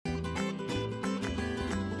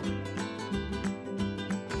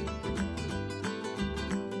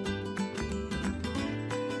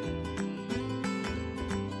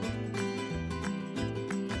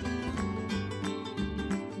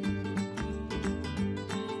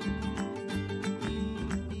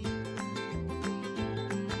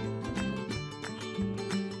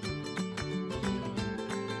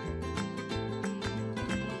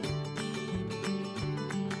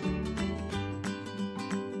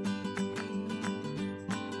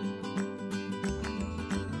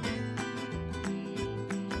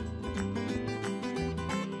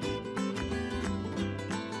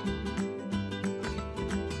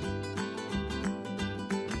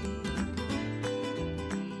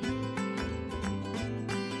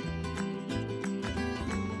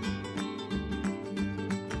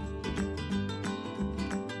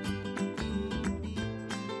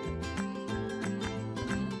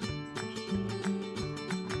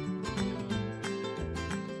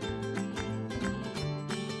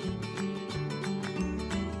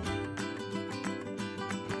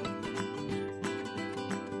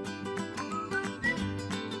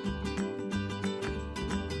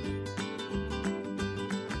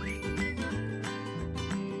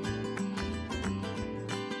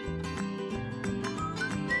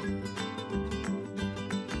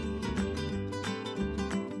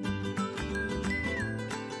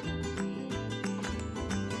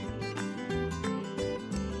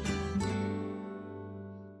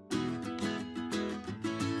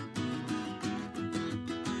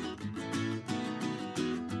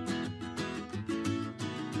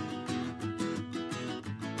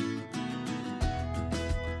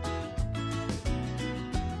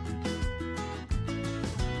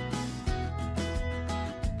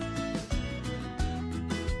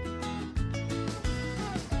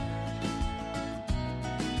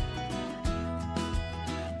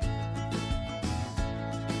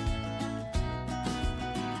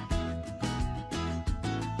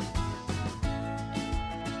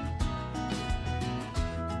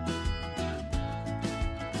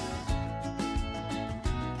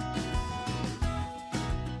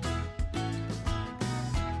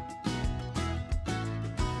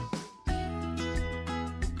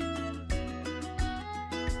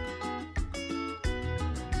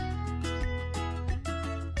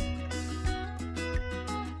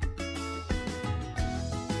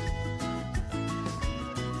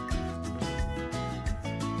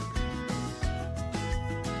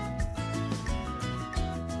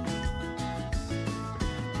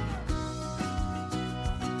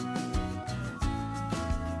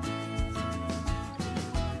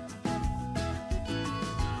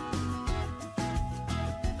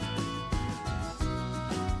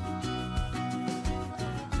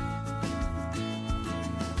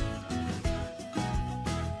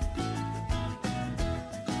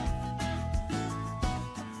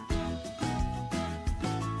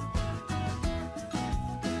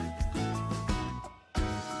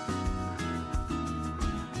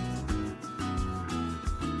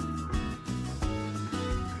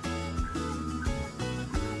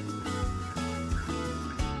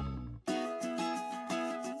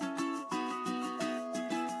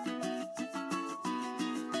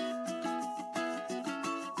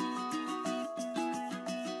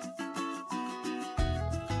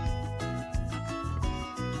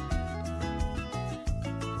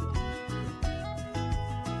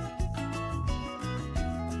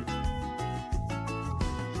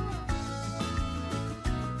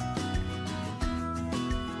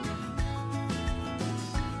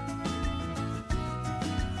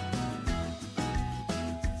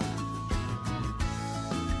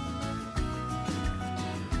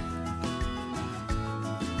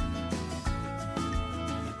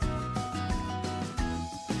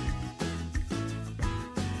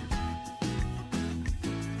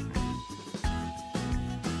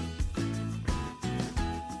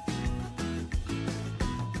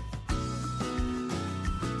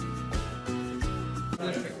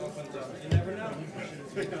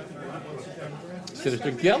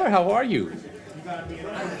Senator Geller, how are you?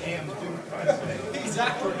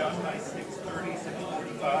 Exactly. 6:30,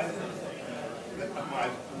 6:45. I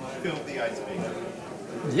filled the ice maker.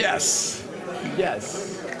 Yes.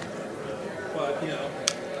 Yes. But,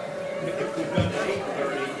 if we've done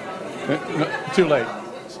 8:30. No, too late.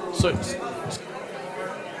 So,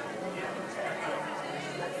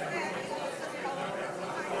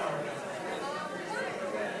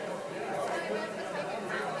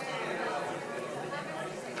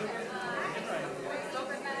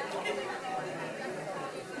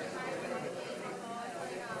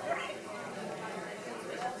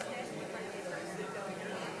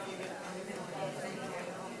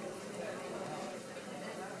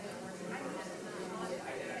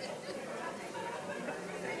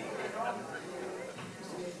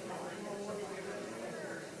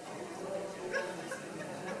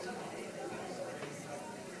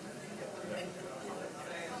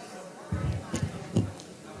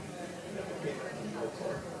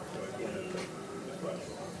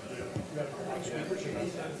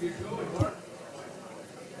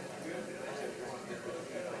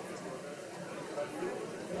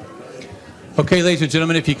 okay, ladies and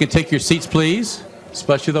gentlemen, if you can take your seats, please,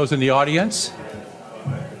 especially those in the audience.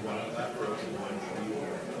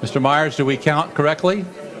 Mr. Myers, do we count correctly?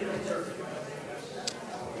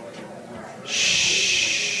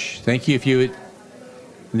 Shh. Thank you. If you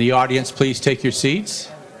in the audience, please take your seats.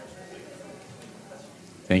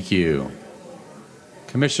 Thank you.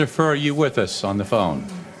 Commissioner Furr, are you with us on the phone?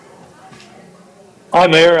 Hi,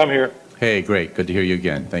 Mayor. I'm here. Hey, great. Good to hear you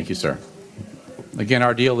again. Thank you, sir. Again,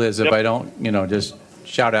 our deal is if Yep. I don't, just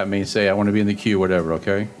shout at me and say, I want to be in the queue, whatever,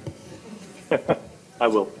 okay? I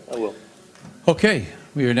will. Okay,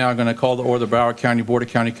 we are now going to call to order the Broward County Board of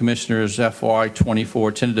County Commissioners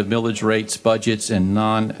FY24 tentative millage rates, budgets, and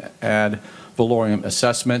non-ad valorem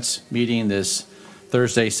assessments meeting this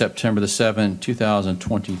Thursday, September the 7th,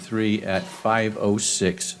 2023 at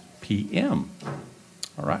 5:06 p.m.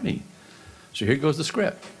 All righty. So here goes the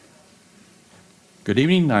script. Good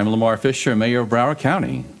evening. I'm Lamar Fisher, Mayor of Broward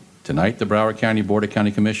County. Tonight, the Broward County Board of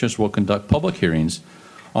County Commissioners will conduct public hearings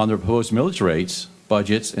on the proposed millage rates,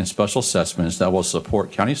 budgets, and special assessments that will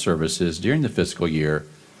support county services during the fiscal year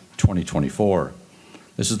 2024.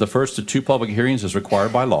 This is the first of two public hearings as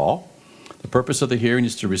required by law. The purpose of the hearing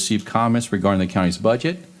is to receive comments regarding the county's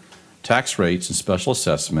budget, tax rates, and special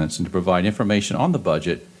assessments, and to provide information on the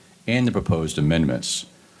budget and the proposed amendments.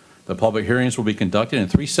 The public hearings will be conducted in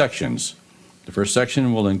three sections. The first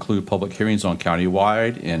section will include public hearings on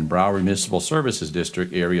countywide and Broward Municipal Services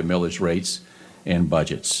District area millage rates and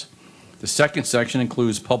budgets. The second section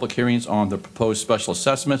includes public hearings on the proposed special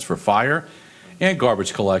assessments for fire and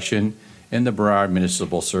garbage collection in the Broward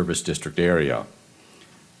Municipal Service District area.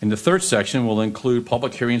 And the third section will include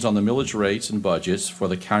public hearings on the millage rates and budgets for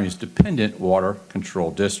the county's dependent water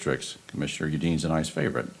control districts. Commissioner Udin's and I's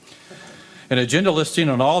favorite. An agenda listing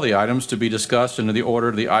on all the items to be discussed and the order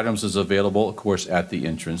of the items is available, of course, at the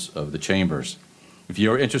entrance of the chambers. If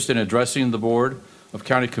you are interested in addressing the Board of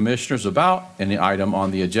County Commissioners about any item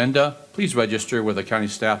on the agenda, please register with a county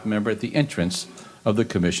staff member at the entrance of the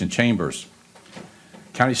commission chambers.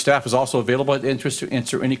 County staff is also available at the entrance to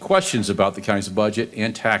answer any questions about the county's budget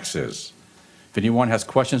and taxes. If anyone has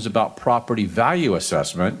questions about property value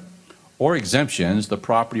assessment or exemptions, the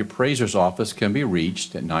property appraiser's office can be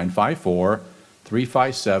reached at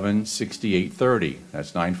 954-357-6830.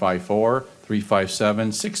 That's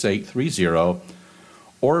 954-357-6830,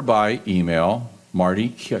 or by email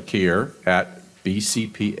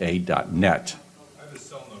martykier@bcpa.net. I have a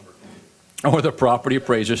cell number. Or the property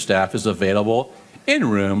appraiser staff is available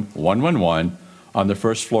in room 111 on the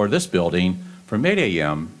first floor of this building from 8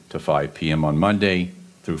 a.m. to 5 p.m. on Monday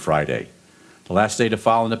through Friday. The last day to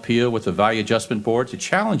file an appeal with the Value Adjustment Board to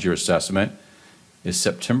challenge your assessment is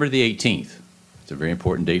September the 18th. It's a very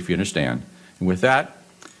important date for you to understand. And with that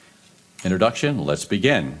introduction, let's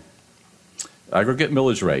begin. Aggregate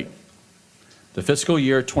millage rate. The fiscal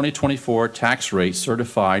year 2024 tax rate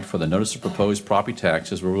certified for the notice of proposed property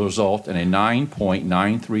taxes will result in a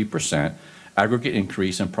 9.93% aggregate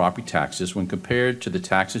increase in property taxes when compared to the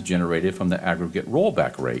taxes generated from the aggregate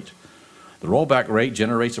rollback rate. The rollback rate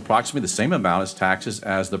generates approximately the same amount as taxes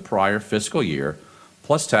as the prior fiscal year,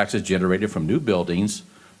 plus taxes generated from new buildings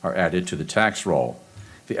are added to the tax roll.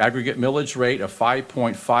 The aggregate millage rate of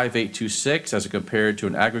 5.5826 as compared to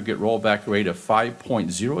an aggregate rollback rate of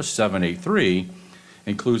 5.0783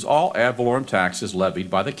 includes all ad valorem taxes levied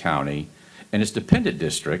by the county and its dependent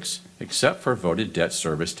districts except for voted debt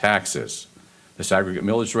service taxes. This aggregate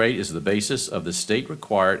millage rate is the basis of the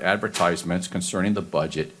state-required advertisements concerning the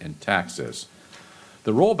budget and taxes.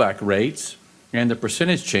 The rollback rates and the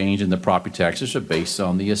percentage change in the property taxes are based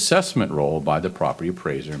on the assessment roll by the property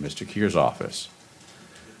appraiser in Mr. Keir's office.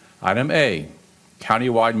 Item A,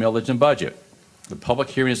 countywide millage and budget. The public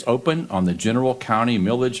hearing is open on the general county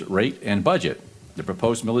millage rate and budget. The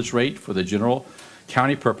proposed millage rate for the general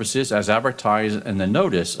county purposes as advertised in the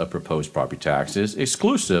notice of proposed property taxes,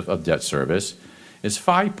 exclusive of debt service, is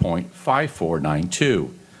 5.5492,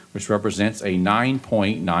 which represents a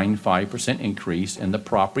 9.95% increase in the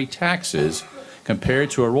property taxes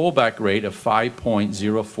compared to a rollback rate of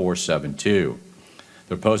 5.0472. The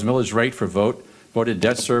proposed millage rate for voted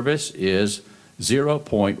debt service is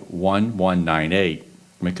 0.1198.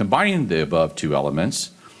 When combining the above two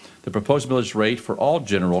elements, the proposed millage rate for all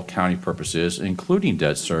general county purposes, including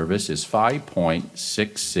debt service, is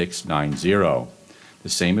 5.6690, the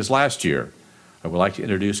same as last year. I would like to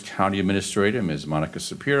introduce County Administrator Ms. Monica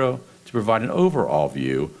Sapiro to provide an overall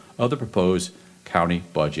view of the proposed county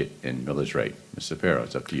budget and millage rate. Ms. Sapiro,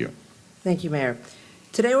 it's up to you. Thank you, Mayor.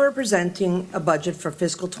 Today we're presenting a budget for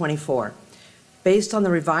fiscal '24. Based on the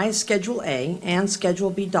revised Schedule A and Schedule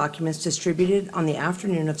B documents distributed on the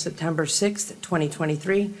afternoon of September 6,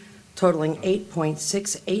 2023, totaling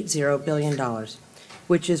 $8.680 billion,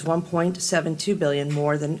 which is $1.72 billion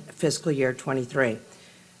more than fiscal year '23.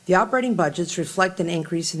 The operating budgets reflect an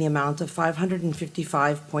increase in the amount of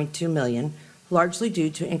 $555.2 million, largely due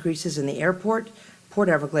to increases in the airport, Port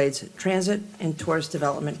Everglades Transit, and Tourist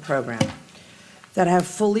Development Program that have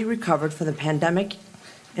fully recovered from the pandemic,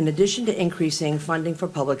 in addition to increasing funding for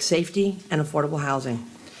public safety and affordable housing.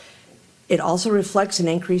 It also reflects an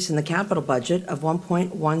increase in the capital budget of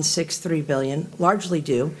 $1.163 billion, largely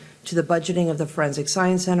due to the budgeting of the Forensic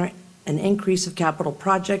Science Center, an increase of capital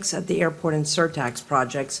projects at the airport and surtax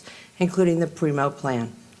projects, including the Primo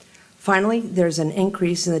plan. Finally, there's an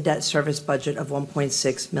increase in the debt service budget of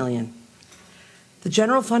 $1.6 million. The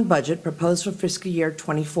general fund budget proposed for fiscal year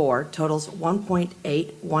 '24 totals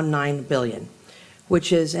 $1.819 billion,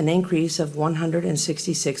 which is an increase of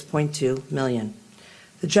 $166.2 million.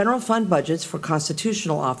 The general fund budgets for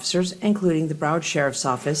constitutional officers, including the Broward Sheriff's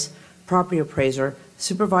Office, Property Appraiser,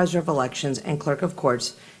 Supervisor of Elections, and Clerk of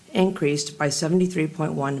Courts, increased by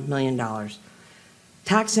 $73.1 million.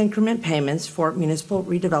 Tax increment payments for municipal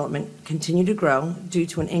redevelopment continue to grow due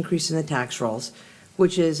to an increase in the tax rolls,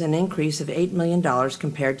 which is an increase of $8 million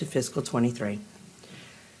compared to fiscal '23.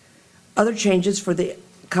 Other changes for the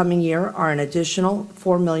coming year are an additional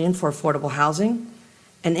 $4 million for affordable housing,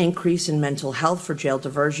 an increase in mental health for jail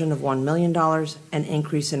diversion of $1 million, an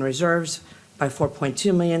increase in reserves by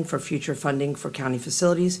 $4.2 million for future funding for county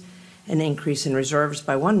facilities, an increase in reserves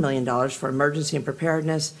by $1 million for emergency and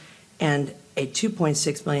preparedness, and a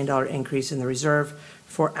 $2.6 million increase in the reserve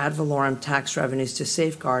for ad valorem tax revenues to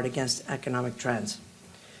safeguard against economic trends.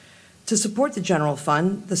 To support the general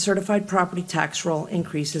fund, the certified property tax roll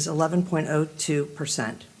increases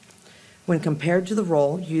 11.02%. When compared to the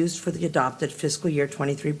roll used for the adopted fiscal year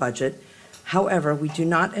 '23 budget, however, we do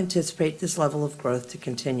not anticipate this level of growth to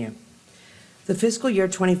continue. The fiscal year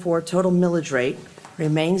 '24 total millage rate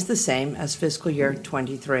remains the same as fiscal year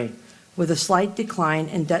 '23, with a slight decline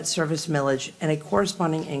in debt service millage and a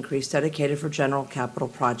corresponding increase dedicated for general capital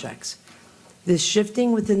projects. This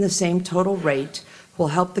shifting within the same total rate will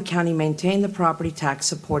help the county maintain the property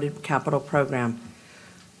tax-supported capital program.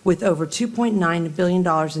 With over $2.9 billion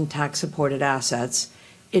in tax-supported assets,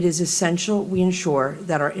 it is essential we ensure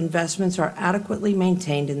that our investments are adequately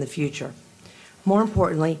maintained in the future. More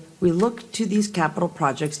importantly, we look to these capital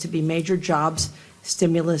projects to be major jobs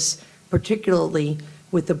stimulus, particularly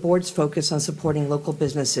with the board's focus on supporting local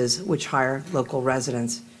businesses which hire local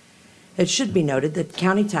residents. It should be noted that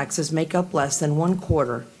county taxes make up less than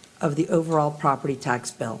 1/4 of the overall property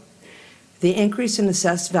tax bill. The increase in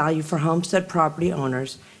assessed value for homestead property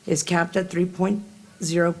owners is capped at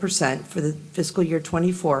 3.0% for the fiscal year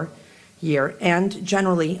 '24 year, and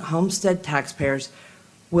generally, homestead taxpayers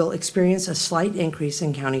will experience a slight increase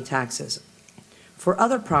in county taxes. For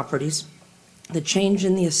other properties, the change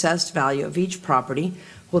in the assessed value of each property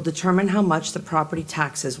will determine how much the property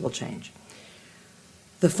taxes will change.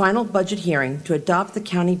 The final budget hearing to adopt the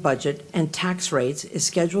county budget and tax rates is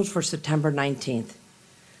scheduled for September 19th.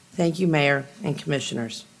 Thank you, Mayor and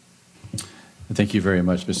Commissioners. Thank you very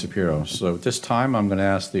much, Ms. Sapiro. So at this time, I'm going to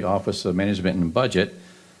ask the Office of Management and Budget,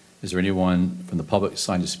 is there anyone from the public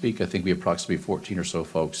signed to speak? I think we have approximately 14 or so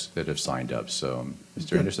folks that have signed up. So,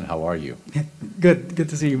 Mr. Anderson, how are you? Good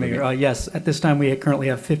to see you, Mayor. Yes, at this time, we currently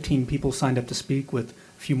have 15 people signed up to speak, with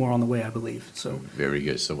a few more on the way, I believe. So, very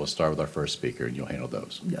good. So we'll start with our first speaker, and you'll handle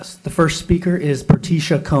those. yes, the first speaker is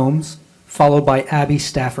Berticia Combs, followed by Abby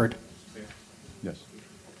Stafford. Yes.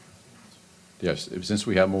 Yes, since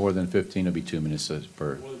we have more than 15, it'll be 2 minutes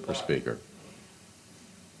per speaker.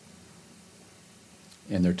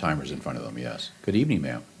 And their timer's in front of them, yes. Good evening,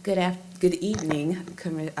 ma'am. Good evening,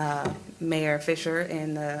 Mayor Fisher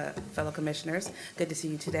and fellow commissioners. Good to see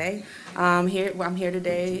you today. I'm here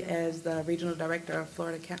today as the Regional Director of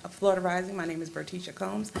Florida Rising. My name is Berticia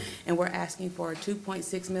Combs, and we're asking for a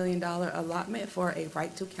 $2.6 million allotment for a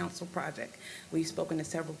Right to Counsel project. We've spoken to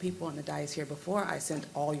several people on the dais here before. I sent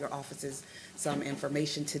all your offices some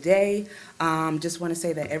information today. Just want to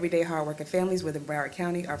say that everyday hardworking families within Broward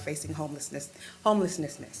County are facing homelessness.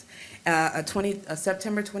 A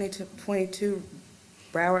September 2022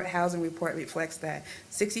 Broward Housing Report reflects that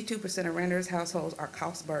 62% of renters' households are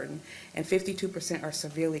cost burdened and 52% are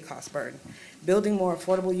severely cost burdened. Building more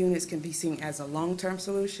affordable units can be seen as a long-term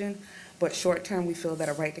solution, but short-term, we feel that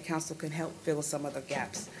a right to counsel can help fill some of the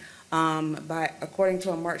gaps. According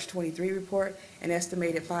to a March 23 report, an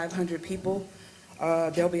estimated 500 people,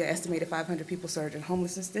 there'll be an estimated 500 people surge in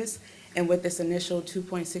homelessness. And with this initial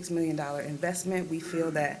 $2.6 million investment, we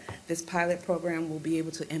feel that this pilot program will be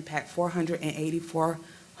able to impact 484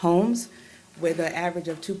 homes with an average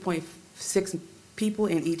of 2.6 people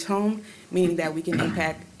in each home, meaning that we can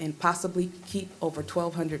impact and possibly keep over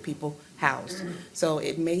 1,200 people housed. So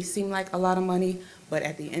it may seem like a lot of money, but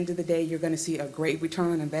at the end of the day, you're going to see a great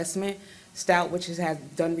return on investment. Stout, which has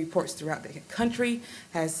done reports throughout the country,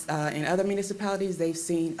 has in other municipalities, they've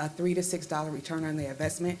seen a $3 to $6 return on their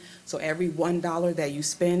investment. So every $1 that you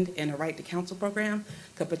spend in a Right to Counsel program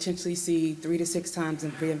could potentially see 3 to 6 times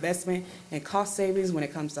in reinvestment and cost savings when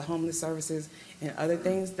it comes to homeless services and other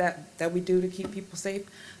things that we do to keep people safe.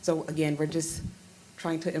 So again, we're just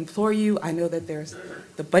trying to implore you. I know that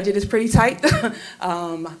the budget is pretty tight.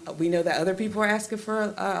 We know that other people are asking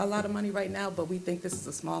for a lot of money right now, but we think this is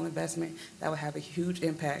a small investment that will have a huge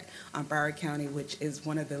impact on Broward County, which is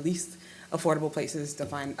one of the least affordable places to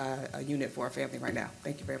find a unit for a family right now.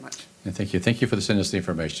 Thank you very much. And thank you. Thank you for sending us the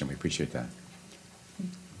information. We appreciate that.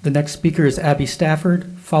 The next speaker is Abby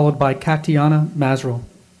Stafford, followed by Katiana Mazrel.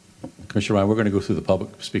 Commissioner Ryan, we're going to go through the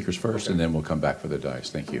public speakers first, and then we'll come back for the dais.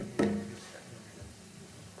 Thank you.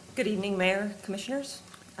 Good evening, Mayor, Commissioners.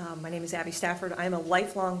 My name is Abby Stafford. I am a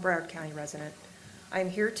lifelong Broward County resident. I am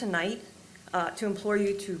here tonight to implore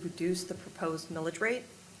you to reduce the proposed millage rate.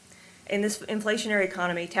 In this inflationary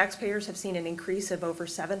economy, taxpayers have seen an increase of over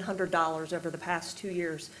 $700 over the past 2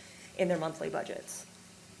 years in their monthly budgets.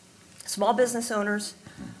 Small business owners,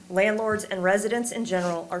 landlords, and residents in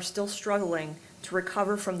general are still struggling to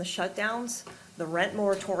recover from the shutdowns, the rent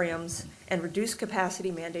moratoriums, and reduced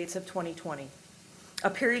capacity mandates of 2020. A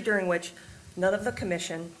period during which none of the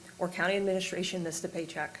commission or county administration missed a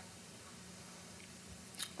paycheck.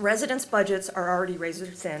 Residents' budgets are already razor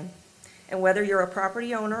thin, and whether you're a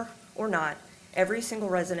property owner or not, every single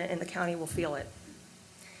resident in the county will feel it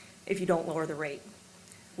if you don't lower the rate.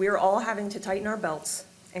 We are all having to tighten our belts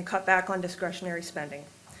and cut back on discretionary spending.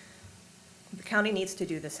 The county needs to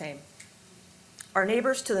do the same. Our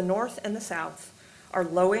neighbors to the north and the south are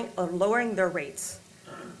lowering their rates.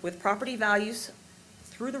 With property values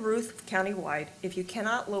through the roof countywide, if you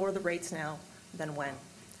cannot lower the rates now, then when?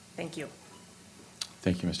 Thank you.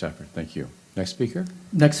 Thank you, Ms. Stafford. Thank you. Next speaker?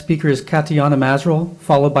 Next speaker is Katiana Mazrel,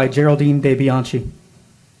 followed by Geraldine De Bianchi.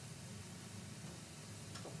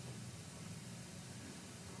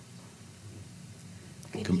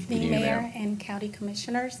 Good Good evening, evening, Mayor ma'am. and County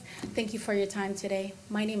Commissioners. Thank you for your time today.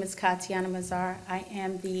 My name is Katiana Mazar. I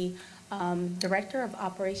am the Director of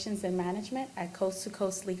Operations and Management at Coast to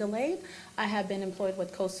Coast Legal Aid. I have been employed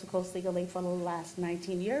with Coast to Coast Legal Aid for the last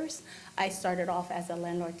 19 years. I started off as a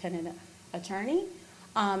landlord-tenant attorney.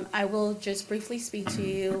 I will just briefly speak to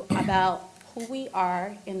you about who we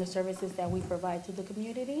are and the services that we provide to the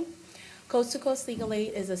community. Coast to Coast Legal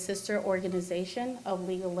Aid is a sister organization of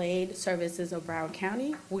Legal Aid Services of Broward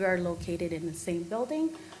County. We are located in the same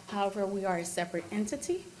building. However, we are a separate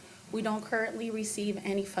entity. We don't currently receive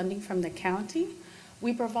any funding from the county.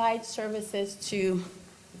 We provide services to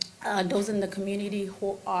those in the community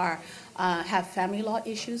who are have family law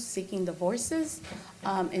issues, seeking divorces,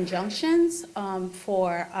 injunctions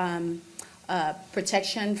for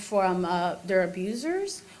protection from their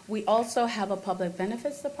abusers. We also have a public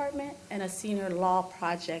benefits department and a senior law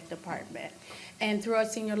project department. And through our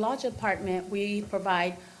senior law department, we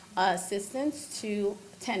provide assistance to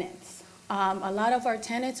tenants. A lot of our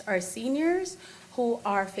tenants are seniors who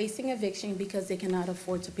are facing eviction because they cannot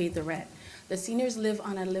afford to pay the rent. The seniors live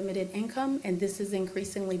on a limited income, and this is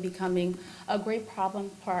increasingly becoming a great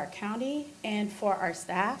problem for our county and for our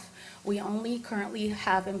staff. We only currently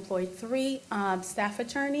have employed 3 staff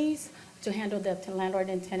attorneys, to handle the landlord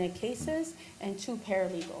and tenant cases, and 2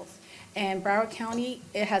 paralegals. And Broward County,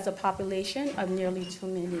 it has a population of nearly 2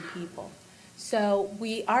 million people. So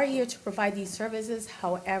we are here to provide these services.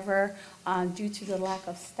 However, due to the lack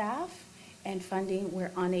of staff and funding,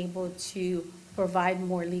 we're unable to provide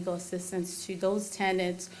more legal assistance to those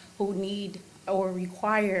tenants who need or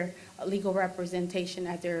require legal representation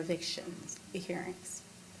at their eviction hearings.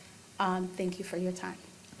 Thank you for your time.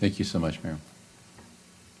 Thank you so much, Mayor.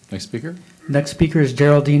 Next speaker? Next speaker is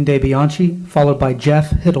Geraldine DeBianchi, followed by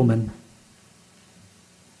Jeff Hittleman.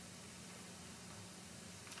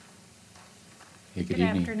 Hey, Good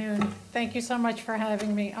evening. afternoon. Thank you so much for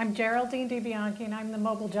having me. I'm Geraldine DeBianchi, and I'm the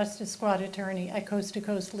Mobile Justice Squad attorney at Coast to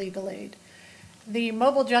Coast Legal Aid. The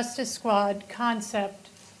Mobile Justice Squad concept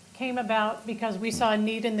came about because we saw a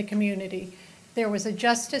need in the community. There was a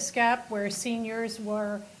justice gap where seniors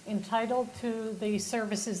were entitled to the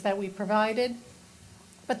services that we provided,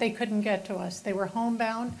 but they couldn't get to us. They were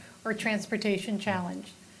homebound or transportation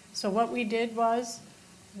challenged. So what we did was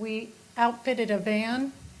we outfitted a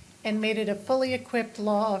van and made it a fully equipped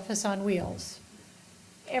law office on wheels.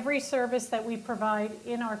 Every service that we provide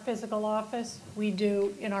in our physical office, we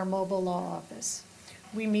do in our mobile law office.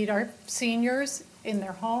 We meet our seniors in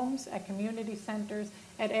their homes, at community centers,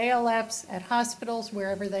 at ALFs, at hospitals,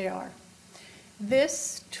 wherever they are.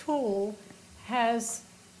 This tool has,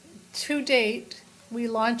 to date, we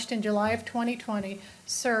launched in July of 2020,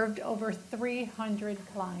 served over 300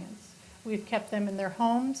 clients. We've kept them in their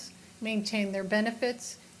homes, maintained their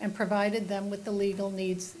benefits, and provided them with the legal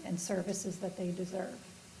needs and services that they deserve.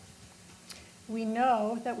 We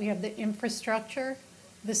know that we have the infrastructure,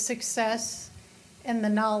 the success, and the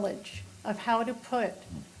knowledge of how to put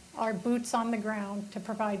our boots on the ground to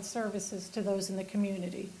provide services to those in the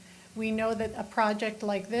community. We know that a project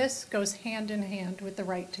like this goes hand in hand with the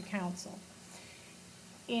right to counsel.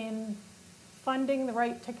 In funding the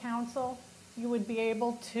right to counsel, you would be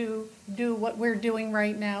able to do what we're doing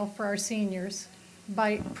right now for our seniors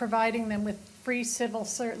by providing them with free civil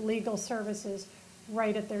legal services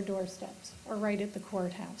right at their doorsteps or right at the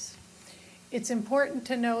courthouse. It's important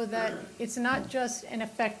to know that it's not just an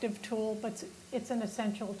effective tool, but it's an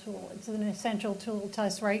essential tool. It's an essential tool to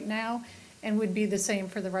us right now and would be the same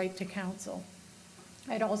for the right to counsel.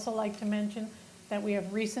 I'd also like to mention that we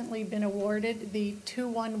have recently been awarded the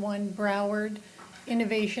 211 Broward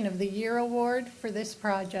Innovation of the Year Award for this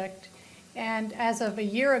project. And as of a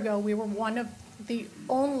year ago, we were the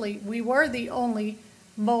only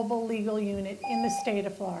mobile legal unit in the state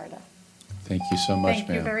of Florida. Thank you so much, ma'am.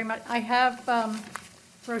 Thank you very much. I have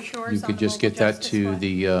brochures You on could the just Mobile get that Justice to Squad.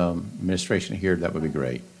 the administration here, that would be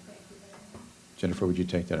great. Jennifer, would you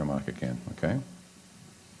take that, or Monica can, okay?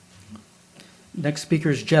 Next speaker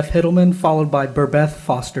is Jeff Hittleman, followed by Burbeth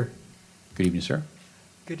Foster. Good evening, sir.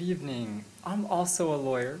 Good evening. I'm also a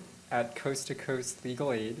lawyer at Coast to Coast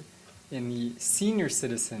Legal Aid in the Senior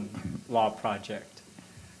Citizen Law Project.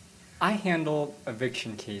 I handle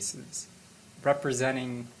eviction cases,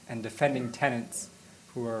 representing and defending tenants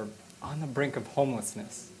who are on the brink of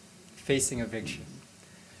homelessness, facing eviction.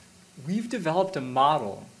 We've developed a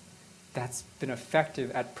model that's been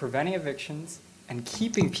effective at preventing evictions and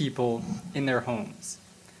keeping people in their homes.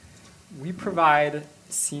 We provide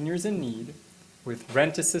seniors in need with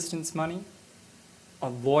rent assistance money, a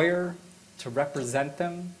lawyer to represent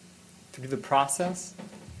them through the process,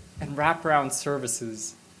 and wraparound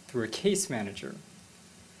services through a case manager.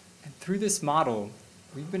 And through this model,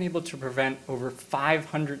 we've been able to prevent over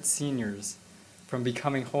 500 seniors from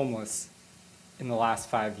becoming homeless in the last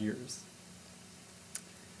 5 years.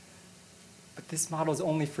 But this model is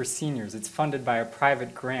only for seniors. It's funded by a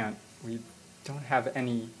private grant. We don't have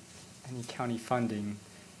any county funding.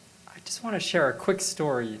 I just want to share a quick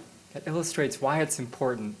story that illustrates why it's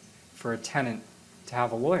important for a tenant to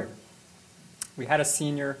have a lawyer. We had a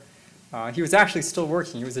senior, he was actually still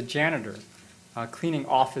working. He was a janitor, cleaning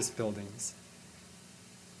office buildings.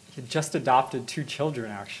 He had just adopted 2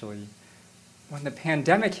 children, actually. When the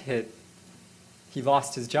pandemic hit, he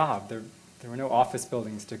lost his job. There were no office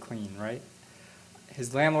buildings to clean, right?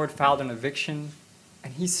 His landlord filed an eviction,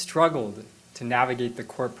 and he struggled to navigate the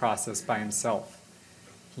court process by himself.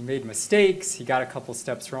 He made mistakes, he got a couple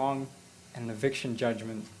steps wrong, and an eviction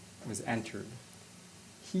judgment was entered.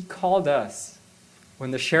 He called us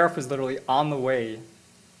when the sheriff was literally on the way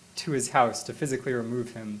to his house to physically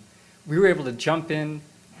remove him. We were able to jump in,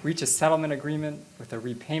 reach a settlement agreement with a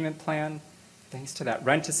repayment plan, thanks to that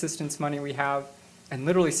rent assistance money we have, and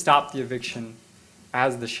literally stop the eviction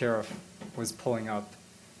as the sheriff was pulling up.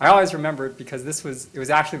 I always remember it because it was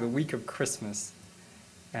actually the week of Christmas,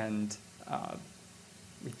 and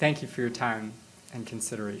we thank you for your time and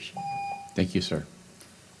consideration. Thank you, sir.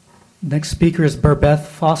 Next speaker is Burbeth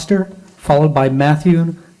Foster, followed by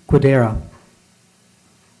Matthew Guidera.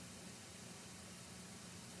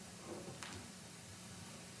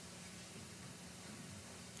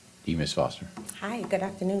 Ms. Foster. Hi, good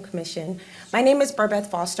afternoon, Commission. My name is Burbeth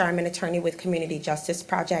Foster. I'm an attorney with Community Justice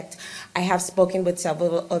Project. I have spoken with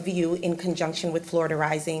several of you in conjunction with Florida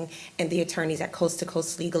Rising and the attorneys at Coast to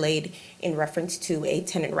Coast Legal Aid in reference to a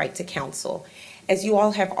tenant right to counsel. As you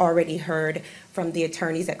all have already heard from the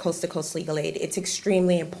attorneys at Coast to Coast Legal Aid, it's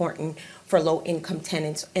extremely important for low-income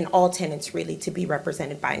tenants and all tenants really to be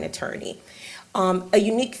represented by an attorney. A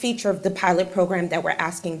unique feature of the pilot program that we're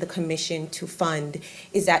asking the Commission to fund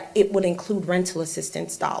is that it would include rental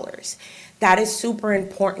assistance dollars. That is super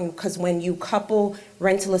important because when you couple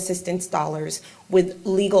rental assistance dollars with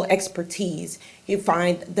legal expertise, you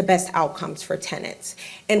find the best outcomes for tenants.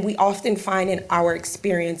 And we often find in our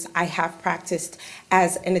experience, I have practiced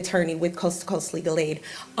as an attorney with Coast to Coast Legal Aid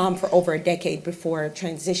for over a decade before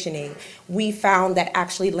transitioning. We found that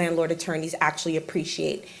actually landlord attorneys actually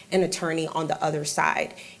appreciate an attorney on the other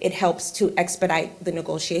side. It helps to expedite the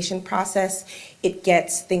negotiation process. It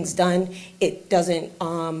gets things done. It doesn't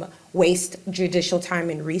waste judicial time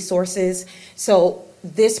and resources. So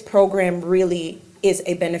this program really is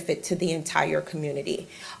a benefit to the entire community.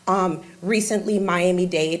 Recently,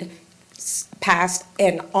 Miami-Dade passed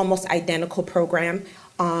an almost identical program.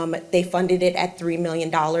 They funded it at $3 million.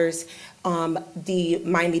 The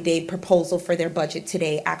Miami-Dade proposal for their budget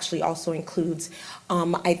today actually also includes,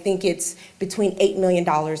 I think it's between $8 million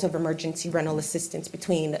of emergency rental assistance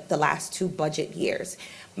between the last 2 budget years.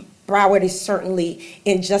 Broward is certainly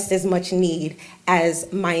in just as much need as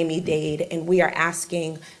Miami-Dade, and we are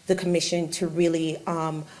asking the Commission to really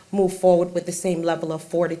move forward with the same level of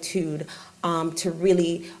fortitude to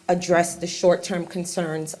really address the short-term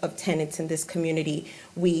concerns of tenants in this community.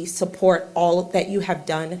 We support all that you have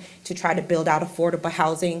done to try to build out affordable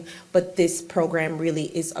housing, but this program really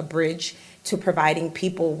is a bridge to providing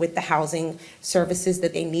people with the housing services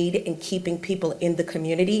that they need and keeping people in the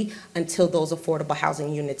community until those affordable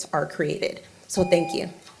housing units are created. So thank you.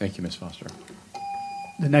 Thank you, Ms. Foster.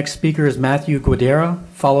 The next speaker is Matthew Guidera,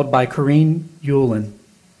 followed by Corrine Yulin.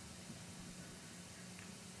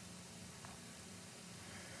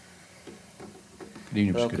 Good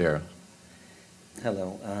evening, Mr. Guidera.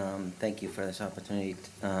 Hello. Thank you for this opportunity.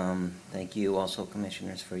 Thank you also,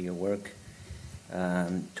 Commissioners, for your work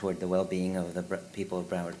toward the well-being of the people of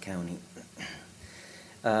Broward County.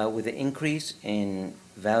 With the increase in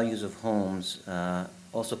values of homes,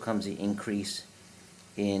 also comes the increase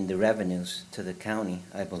in the revenues to the county,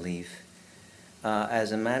 I believe.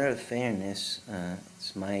 As a matter of fairness,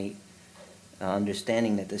 it's my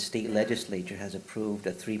understanding that the state legislature has approved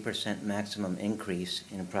a 3% maximum increase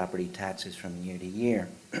in property taxes from year to year.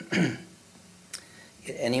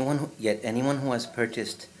 Yet anyone who has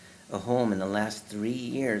purchased a home in the last 3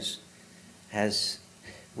 years can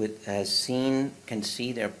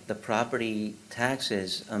see the property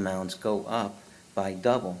taxes amounts go up by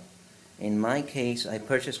double. In my case, I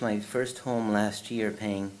purchased my first home last year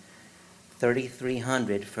paying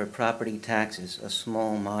 $3,300 for property taxes, a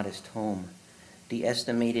small, modest home. The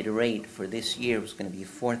estimated rate for this year was going to be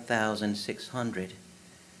 $4,600.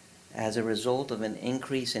 As a result of an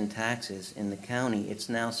increase in taxes in the county, it's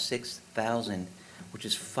now $6,000, which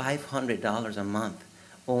is $500 a month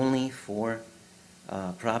only for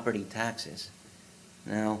property taxes.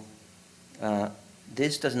 Now,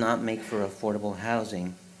 this does not make for affordable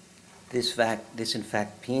housing. This in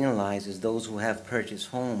fact penalizes those who have purchased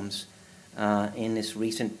homes in this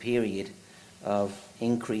recent period of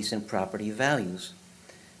increase in property values.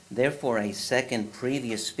 Therefore, I second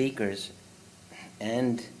previous speakers,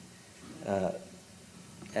 and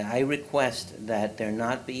I request that there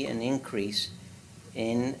not be an increase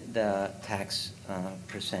in the tax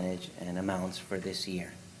percentage and amounts for this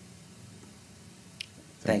year.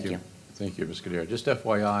 Thank you. Thank you, Ms. Guidera. Just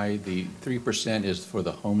FYI, the 3% is for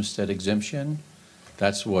the homestead exemption.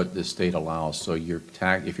 That's what the state allows. So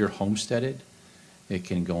if you're homesteaded, it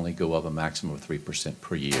can only go up a maximum of 3%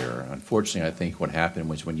 per year. Unfortunately, I think what happened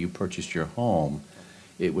was when you purchased your home,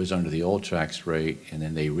 it was under the old tax rate, and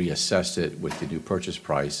then they reassessed it with the new purchase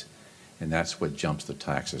price, and that's what jumps the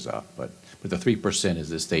taxes up. But the 3% is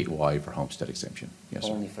the statewide for homestead exemption. Yes,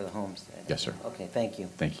 sir. Only for the homestead? Yes, sir. Okay, thank you.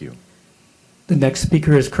 Thank you. The next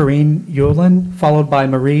speaker is Corrine Yulin, followed by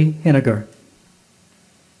Marie Henniger.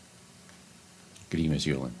 Good evening, Ms.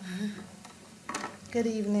 Yulin. Good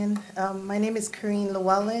evening. My name is Corrine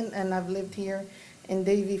Llewellyn, and I've lived here in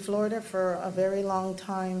Davie, Florida for a very long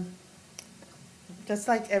time. Just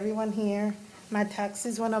like everyone here, my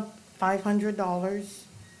taxes went up $500.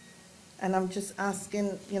 And I'm just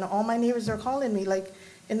asking, all my neighbors are calling me, like,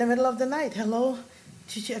 in the middle of the night, hello,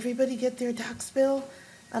 did everybody get their tax bill?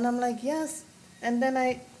 And I'm like, yes. And then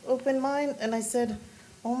I opened mine and I said,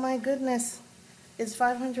 oh my goodness, it's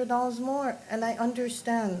 $500 more. And I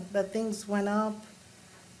understand that things went up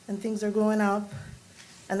and things are going up.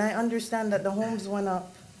 And I understand that the homes went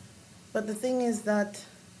up. But the thing is that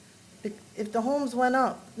if the homes went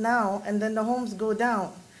up now and then the homes go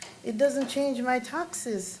down, it doesn't change my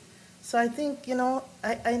taxes. So I think,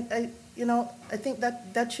 I think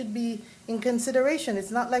that should be in consideration.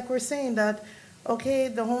 It's not like we're saying that, okay,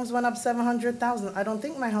 the homes went up $700,000. I don't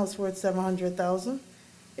think my house worth $700,000.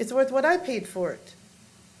 It's worth what I paid for it.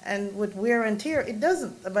 And with wear and tear, it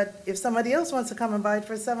doesn't. But if somebody else wants to come and buy it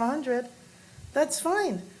for $700, that's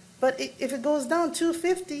fine. But if it goes down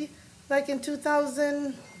 $250, like in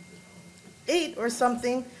 2008 or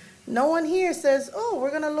something, no one here says, oh, we're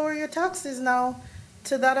going to lower your taxes now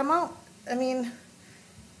to that amount. I mean,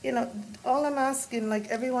 all I'm asking, like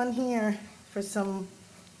everyone here, for some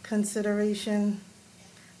consideration.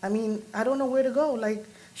 I mean, I don't know where to go. Like,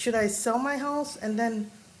 should I sell my house and then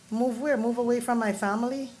move where? Move away from my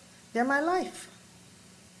family? They're my life.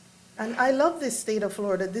 And I love this state of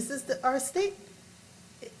Florida. This is our state.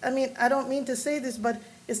 I mean, I don't mean to say this, but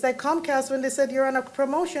it's like Comcast when they said you're on a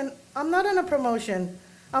promotion. I'm not on a promotion.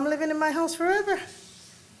 I'm living in my house forever.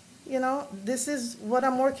 This is what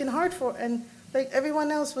I'm working hard for. And like everyone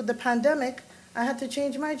else with the pandemic, I had to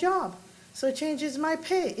change my job. So it changes my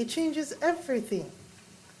pay. It changes everything.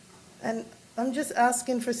 And I'm just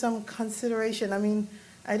asking for some consideration. I mean,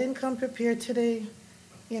 I didn't come prepared today.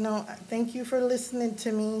 Thank you for listening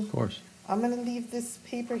to me. Of course. I'm going to leave this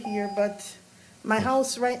paper here, but my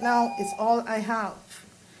house right now is all I have.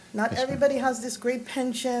 Not Yes, ma'am. everybody has this great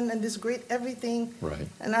pension and this great everything. Right.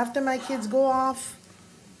 And after my kids go off,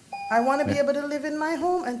 I want to be able to live in my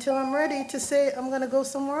home until I'm ready to say I'm going to go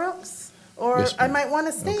somewhere else. Or Yes, I ma'am. might want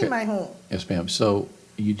to stay Okay. in my home. Yes, ma'am. So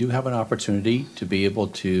you do have an opportunity to be able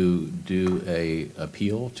to do a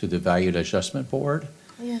appeal to the Valued Adjustment Board.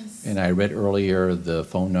 Yes. And I read earlier, the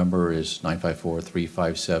phone number is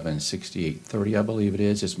 954-357-6830, I believe it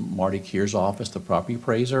is. It's Marty Keir's office, the property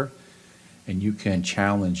appraiser, and you can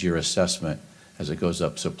challenge your assessment as it goes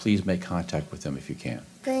up. So please make contact with them if you can.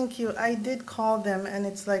 Thank you. I did call them, and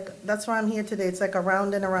it's like, that's why I'm here today. It's like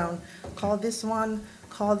around and around. Call this one,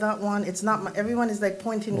 call that one. It's not, everyone is like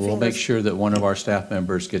pointing fingers. We'll make sure that one of our staff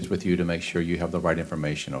members gets with you to make sure you have the right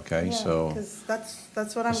information, okay? Yeah, So, because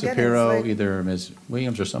that's what I'm Ms. getting. Shapiro, It's like- either Ms.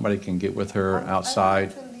 Williams or somebody can get with her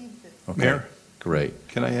outside. I want to leave this. Okay, Mayor? great.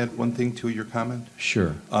 Can I add one thing to your comment?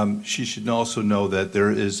 Sure. She should also know that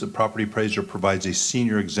there is, a property appraiser provides a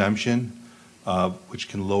senior exemption, which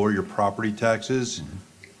can lower your property taxes.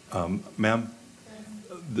 Ma'am,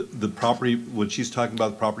 the property, when she's talking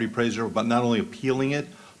about the property appraiser, but not only appealing it,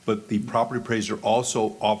 but the property appraiser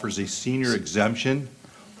also offers a senior exemption,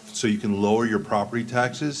 so you can lower your property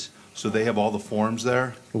taxes. So they have all the forms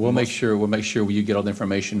there. We'll make sure you get all the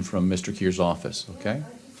information from Mr. Keir's office, okay?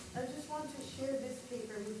 I just want to share this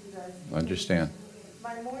paper with you guys. I understand.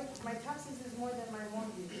 My taxes is more than my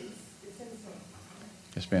mortgage. It's insane.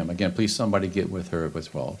 Yes, ma'am. Again, please somebody get with her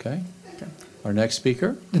as well, okay? Our next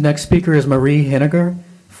speaker? The next speaker is Marie Henniger,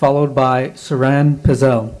 followed by Saran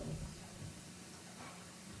Pizzell.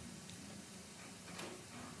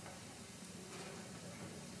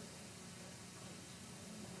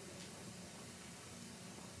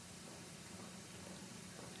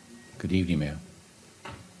 Good evening, ma'am.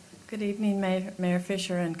 Good evening, Mayor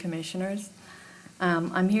Fisher and Commissioners.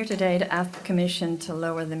 I'm here today to ask the Commission to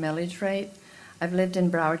lower the millage rate. I've lived in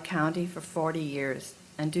Broward County for 40 years,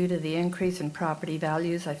 and due to the increase in property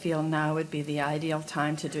values, I feel now would be the ideal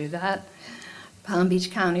time to do that. Palm Beach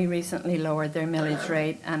County recently lowered their millage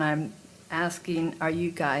rate, and I'm asking, are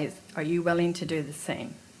you willing to do the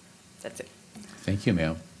same? That's it. Thank you,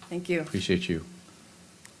 ma'am. Thank you. Appreciate you.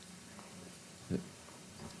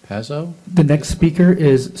 Pazzo? The next speaker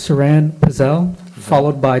is Saran Pizzell,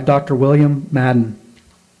 followed by Dr. William Madden.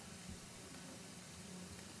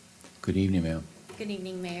 Good evening, ma'am. Good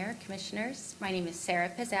evening, Mayor, Commissioners. My name is Sarah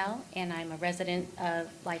Pizzell, and I'm a resident of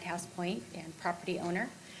Lighthouse Point and property owner.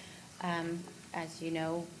 As you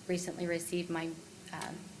know, recently received my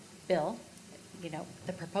bill,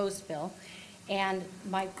 the proposed bill, and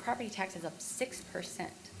my property tax is up 6%.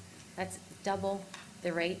 That's double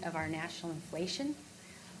the rate of our national inflation.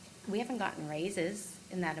 We haven't gotten raises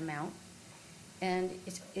in that amount. And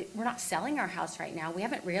we're not selling our house right now. We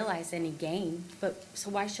haven't realized any gain, so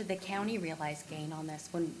why should the county realize gain on this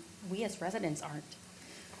when we as residents aren't?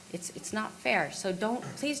 It's not fair. So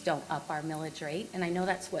please don't up our millage rate. And I know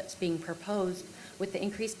that's what's being proposed with the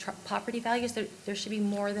increased property values. There should be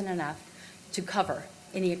more than enough to cover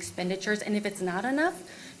any expenditures. And if it's not enough,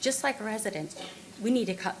 just like residents, we need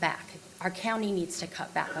to cut back. Our county needs to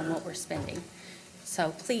cut back on what we're spending.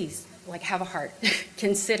 So please, have a heart.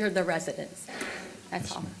 Consider the residents.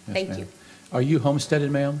 That's all. Yes, Thank ma'am. you. Are you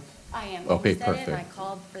homesteaded, ma'am? I am Okay, homesteaded, and I perfect.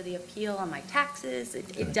 called for the appeal on my taxes.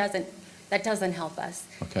 Good. That doesn't help us.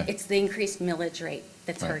 Okay. It's the increased millage rate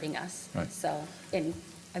that's Right. hurting us. Right. So, and,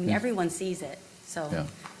 Yeah. everyone sees it, so, Yeah.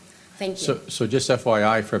 thank you. So just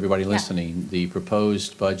FYI for everybody Yeah. listening, the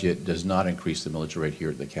proposed budget does not increase the millage rate here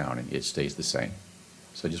at the county. It stays the same.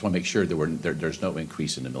 So I just want to make sure that there's no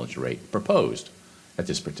increase in the millage rate proposed at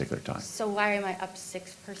this particular time. So why am I up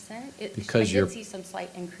 6%? Because I you're- did see some slight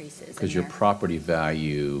increases in Because your there. property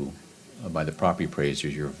value, by the property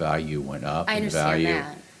appraisers, your value went up. I in understand value,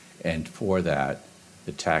 that. And for that,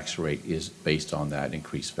 the tax rate is based on that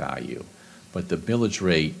increased value. But the millage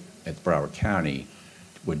rate at Broward County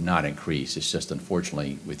would not increase. It's just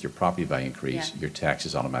unfortunately, with your property value increase, Yeah. your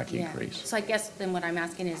taxes automatically Yeah. increase. So I guess then what I'm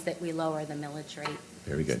asking is that we lower the millage rate.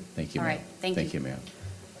 Very good. Thank you, All ma'am. right, thank Thank you. you, ma'am.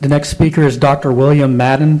 The next speaker is Dr. William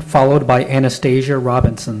Madden, followed by Anastasia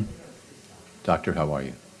Robinson. Doctor, how are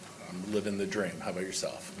you? I'm living the dream. How about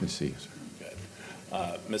yourself? Good to see you, sir.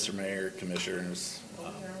 Good. Mr. Mayor, Commissioners,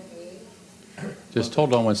 Just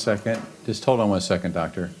hold on one second. Just hold on one second,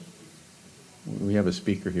 Doctor. We have a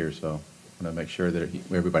speaker here, so I want to make sure that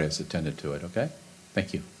everybody has attended to it, okay?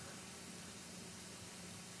 Thank you.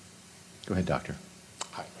 Go ahead, Doctor.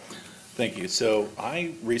 hi. Thank you. So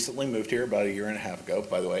I recently moved here about a year and a half ago.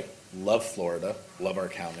 By the way, love Florida, love our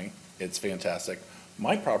county. It's fantastic.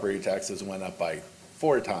 My property taxes went up by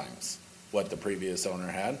 4 times what the previous owner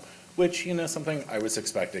had, which, something I was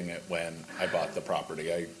expecting it when I bought the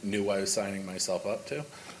property. I knew I was signing myself up to.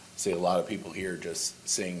 See a lot of people here just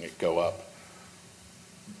seeing it go up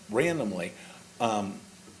randomly.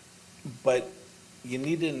 But you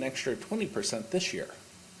needed an extra 20% this year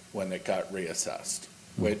when it got reassessed,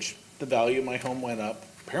 which the value of my home went up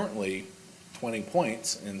apparently 20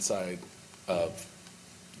 points inside of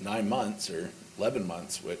 9 months or 11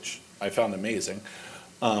 months, which I found amazing.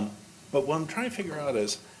 But what I'm trying to figure out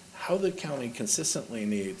is how the county consistently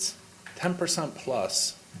needs 10%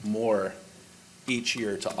 plus more each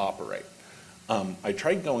year to operate. I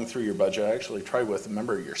tried going through your budget. I actually tried with a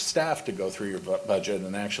member of your staff to go through your budget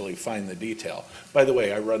and actually find the detail. By the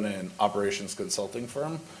way, I run an operations consulting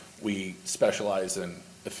firm. We specialize in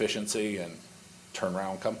efficiency and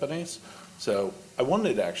turnaround companies. So I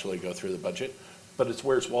wanted to actually go through the budget, but it's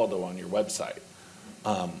Where's Waldo on your website.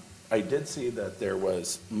 I did see that there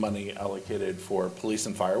was money allocated for police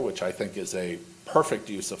and fire, which I think is a perfect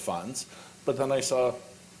use of funds. But then I saw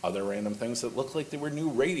other random things that looked like they were new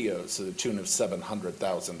radios to the tune of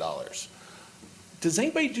 $700,000. Does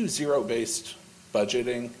anybody do zero-based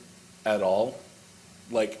budgeting at all?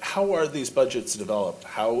 Like, how are these budgets developed?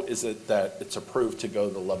 How is it that it's approved to go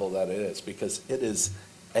to the level that it is? Because it is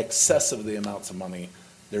excessive, the amounts of money.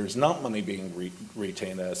 There's not money being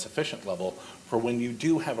retained at a sufficient level for when you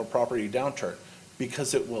do have a property downturn,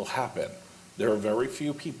 because it will happen. There are very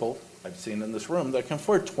few people I've seen in this room that can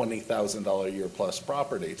afford $20,000 a year plus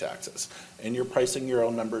property taxes, and you're pricing your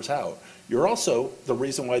own numbers out. You're also the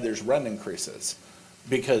reason why there's rent increases,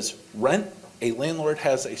 because rent, a landlord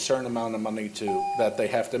has a certain amount of money that they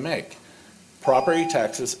have to make. Property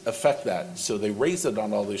taxes affect that, so they raise it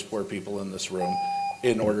on all these poor people in this room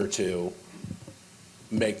in order to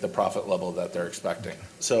make the profit level that they're expecting.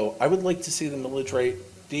 So I would like to see the millage rate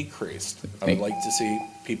decreased. I would like to see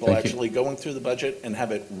people Thank you. actually going through the budget and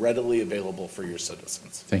have it readily available for your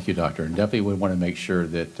citizens. Thank you, Doctor. And definitely would want to make sure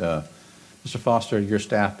that, Mr. Foster, your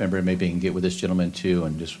staff member, maybe can get with this gentleman too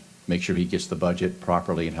and just make sure he gets the budget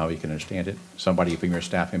properly and how he can understand it. Somebody from your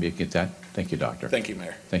staff maybe get that. Thank you, Doctor. Thank you,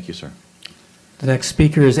 Mayor. Thank you, sir. The next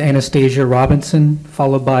speaker is Anastasia Robinson,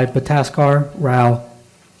 followed by Bataskar Rao.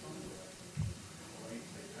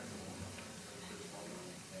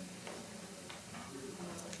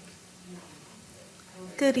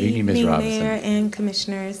 Good Good evening, Ms. evening, Robinson. Mayor and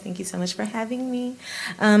Commissioners. Thank you so much for having me.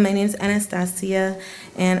 My name is Anastasia,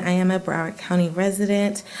 and I am a Broward County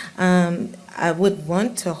resident. I would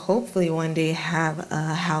want to hopefully one day have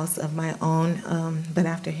a house of my own, but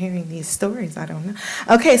after hearing these stories, I don't know.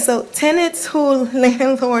 Okay, so tenants who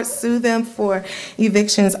landlords sue them for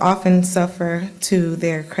evictions often suffer to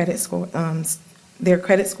their credit score, and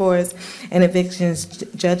evictions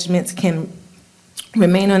judgments can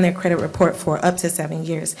remain on their credit report for up to 7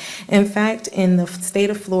 years. In fact, in the state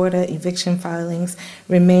of Florida, eviction filings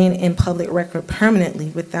remain in public record permanently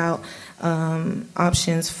without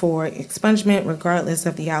options for expungement regardless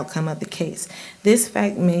of the outcome of the case. This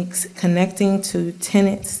fact makes connecting to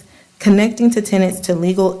tenants to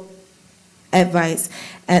legal advice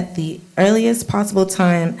at the earliest possible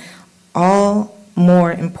time all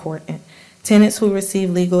more important. Tenants who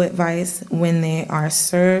receive legal advice when they are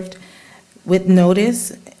served with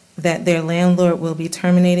notice that their landlord will be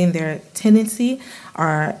terminating their tenancy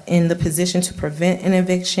are in the position to prevent an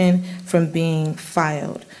eviction from being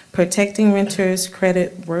filed. Protecting renters'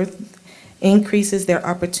 credit worth increases their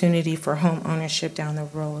opportunity for home ownership down the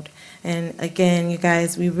road. And again, you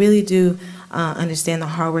guys, we really do understand the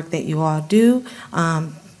hard work that you all do,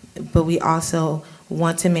 but we also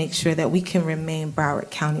want to make sure that we can remain Broward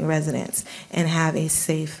County residents and have a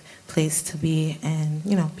safe place to be and,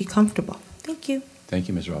 be comfortable. Thank you. Thank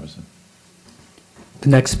you, Ms. Robinson. The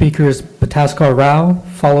next speaker is Bataskar Rao,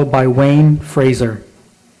 followed by Wayne Fraser.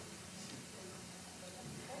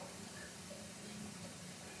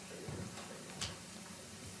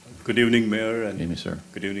 Good evening, Mayor, and good evening, sir.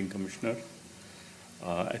 Good evening, Commissioner.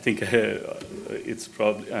 I think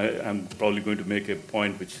I'm probably going to make a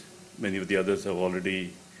point which many of the others have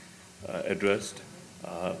already addressed.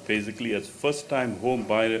 Basically, as first-time home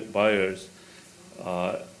buyers,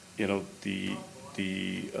 the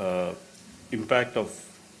impact of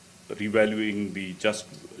revaluing the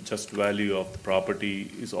just value of the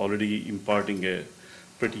property is already imparting a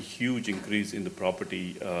pretty huge increase in the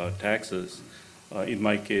property taxes. In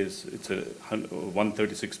my case, it's a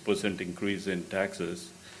 136% increase in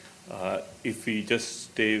taxes. If we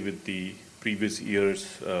just stay with the previous year's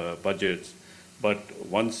budgets, but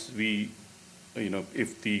once we,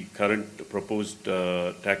 if the current proposed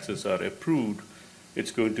taxes are approved,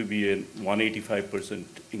 it's going to be a 185%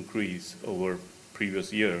 increase over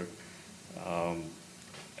previous year.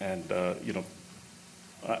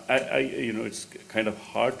 It's kind of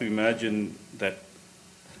hard to imagine that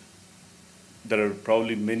there are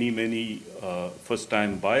probably many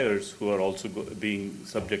first-time buyers who are also being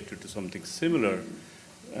subjected to something similar.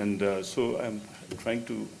 And so I'm trying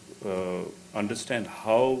to understand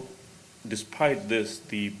how, despite this,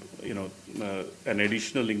 an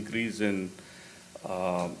additional increase in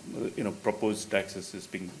proposed taxes is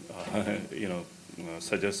being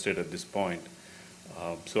suggested at this point.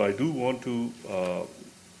 So I do want to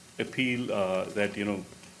appeal that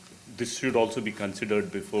this should also be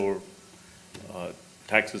considered before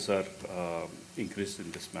taxes are increased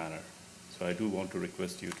in this manner. So I do want to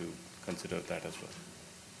request you to consider that as well.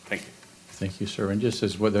 Thank you. Thank you, sir. And just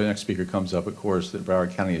as the next speaker comes up, of course, that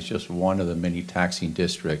Broward County is just one of the many taxing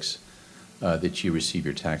districts that you receive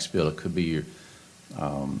your tax bill. It could be your,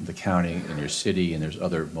 the county and your city, and there's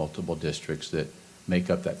other multiple districts that make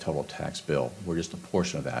up that total tax bill. We're just a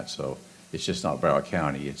portion of that, so it's just not Broward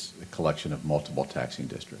County. It's a collection of multiple taxing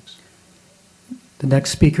districts. The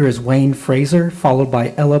next speaker is Wayne Fraser, followed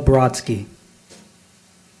by Ella Brodsky.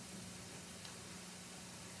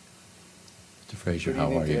 Mr. Fraser, how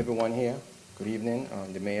are you? Good evening to everyone here. Good evening,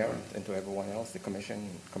 the mayor, and to everyone else, the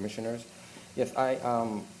commissioners. Yes,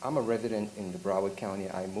 I'm a resident in the Broward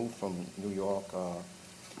County. I moved from New York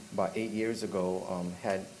about 8 years ago.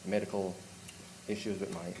 Had medical issues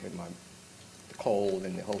with my cold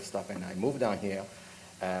and the whole stuff, and I moved down here.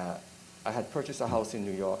 I had purchased a house in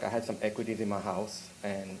New York. I had some equities in my house,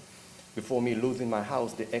 and before me losing my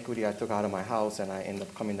house, the equity I took out of my house, and I ended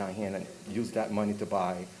up coming down here and used that money to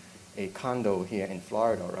buy a condo here in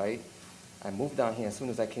Florida, right? I moved down here. As soon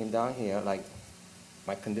as I came down here,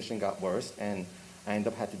 my condition got worse, and I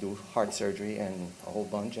ended up had to do heart surgery and a whole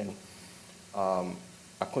bunch, and I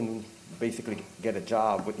couldn't basically get a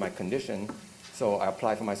job with my condition, so I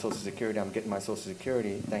applied for my Social Security. I'm getting my Social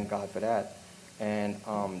Security, thank God for that. And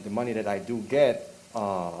the money that I do get,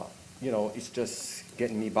 it's just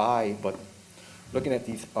getting me by. But looking at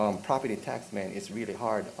these property tax, man, it's really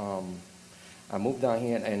hard. I moved down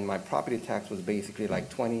here, and my property tax was basically like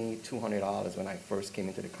 $2,200 when I first came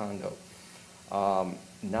into the condo.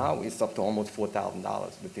 Now it's up to almost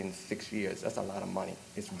 $4,000 within 6 years. That's a lot of money.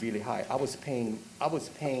 It's really high. I was paying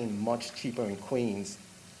much cheaper in Queens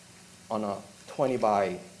on a 20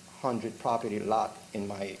 by 100 property lot in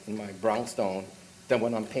my brownstone than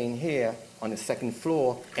what I'm paying here on the second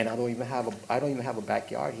floor, and I don't even have a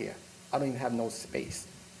backyard here. I don't even have no space.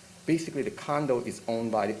 Basically, the condo is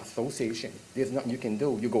owned by the association. There's nothing you can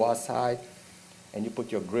do. You go outside and you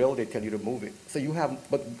put your grill, they tell you to move it. So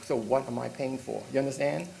what am I paying for? You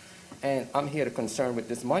understand? And I'm here to concern with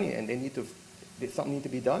this money, and something needs to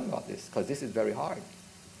be done about this, because this is very hard.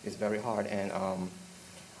 It's very hard, and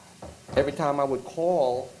every time I would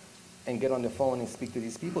call and get on the phone and speak to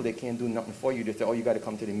these people, they can't do nothing for you. They say, oh, you got to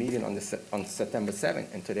come to the meeting on September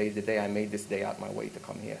 7th. And today's the day I made this day out my way to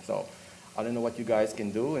come here. So I don't know what you guys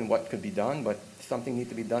can do and what could be done, but something needs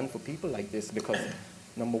to be done for people like this because,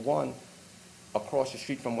 number one, across the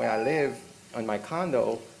street from where I live, on my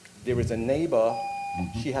condo, there is a neighbor.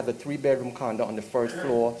 She has a 3-bedroom condo on the first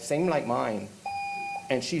floor, same like mine,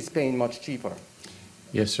 and she's paying much cheaper.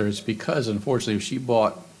 Yes, sir. It's because unfortunately she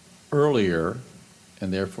bought earlier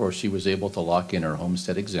and therefore she was able to lock in her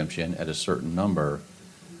homestead exemption at a certain number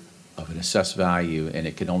of an assessed value, and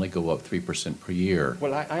it can only go up 3% per year.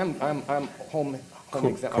 Well, I'm home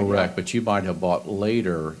exempt. Correct, but you might have bought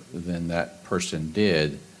later than that person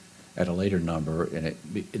did at a later number, and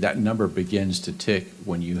that number begins to tick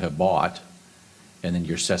when you have bought, and then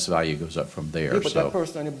your assessed value goes up from there. Yeah, but So, that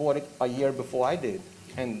person only bought it a year before I did,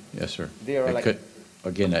 and yes, sir. they are It like, could-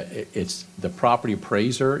 Again, it's, the property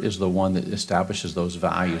appraiser is the one that establishes those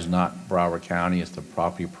values, not Broward County, it's the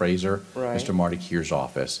property appraiser, Right. Mr. Marty Keir's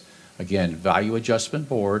office. Again, Value Adjustment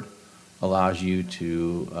Board allows you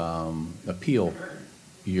to appeal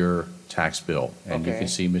your tax bill. And you Okay. can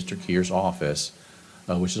see Mr. Keir's office,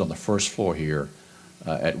 which is on the first floor here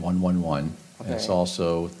at 111. And it's Okay.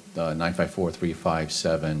 also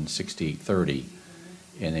 954-357-6830.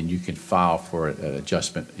 And then you can file for an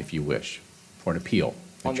adjustment if you wish, for an appeal.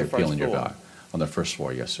 On that the you're appealing first your floor? value. On the first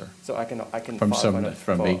floor, yes, sir. so I can From file for-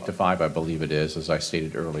 from for- 8 to 5, I believe it is, as I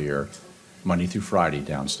stated earlier, Monday through Friday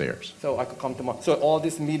downstairs. So I could come tomorrow. So all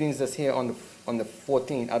these meetings that's here on the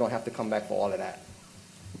 14th, I don't have to come back for all of that.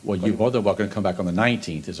 Well, you're more than welcome to come back on the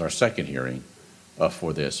 19th is our second hearing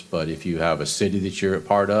for this. But if you have a city that you're a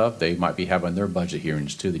part of, they might be having their budget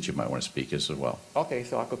hearings too that you might want to speak as well. Okay,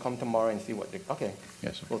 so I could come tomorrow and see what they, okay.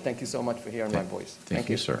 Yes, sir. Well, thank you so much for hearing my voice. Thank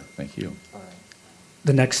you, sir. Thank you.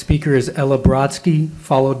 The next speaker is Ella Brodsky,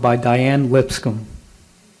 followed by Diane Lipscomb.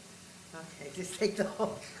 Okay, just take the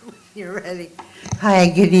whole, you're ready. Hi,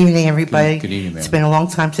 good evening, everybody. Good evening, ma'am. It's been a long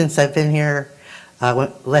time since I've been here.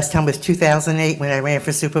 Last time was 2008 when I ran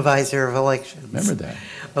for supervisor of elections. Remember that.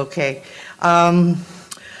 Okay. I'm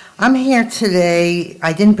here today,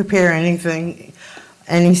 I didn't prepare anything,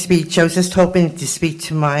 any speech. I was just hoping to speak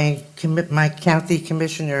to my county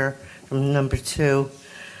commissioner from number 2.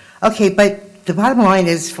 Okay, but the bottom line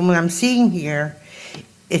is, from what I'm seeing here,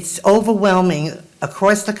 it's overwhelming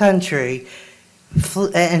across the country,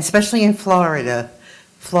 and especially in Florida.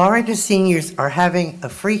 Florida seniors are having a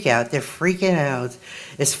freak out. They're freaking out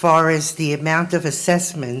as far as the amount of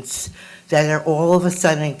assessments that are all of a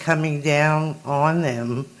sudden coming down on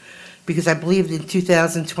them. Because I believe in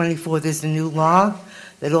 2024, there's a new law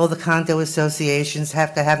that all the condo associations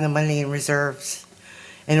have to have the money in reserves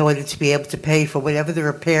in order to be able to pay for whatever the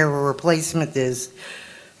repair or replacement is.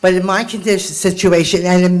 But in my situation,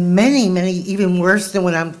 and in many, many, even worse than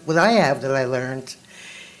what I have that I learned,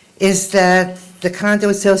 is that the condo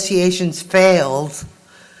associations failed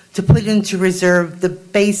to put into reserve the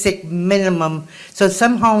basic minimum. So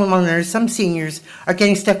some homeowners, some seniors are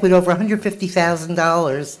getting stuck with over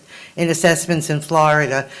 $150,000 in assessments in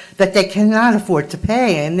Florida that they cannot afford to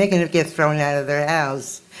pay, and they're going to get thrown out of their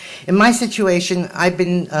house. In my situation, I've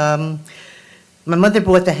been, my mother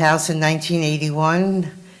bought the house in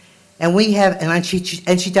 1981, and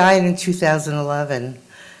she died in 2011.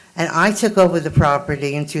 And I took over the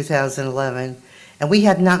property in 2011, and we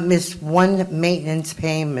have not missed one maintenance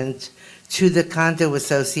payment to the condo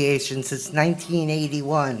association since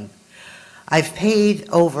 1981. I've paid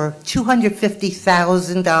over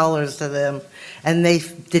 $250,000 to them, and they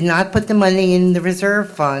did not put the money in the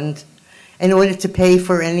reserve fund in order to pay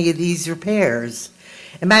for any of these repairs.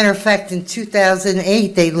 As a matter of fact, in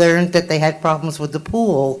 2008, they learned that they had problems with the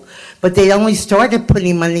pool, but they only started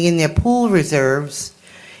putting money in their pool reserves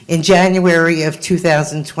in January of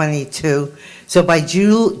 2022. So by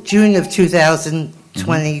June of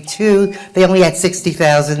 2022, they only had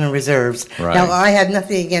 $60,000 in reserves. Right. Now, I have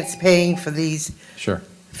nothing against paying for these Sure.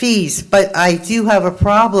 fees, but I do have a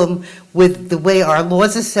problem with the way our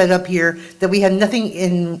laws are set up here, that we have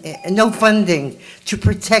no funding to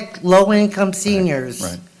protect low-income seniors.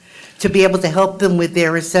 Right. To be able to help them with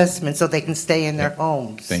their assessment so they can stay in their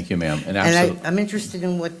homes. Thank you, ma'am. And And absolutely. I'm interested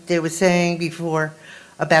in what they were saying before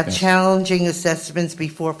about Yes. challenging assessments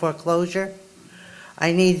before foreclosure.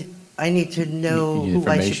 I need I need to know You need who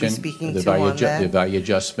I should be information, speaking the to value on that. The value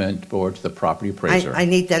adjustment board to the property appraiser. I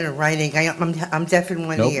need that in writing. I'm deaf in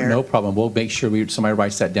one No, ear. no problem. We'll make sure somebody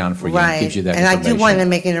writes that down for you and gives you that And I information. do want to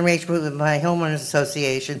make an arrangement with my homeowners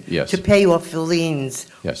association Yes. to pay off the liens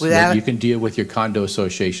Yes, without, you can deal with your condo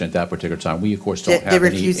association at that particular time. We, of course, don't They're have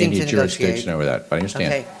refusing any to jurisdiction negotiate. over that, but I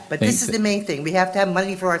understand. okay. But this is the main thing. We have to have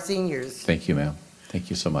money for our seniors, Thank you, ma'am. Thank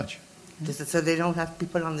you so much. This is so they don't have to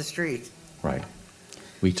be put on the street. Right.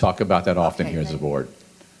 We talk about that often Okay, here as a thank board.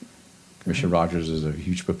 Commissioner Rogers is a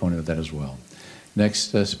huge proponent of that as well.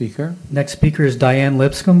 Next speaker. Next speaker is Diane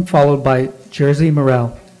Lipscomb, followed by Jersey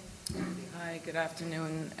Morel. Hi, good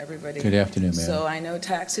afternoon, everybody. Good afternoon, ma'am. So I know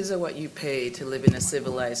taxes are what you pay to live in a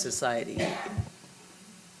civilized society.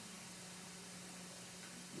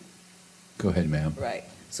 Go ahead, ma'am. Right.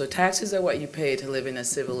 So taxes are what you pay to live in a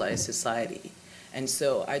civilized society. And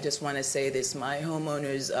so I just want to say this, my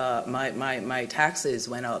homeowners, my taxes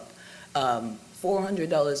went up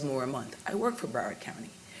 $400 more a month. I work for Broward County.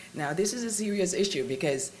 Now, this is a serious issue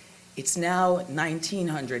because it's now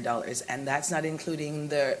 $1,900, and that's not including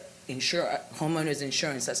the homeowners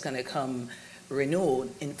insurance that's going to come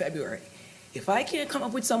renewed in February. If I can't come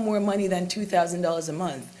up with some more money than $2,000 a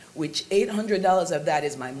month, which $800 of that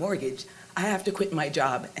is my mortgage, I have to quit my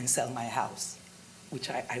job and sell my house, which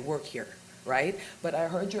I work here, right? But I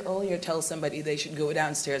heard you earlier tell somebody they should go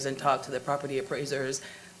downstairs and talk to the property appraisers.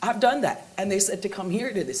 I've done that, and they said to come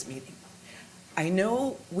here to this meeting. I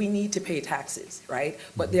know we need to pay taxes, right?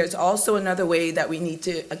 But there's also another way that we need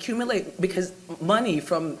to accumulate because money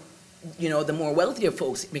from, the more wealthier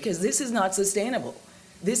folks, because this is not sustainable.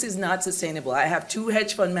 This is not sustainable. I have 2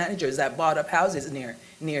 hedge fund managers that bought up houses near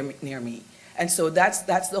me. And so that's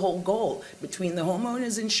the whole goal. Between the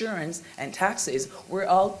homeowners insurance and taxes,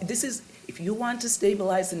 if you want to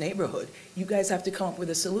stabilize the neighborhood, you guys have to come up with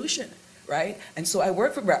a solution, right? And so I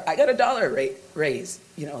work for I got a $1 raise,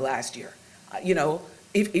 last year.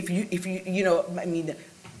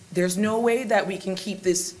 There's no way that we can keep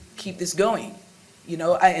this going,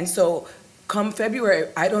 and so come February,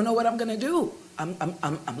 I don't know what I'm gonna do. I'm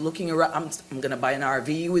looking around, I'm gonna buy an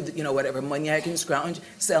RV with, whatever money I can scrounge,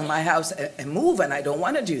 sell my house and move, and I don't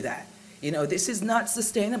wanna do that. This is not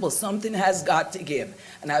sustainable. Something has got to give.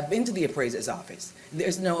 And I've been to the appraiser's office.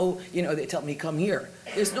 There's no, they tell me come here.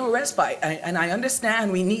 There's no respite. And I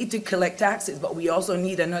understand we need to collect taxes, but we also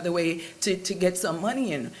need another way to get some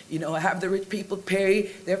money in. Have the rich people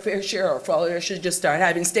pay their fair share, or Florida should just start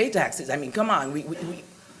having state taxes. I mean, come on,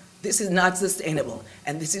 this is not sustainable.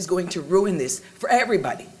 And this is going to ruin this for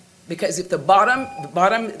everybody. Because if the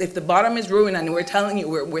bottom is ruined and we're telling you,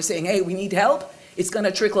 we're saying, hey, we need help, it's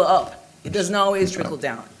gonna trickle up. It doesn't always trickle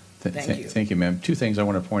down. Thank you. Thank you, ma'am. 2 things I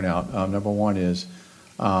want to point out. Number one is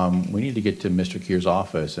we need to get to Mr. Keir's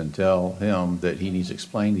office and tell him that he needs to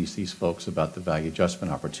explain these folks about the value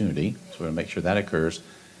adjustment opportunity. So we're going to make sure that occurs.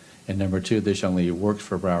 And number 2, this young lady works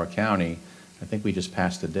for Broward County. I think we just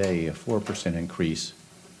passed today a 4% increase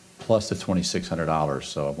plus the $2,600.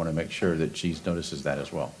 So I want to make sure that she notices that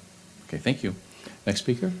as well. Okay, thank you. Next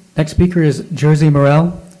speaker. Next speaker is Jersey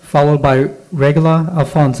Morel, followed by Regula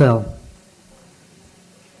Alfonsel.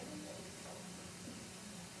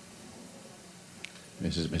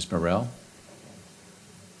 Ms. Morel.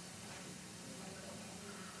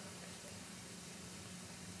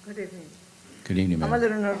 Good evening. Good evening, I'm a ma'am.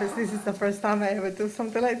 little nervous. This is the first time I ever do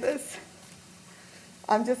something like this.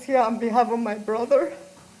 I'm just here on behalf of my brother.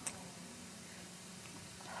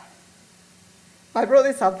 My brother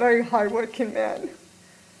is a very hardworking man.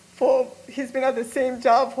 He's been at the same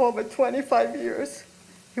job for over 25 years.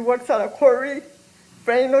 He works at a quarry.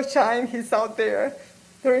 Rain or shine, he's out there.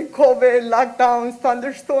 During COVID, lockdowns,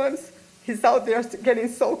 thunderstorms, he's out there getting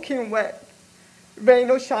soaking wet.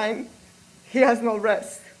 Rain or shine, he has no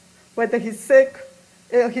rest. Whether he's sick,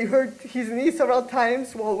 he hurt his knee several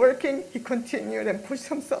times while working, he continued and pushed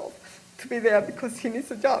himself to be there because he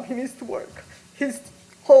needs a job, he needs to work. His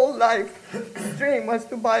whole life, his dream was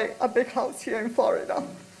to buy a big house here in Florida.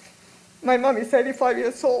 My mom is 85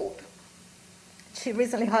 years old. She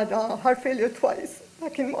recently had heart failure twice,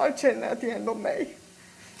 back in March and at the end of May.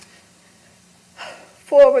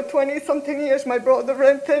 For over 20-something years, my brother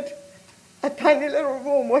rented a tiny little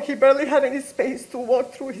room where he barely had any space to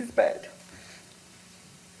walk through his bed,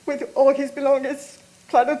 with all his belongings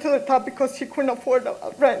cluttered to the top because he couldn't afford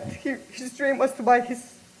rent. His dream was to buy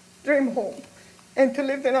his dream home and to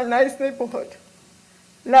live in a nice neighborhood.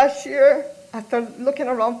 Last year, after looking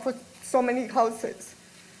around for so many houses,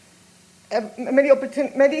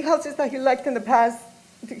 many houses that he liked in the past,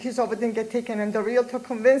 his offer didn't get taken, and the realtor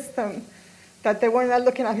convinced him that they were not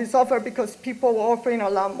looking at his offer because people were offering a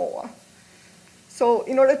lot more. So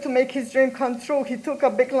in order to make his dream come true, he took a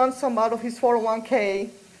big lump sum out of his 401k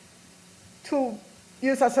to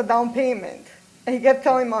use as a down payment. And he kept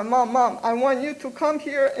telling my mom, Mom, I want you to come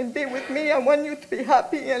here and be with me. I want you to be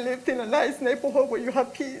happy and live in a nice neighborhood where you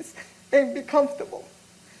have peace and be comfortable.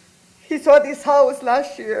 He saw this house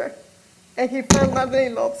last year, and he fell madly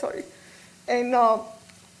in love, sorry. And the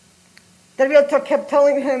realtor kept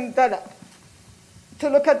telling him that to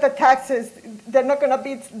look at the taxes, they're not gonna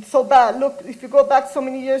be so bad. Look, if you go back so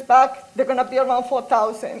many years back, they're gonna be around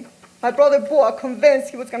 4,000. My brother bought convinced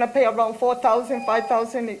he was gonna pay around 4,000,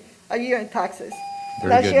 5,000 a year in taxes.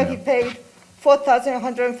 Very Last good, year ma'am. he paid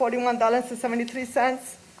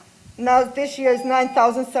 $4,141.73. Now this year is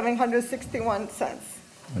 $9,761.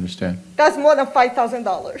 Understand? That's more than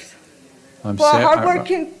 $5,000. I'm For a sad-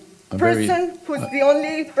 hardworking I'm very- person who's the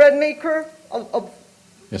only bread maker, a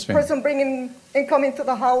Yes, ma'am. person bringing income into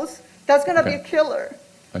the house, that's gonna be a Okay. killer.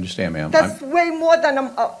 Understand, ma'am. That's way more than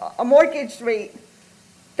a mortgage rate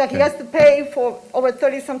that he Okay. has to pay for over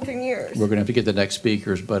 30-something years. We're going to have to get the next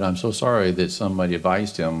speakers, but I'm so sorry that somebody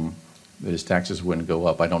advised him that his taxes wouldn't go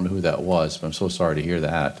up. I don't know who that was, but I'm so sorry to hear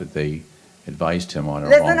that they advised him on a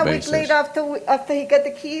Less wrong than a week basis. later, after he got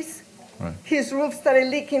the keys, Right. his roof started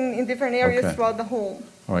leaking in different areas Okay. throughout the home.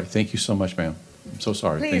 All right, thank you so much, ma'am. I'm so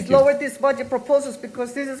sorry. Please Thank you. lower these budget proposals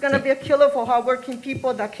because this is gonna be a killer for hardworking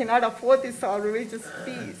people that cannot afford these outrageous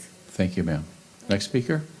fees. Thank you, ma'am. Next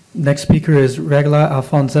speaker? Next speaker is Regla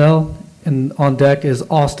Alfonzel, and on deck is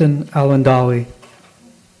Austin Alandawi.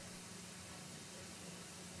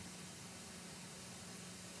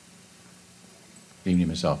 Good evening,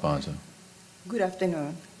 Ms. Alfonso. Good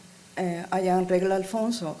afternoon. I am Regla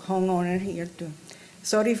Alfonso, homeowner here too.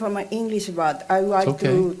 Sorry for my English, but I want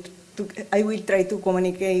okay. I will try to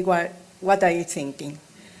communicate what I am thinking.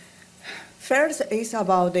 First is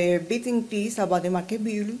about the big increase, about the market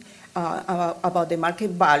value, about the market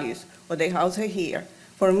values of the houses here.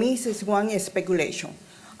 For me, this is one speculation.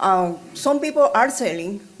 Some people are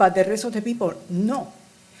selling, but the rest of the people, no.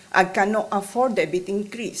 I cannot afford the big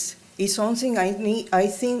increase. It's something I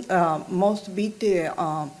think must be to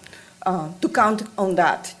count on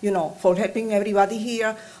that, for helping everybody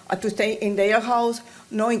here to stay in their house,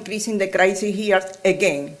 no increasing the crisis here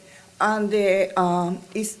again. And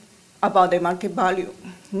it's about the market value.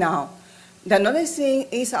 Now, the another thing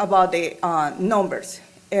is about the numbers.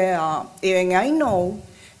 Even I know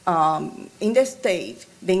in the state,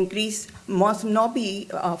 the increase must not be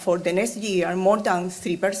for the next year more than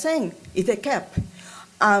 3%. It's a cap.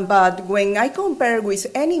 But when I compare with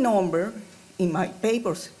any number in my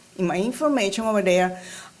papers, in my information over there,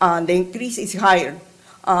 the increase is higher.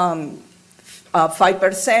 5%,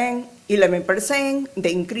 11%,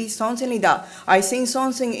 the increase, something like that. I think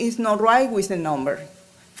something is not right with the number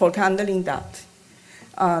for handling that.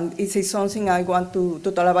 It is something I want to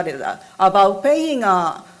talk about that. About paying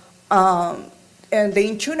the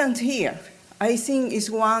insurance here, I think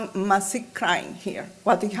is one massive crime here,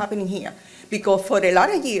 what is happening here. Because for a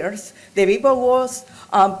lot of years, the people was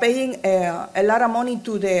paying a lot of money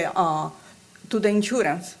to the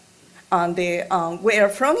insurance. And where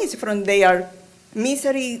from is from their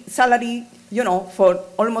misery salary, for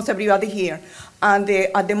almost everybody here. And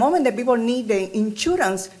at the moment the people need the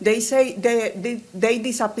insurance, they say they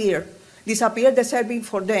disappear the service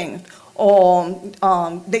for them, or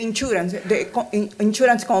the insurance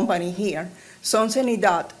company here, something like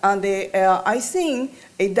that. And I think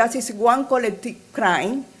that is one collective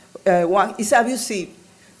crime, one is abusive.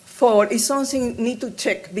 It's something need to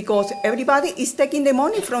check because everybody is taking the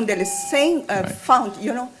money from the same fund,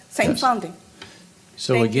 same Yes. funding.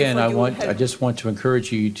 So Thank you again, for I your help. just want to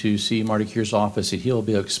encourage you to see Marty Keir's office, and he'll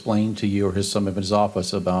be able to explain to you, or some of his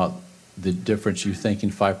office, about the difference you think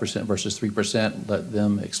in 5% versus 3%. Let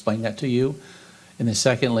them explain that to you. And then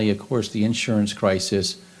secondly, of course, the insurance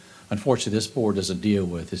crisis, unfortunately, this board doesn't deal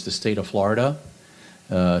with, is the state of Florida.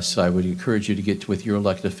 So I would encourage you to get with your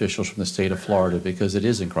elected officials from the state of Florida because it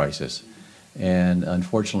is in crisis. And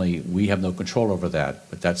unfortunately, we have no control over that,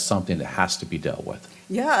 but that's something that has to be dealt with.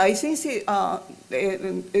 Yeah, I think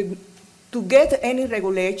to get any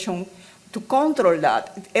regulation to control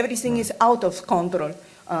that, everything is out of control.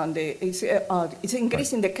 And it's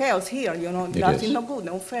increasing the chaos here, It That's is. not good,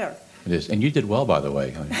 not fair. It is. And you did well, by the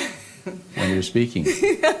way, honey, when you were speaking.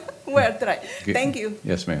 Well, try. Good. Thank you.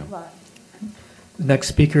 Yes, ma'am. Bye. The next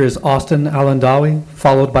speaker is Austin Alandawi,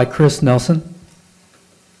 followed by Chris Nelson.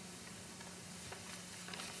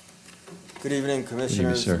 Good evening,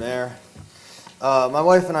 Commissioners, sir. Mayor. My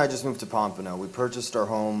wife and I just moved to Pompano. We purchased our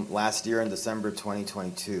home last year in December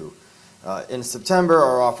 2022. In September,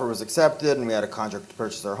 our offer was accepted and we had a contract to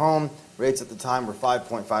purchase our home. Rates at the time were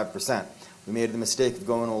 5.5%. We made the mistake of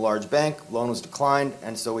going to a large bank, loan was declined,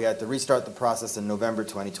 and so we had to restart the process in November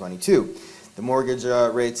 2022. The mortgage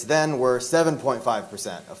rates then were 7.5%,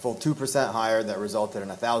 a full 2% higher that resulted in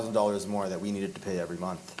 $1,000 more that we needed to pay every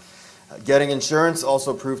month. Getting insurance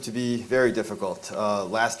also proved to be very difficult.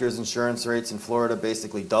 Last year's insurance rates in Florida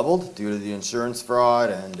basically doubled due to the insurance fraud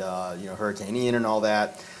and Hurricane Ian and all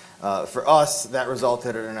that. For us, that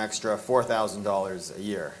resulted in an extra $4,000 a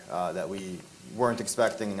year that we weren't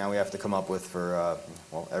expecting, and now we have to come up with for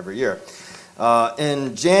every year.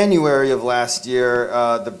 In January of last year,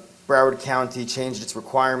 the Broward County changed its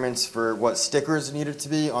requirements for what stickers needed to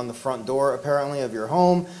be on the front door, apparently, of your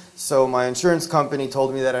home. So my insurance company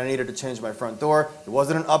told me that I needed to change my front door. It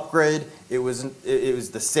wasn't an upgrade. It was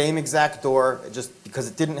the same exact door, just because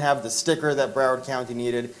it didn't have the sticker that Broward County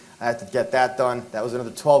needed. I had to get that done. That was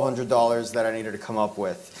another $1,200 that I needed to come up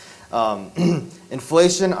with.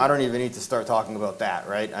 Inflation, I don't even need to start talking about that,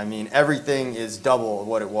 right? I mean, everything is double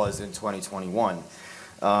what it was in 2021.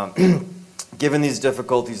 Given these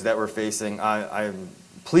difficulties that we're facing, I'm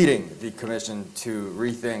pleading the commission to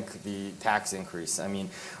rethink the tax increase. I mean,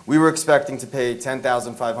 we were expecting to pay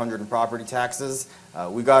 $10,500 in property taxes.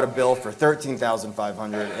 We got a bill for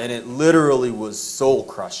 $13,500, and it literally was soul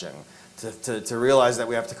crushing to realize that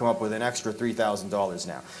we have to come up with an extra $3,000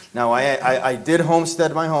 now. Now, I did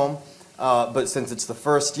homestead my home, but since it's the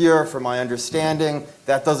first year, from my understanding,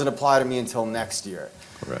 that doesn't apply to me until next year.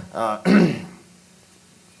 Correct.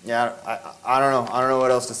 Yeah, I don't know. I don't know what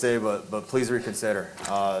else to say, but please reconsider.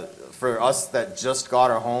 For us that just got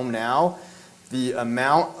our home now, the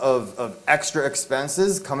amount of extra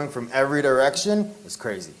expenses coming from every direction is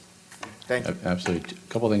crazy. Thank you. Absolutely.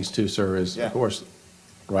 A couple of things too, sir, is, Yeah. of course,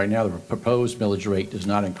 right now, the proposed millage rate does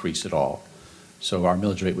not increase at all. So our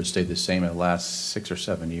millage rate would stay the same in the last 6 or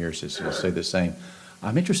 7 years. It will stay the same.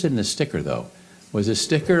 I'm interested in the sticker, though. Was the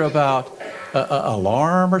sticker about an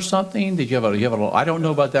alarm or something? Did you have I don't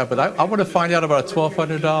know about that, but I want to find out about a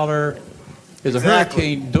 $1,200. Is a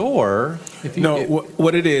hurricane door.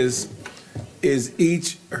 What it is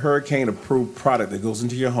each hurricane-approved product that goes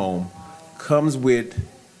into your home comes with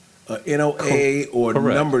a NOA or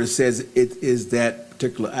Correct. number that says it is that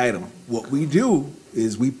particular item. What we do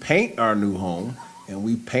is we paint our new home, and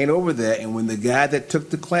we paint over that, and when the guy that took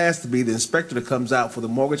the class to be the inspector that comes out for the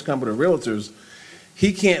mortgage company or realtors,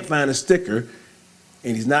 he can't find a sticker,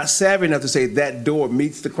 and he's not savvy enough to say that door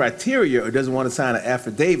meets the criteria or doesn't want to sign an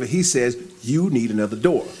affidavit. He says, you need another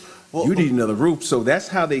door. You need another roof. So that's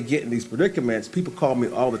how they get in these predicaments. People call me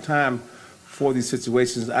all the time for these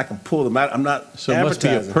situations. I can pull them out. I'm not So it must be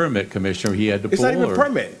a advertising. permit, Commissioner, he had to pull? It's not even or- a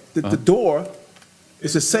permit. The door,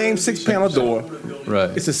 it's the same 6-panel door.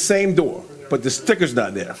 Right. It's the same door, but the sticker's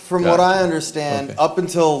not there. From what I understand, up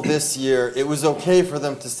until this year, it was okay for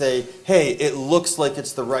them to say, hey, it looks like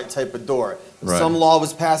it's the right type of door. Right. Some law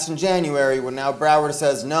was passed in January when now Broward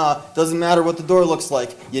says, nah, doesn't matter what the door looks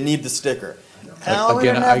like, you need the sticker. Now we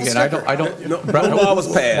Again, don't have the I sticker. don't. No law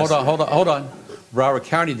was passed. Hold on. Broward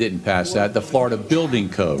County didn't pass that, the Florida Building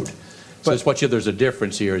Code. So it's there's a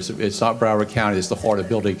difference here. It's not Broward County, it's the Florida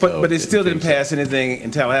Building Code. But it still didn't pass anything in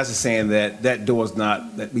Tallahassee saying that door's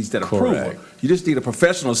not, that meets that approval. Correct. You just need a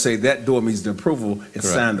professional to say that door meets the approval and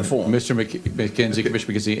sign the form. Commissioner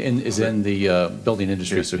McKenzie is in the building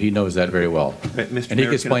industry, so he knows that very well. And he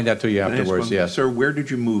can explain that to you afterwards, yes. Sir, where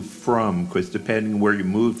did you move from? Because depending where you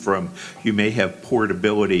moved from, you may have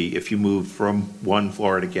portability if you moved from one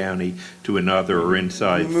Florida county to another or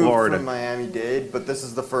inside We moved Florida. from Miami-Dade, but this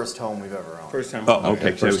is the first home we've ever owned. First time. Oh,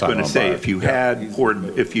 okay, so I was going to say, if you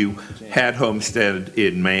had homestead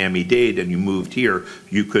in Miami-Dade and you moved here,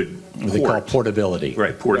 you could What they call portability.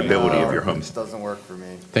 Right, portability of your This homestead. doesn't work for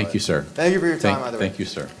me. Thank you, sir. Thank you for your time, either way. Thank you,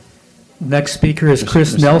 sir. Next speaker is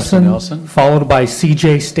Chris Mr. Nelson, Nelson. followed by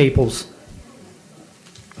C.J. Staples.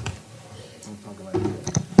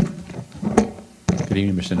 Good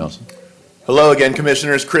evening, Mr. Nelson. Hello again,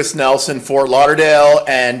 Commissioners. Chris Nelson, Fort Lauderdale.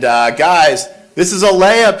 And guys, this is a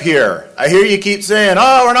layup here. I hear you keep saying,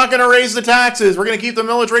 oh, we're not going to raise the taxes. We're going to keep the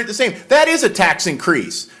millage rate the same. That is a tax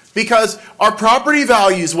increase because our property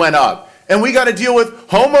values went up. And we got to deal with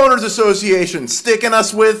homeowners associations sticking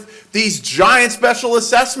us with these giant special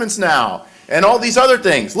assessments now and all these other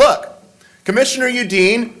things. Look, Commissioner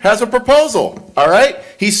Udine has a proposal, all right?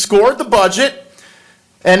 He scored the budget.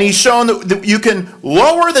 And he's shown that you can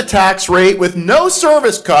lower the tax rate with no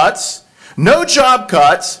service cuts, no job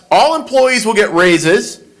cuts. All employees will get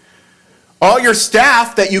raises. All your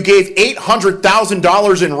staff that you gave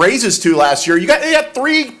 $800,000 in raises to last year, you got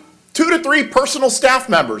 2 to 3 personal staff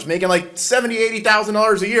members making like $70,000,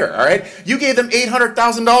 $80,000 a year, all right? You gave them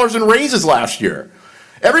 $800,000 in raises last year.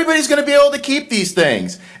 Everybody's going to be able to keep these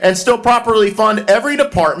things and still properly fund every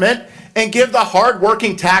department and give the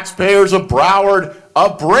hardworking taxpayers of Broward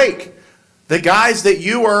a break. The guys that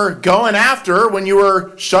you were going after when you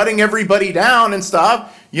were shutting everybody down and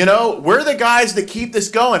stuff, you know, we're the guys that keep this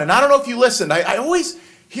going. And I don't know if you listened. I always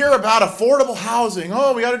hear about affordable housing.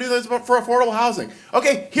 Oh, we got to do this for affordable housing.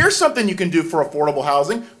 Okay, here's something you can do for affordable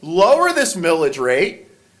housing. Lower this millage rate.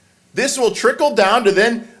 This will trickle down to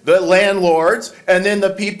then the landlords and then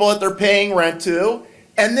the people that they're paying rent to.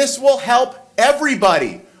 And this will help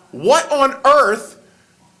everybody. What on earth?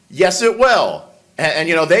 Yes, it will. And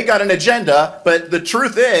you know, they got an agenda, but the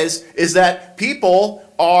truth is that people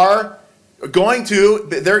are going to,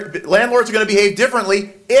 their landlords are going to behave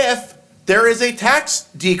differently if there is a tax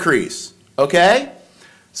decrease, okay?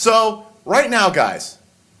 So right now, guys,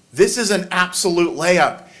 this is an absolute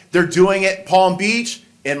layup. They're doing it in Palm Beach,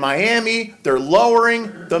 in Miami, they're lowering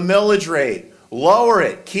the millage rate. Lower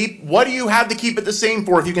it. What do you have to keep it the same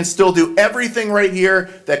for if you can still do everything right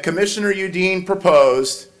here that Commissioner Udine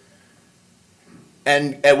proposed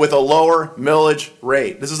and with a lower millage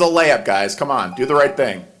rate? This is a layup, guys. Come on, do the right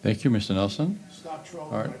thing. Thank you, Mr. Nelson.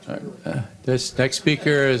 All right. This next speaker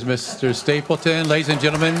is Mr. Stapleton. Ladies and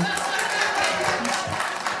gentlemen.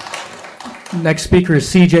 Next speaker is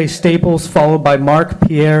C.J. Staples, followed by Mark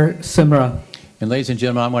Pierre Simra. And ladies and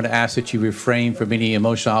gentlemen, I'm going to ask that you refrain from any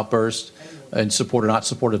emotional outbursts and support or not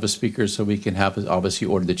supportive of speakers so we can have, obviously,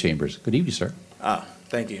 order the chambers. Good evening, sir.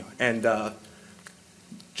 Thank you. And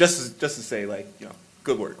just to say, like, you know,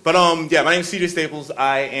 good work. But yeah, my name is CJ Staples.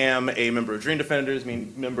 I am a member of Dream Defenders,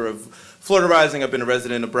 member of Florida Rising. I've been a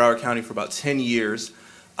resident of Broward County for about 10 years.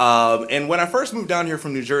 And when I first moved down here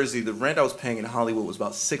from New Jersey, the rent I was paying in Hollywood was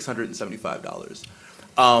about $675.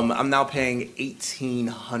 I'm now paying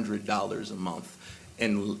 $1,800 a month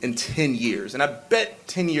in 10 years. And I bet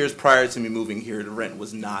 10 years prior to me moving here, the rent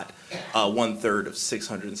was not 1/3 of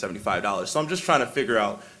 $675. So I'm just trying to figure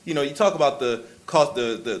out, you know, you talk about the cost,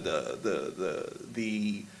 the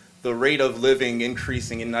rate of living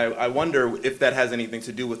increasing, and I wonder if that has anything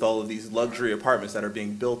to do with all of these luxury apartments that are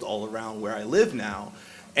being built all around where I live now,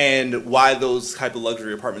 and why those type of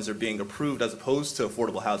luxury apartments are being approved as opposed to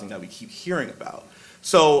affordable housing that we keep hearing about.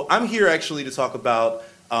 So I'm here actually to talk about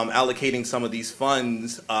allocating some of these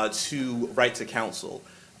funds to right to counsel.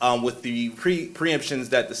 With the preemptions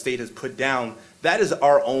that the state has put down, that is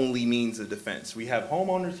our only means of defense. We have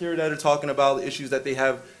homeowners here that are talking about the issues that they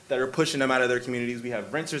have that are pushing them out of their communities. We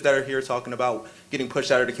have renters that are here talking about getting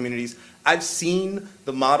pushed out of the communities. I've seen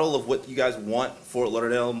the model of what you guys want Fort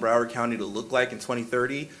Lauderdale and Broward County to look like in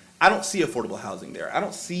 2030. I don't see affordable housing there. I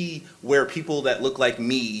don't see where people that look like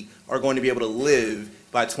me are going to be able to live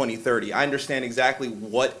by 2030. I understand exactly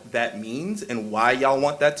what that means and why y'all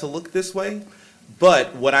want that to look this way.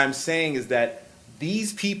 But what I'm saying is that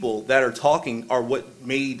these people that are talking are what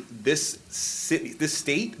made this city, this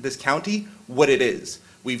state, this county, what it is.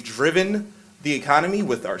 We've driven the economy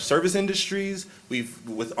with our service industries,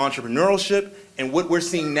 with entrepreneurship, and what we're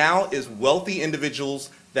seeing now is wealthy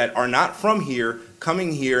individuals that are not from here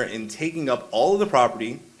coming here and taking up all of the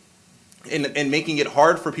property and making it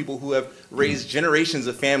hard for people who have raised generations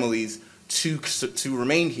of families to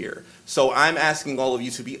remain here. So I'm asking all of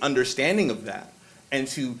you to be understanding of that and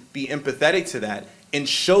to be empathetic to that and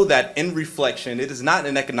show that in reflection. It is not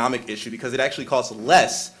an economic issue because it actually costs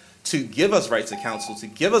less to give us rights to counsel, to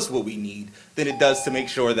give us what we need, than it does to make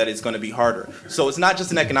sure that it's going to be harder. So it's not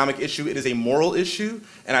just an economic issue, it is a moral issue,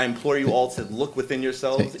 and I implore you all to look within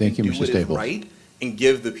yourselves and do what is right and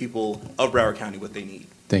give the people of Broward County what they need.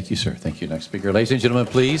 Thank you, sir. Thank you. Next speaker. Ladies and gentlemen,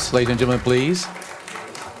 please. Ladies and gentlemen, please.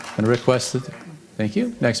 And requested. Thank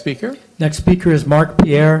you. Next speaker. Next speaker is Mark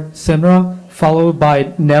Pierre Simra, followed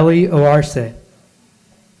by Nelly Oarse.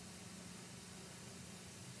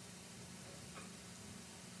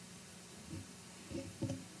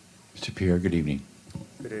 Mr. Pierre, good evening.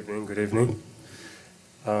 Good evening. Good evening.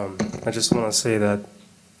 I just want to say that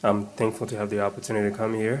I'm thankful to have the opportunity to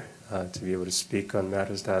come here to be able to speak on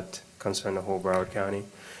matters that concern the whole Broward County.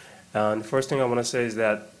 The first thing I want to say is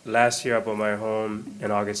that last year I bought my home in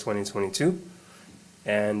August 2022,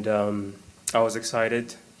 and I was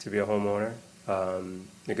excited to be a homeowner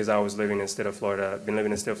because I was living in the state of Florida. I've been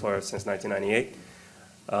living in the state of Florida since 1998.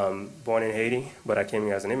 Born in Haiti, but I came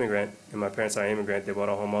here as an immigrant, and my parents are immigrant. They bought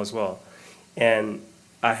a home as well. And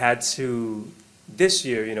I had to, this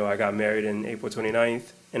year, you know, I got married in April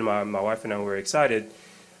 29th, and my wife and I were excited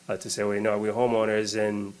to say, well, you know, we're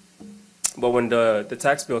homeowners. But when the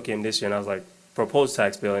tax bill came this year, and I was like, proposed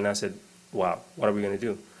tax bill, and I said, wow, what are we going to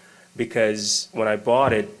do? Because when I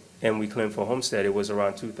bought it and we claimed for homestead, it was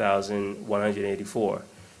around $2,184.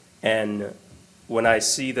 And when I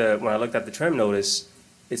looked at the term notice,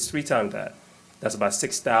 it's 3 times that. That's about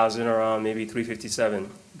 6,000 around, maybe 357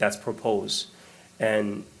 that's proposed.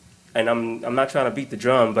 And I'm not trying to beat the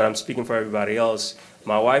drum, but I'm speaking for everybody else.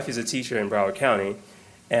 My wife is a teacher in Broward County,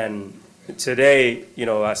 and today,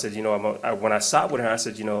 I said, when I sat with her, I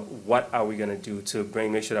said, what are we gonna do to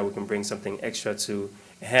make sure that we can bring something extra to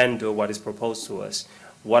handle what is proposed to us?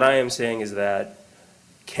 What I am saying is that,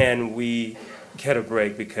 can we get a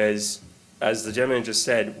break? Because as the gentleman just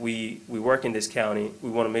said, we work in this county. We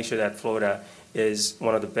want to make sure that Florida is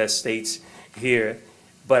one of the best states here.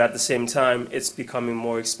 But at the same time, it's becoming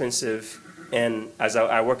more expensive. And as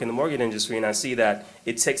I work in the mortgage industry, and I see that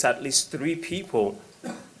it takes at least 3 people,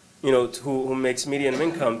 who makes median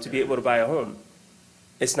income to be able to buy a home.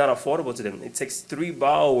 It's not affordable to them. It takes 3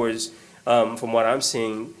 borrowers, from what I'm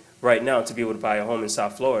seeing right now, to be able to buy a home in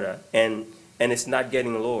South Florida. And it's not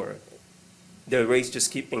getting lower. The rates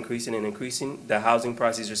just keep increasing and increasing. The housing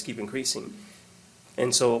prices just keep increasing.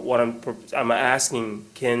 And so what I'm asking,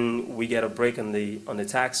 can we get a break on the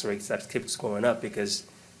tax rates that keeps going up? Because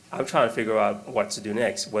I'm trying to figure out what to do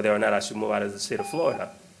next, whether or not I should move out of the state of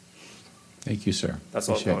Florida. Thank you, sir. That's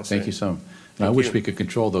all I Appreciate want it. to Thank say. you so much. And I Thank wish you. we could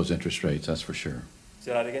control those interest rates, that's for sure.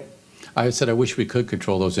 Say that again? I said I wish we could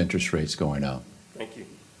control those interest rates going up. Thank you.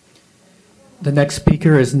 The next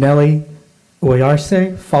speaker is Nelly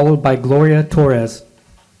Oyarce, followed by Gloria Torres.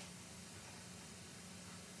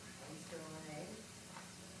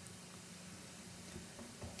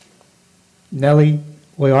 Nelly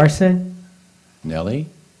Oyarce? Nellie?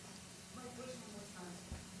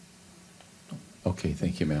 Okay,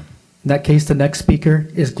 thank you, ma'am. In that case, the next speaker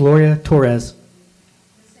is Gloria Torres.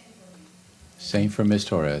 Same for Ms.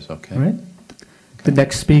 Torres, okay. All right. The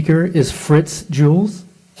next speaker is Fritz Jules.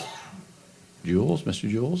 Jules, Mr.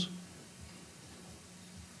 Jules?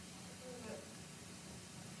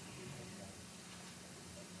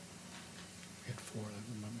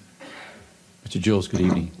 Mr. Jules, good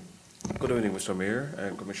evening. Good evening, Mr. Mayor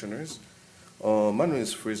and Commissioners. My name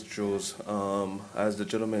is Fritz Jules. As the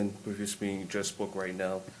gentleman previously just spoke right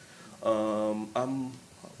now,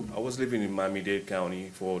 I was living in Miami-Dade County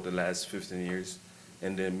for the last 15 years,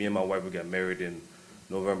 and then me and my wife, we got married in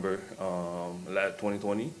November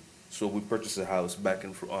 2020. So we purchased a house back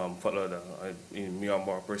in Florida, in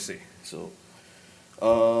Myanmar per se. So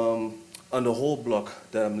on the whole block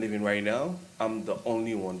that I'm living right now, I'm the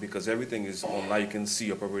only one, because everything is online. You can see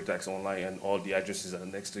your property tax online and all the addresses are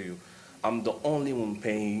next to you. I'm the only one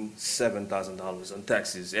paying $7,000 on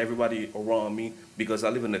taxes. Everybody around me, because I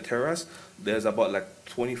live in a terrace, there's about like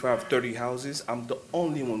 25, 30 houses. I'm the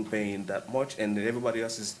only one paying that much, and then everybody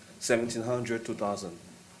else is $1,700, $2,000.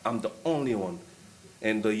 I'm the only one.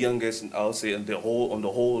 And the youngest, I'll say, on the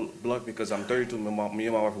whole block, because I'm 32, me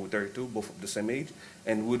and my wife were 32, both of the same age,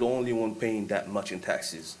 and we're the only one paying that much in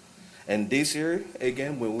taxes. And this year,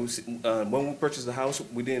 again, when we purchased the house,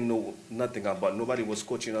 we didn't know nothing about it. Nobody was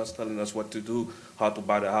coaching us, telling us what to do, how to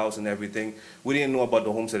buy the house and everything. We didn't know about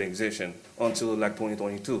the homestead exemption until like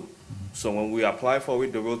 2022. So when we applied for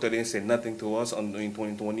it, the realtor didn't say nothing to us in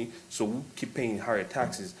 2020, so we keep paying higher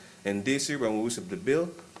taxes. And this year, when we received the bill,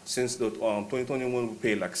 since the 2021, we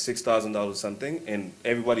paid like $6,000 something, and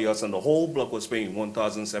everybody else on the whole block was paying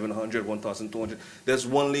 $1,700, $1,200. There's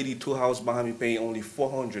one lady 2 houses behind me paying only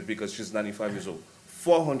 $400 because she's 95 years old.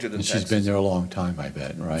 $400 in And she's taxes. been there a long time, I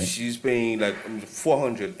bet, right? She's paying like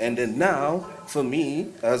 $400. And then now, for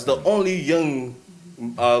me, as the only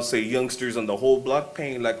I'll say youngsters on the whole block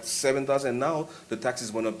paying like $7,000, now the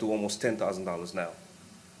taxes went up to almost $10,000 now.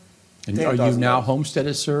 And are you now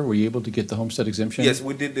homesteaded, sir? Were you able to get the homestead exemption? Yes,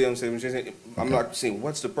 we did the homestead exemption. I'm not saying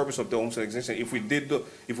what's the purpose of the homestead exemption. If we didn't do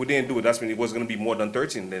it, that's when it was going to be more than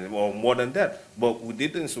 13, then, or more than that. But we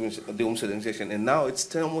did the homestead exemption, and now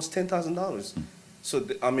it's almost $10,000. So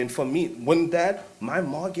I mean, for me, my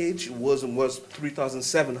mortgage was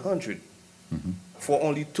 $3,700 for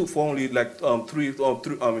only three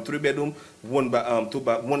bedroom,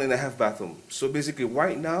 1.5 bathroom. So basically,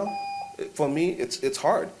 right now, for me, it's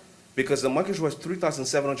hard. Because the mortgage was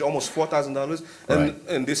 $3,700, almost $4,000,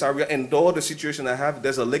 in this area. And all the situation I have,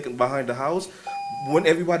 there's a lake behind the house. When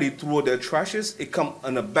everybody throw their trashes, it come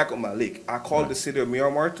on the back of my lake. I called the city of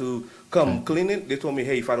Myanmar to come clean it. They told me,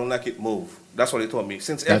 hey, if I don't like it, move. That's what they told me.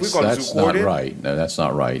 Since every call is recorded. That's not right. No, that's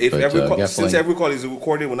not right. If but, since every call is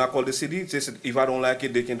recorded, when I call the city, they said, if I don't like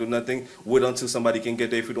it, they can do nothing. Wait until somebody can get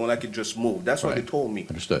there. If you don't like it, just move. That's what they told me.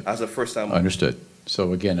 Understood. As the first time. Understood.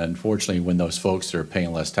 So again, unfortunately, when those folks that are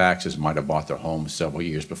paying less taxes might have bought their home several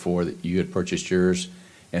years before that you had purchased yours,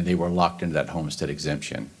 and they were locked into that homestead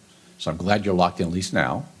exemption. So I'm glad you're locked in at least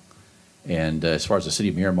now. And as far as the city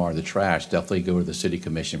of Miramar, the trash, definitely go to the city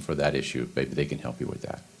commission for that issue. Maybe they can help you with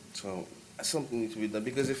that. So something needs to be done,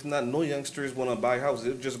 because if not, no youngsters want to buy a house.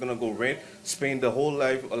 They're just going to go rent, spend the whole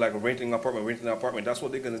life like renting an apartment. That's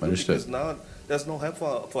what they're going to do. Understood. Because now there's no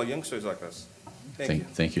help for youngsters like us. Thank you.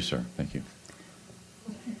 Thank you, sir. Thank you.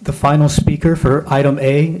 The final speaker for item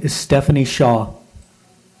A is Stephanie Shaw.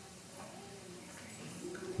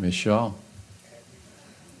 Ms. Shaw.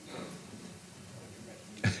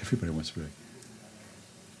 Everybody wants to break.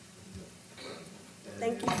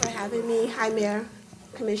 Thank you for having me. Hi, Mayor,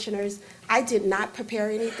 Commissioners. I did not prepare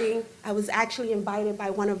anything. I was actually invited by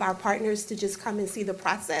one of our partners to just come and see the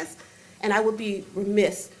process, and I would be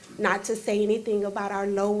remiss not to say anything about our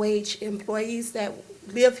low-wage employees that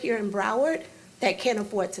live here in Broward that can't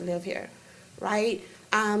afford to live here, right?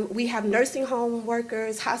 We have nursing home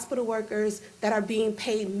workers, hospital workers that are being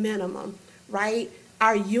paid minimum, right?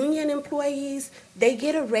 Our union employees, they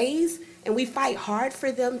get a raise, and we fight hard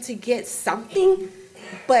for them to get something.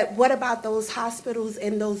 But what about those hospitals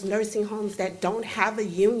and those nursing homes that don't have a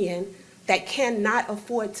union, that cannot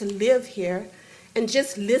afford to live here? And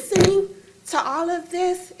just listening to all of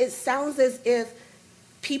this, it sounds as if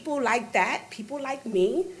people like that, people like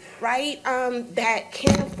me, right, that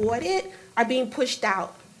can't afford it, are being pushed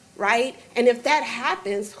out, right? And if that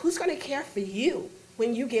happens, who's going to care for you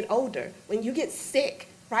when you get older, when you get sick,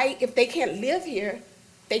 right? If they can't live here,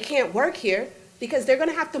 they can't work here, because they're going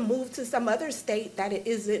to have to move to some other state that it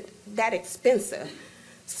isn't that expensive.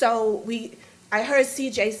 So I heard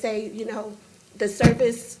CJ say, you know, the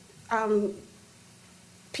service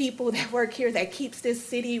people that work here that keeps this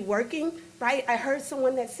city working, right? I heard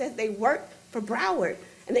someone that said they work for Broward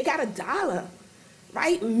and they got $1,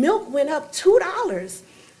 right? Milk went up $2.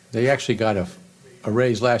 They actually got a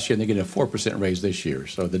raise last year, and they're getting a 4% raise this year.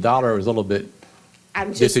 So the dollar is a little bit I'm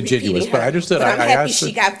just disingenuous, repeating but her. I understood. But I'm I happy asked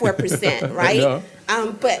she got 4%, right? No.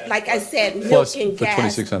 But like I said, milk Plus and the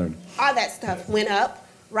gas, $2,600. all that stuff went up,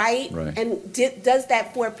 right? Right. And does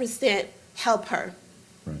that 4% help her?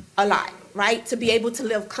 Right. A lot, right? To be able to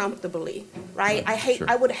live comfortably, right? Sure.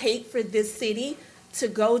 I would hate for this city to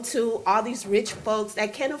go to all these rich folks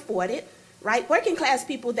that can afford it, right? Working class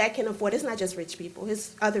people that can afford it. It's not just rich people.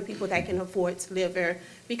 It's other people that can afford to live here,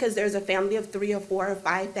 because there's a family of 3 or 4 or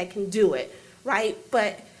 5 that can do it, right?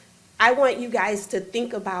 But I want you guys to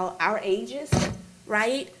think about our ages,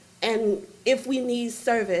 right? And if we need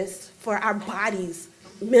service for our bodies,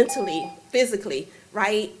 mentally, physically,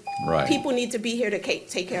 right? Right. People need to be here to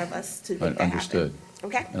take care of us to make that happen. Understood.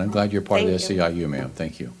 Okay? And I'm glad you're part of the Thank you. SEIU, ma'am.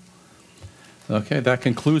 Thank you. Okay, that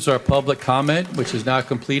concludes our public comment, which is now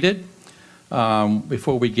completed.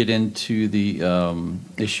 Before we get into the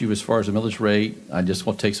issue as far as the millage rate, I just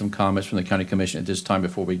want to take some comments from the county commission at this time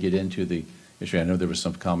before we get into the issue. I know there was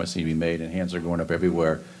some comments that need to be made, and hands are going up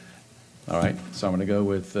everywhere. All right, so I'm going to go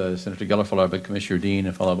with Senator Geller, followed by Commissioner Dean,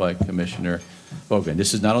 and followed by Commissioner Bogan.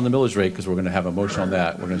 This is not on the millage rate, because we're going to have a motion on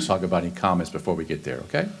that. We're going to talk about any comments before we get there,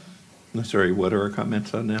 okay? I'm sorry, what are our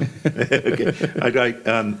comments on that? Okay.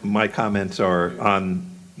 My comments are on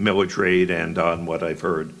millage rate and on what I've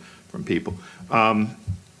heard from people.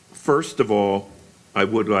 First of all, I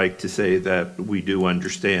would like to say that we do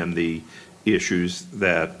understand the issues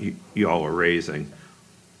that y'all are raising,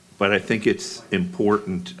 but I think it's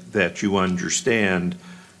important that you understand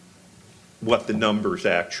what the numbers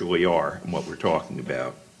actually are and what we're talking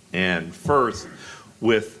about. And first,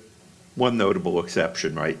 with one notable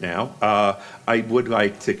exception right now, I would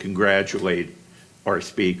like to congratulate our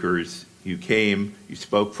speakers. You came, you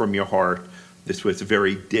spoke from your heart. This was a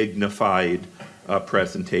very dignified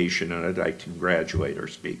presentation, and I'd like to congratulate our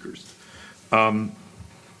speakers. I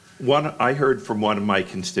heard from one of my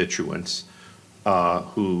constituents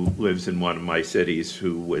who lives in one of my cities,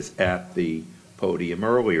 who was at the podium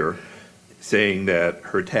earlier, saying that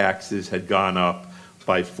her taxes had gone up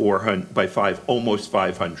by almost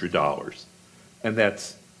 $500. And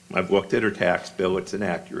I've looked at her tax bill, it's an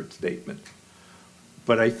accurate statement.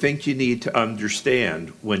 But I think you need to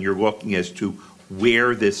understand when you're looking as to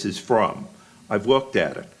where this is from. I've looked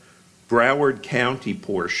at it. Broward County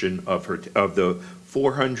portion of the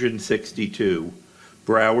 462,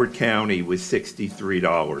 Broward County was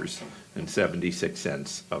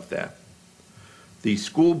 $63.76 of that. The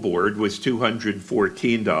school board was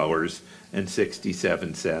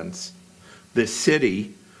 $214.67. The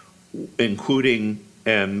city, including,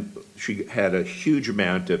 and she had a huge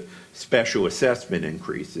amount of special assessment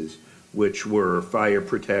increases, which were fire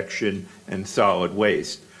protection and solid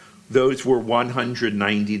waste. Those were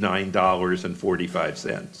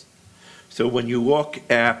 $199.45. So when you look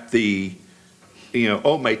at the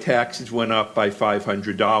oh, my taxes went up by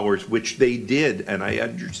 $500, which they did, and I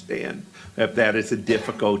understand that that is a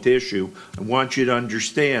difficult issue. I want you to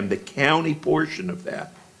understand the county portion of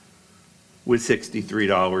that was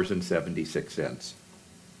 $63.76.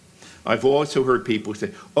 I've also heard people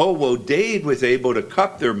say, oh, well, Dade was able to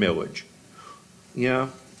cut their millage.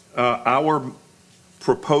 Our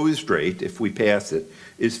proposed rate, if we pass it,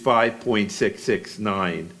 is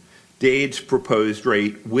 5.669. Dade's proposed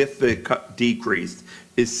rate with the decrease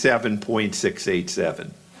is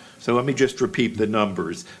 7.687. So let me just repeat the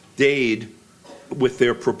numbers. Dade, with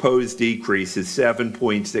their proposed decrease, is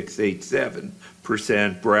 7.687%.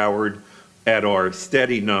 Broward, at our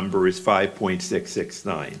steady number, is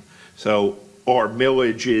 5.669. So our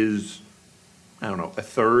millage is, I don't know, a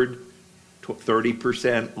third,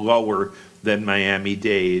 30% lower than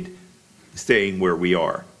Miami-Dade, staying where we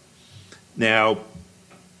are. Now,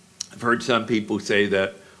 I've heard some people say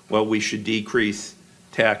that, well, we should decrease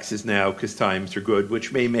taxes now because times are good,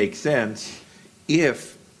 which may make sense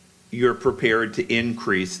if you're prepared to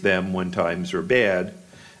increase them when times are bad.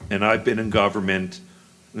 And I've been in government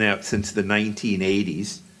now since the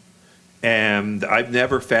 1980s, and I've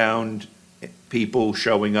never found people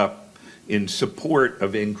showing up in support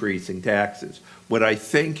of increasing taxes. What I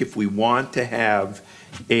think, if we want to have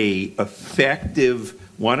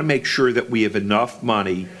want to make sure that we have enough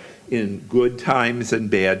money in good times and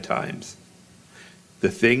bad times.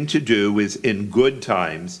 The thing to do is, in good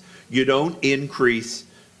times, you don't increase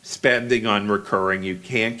spending on recurring. You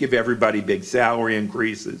can't give everybody big salary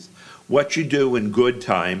increases. What you do in good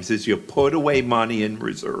times is you put away money in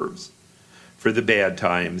reserves for the bad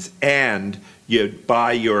times, and you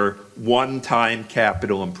buy your one-time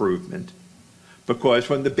capital improvement. Because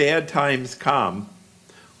when the bad times come,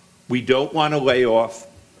 we don't want to lay off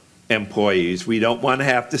employees. We don't want to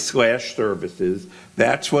have to slash services.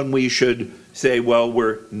 That's when we should say, well,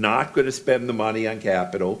 we're not going to spend the money on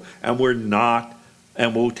capital, and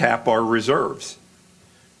we'll tap our reserves.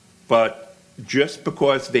 But just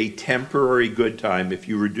because of a temporary good time, if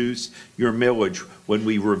you reduce your millage, when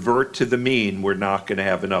we revert to the mean, we're not going to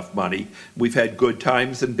have enough money. We've had good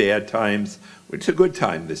times and bad times. It's a good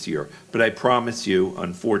time this year, but I promise you,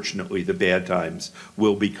 unfortunately, the bad times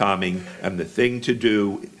will be coming, and the thing to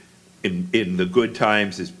do in the good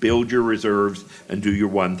times is build your reserves and do your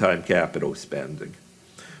one-time capital spending.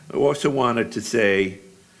 I also wanted to say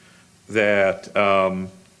that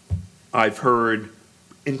I've heard,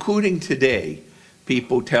 including today,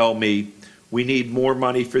 people tell me, we need more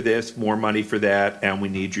money for this, more money for that, and we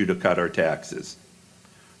need you to cut our taxes.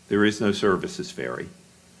 There is no services ferry.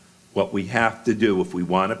 What we have to do, if we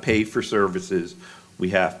want to pay for services, we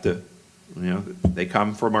have to, they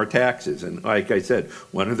come from our taxes. And like I said,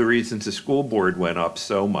 one of the reasons the school board went up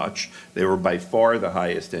so much, they were by far the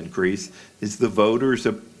highest increase, is the voters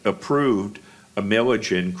approved a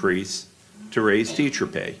millage increase to raise teacher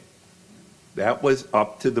pay. That was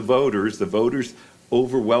up to the voters. The voters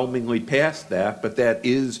overwhelmingly passed that, but that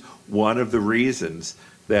is one of the reasons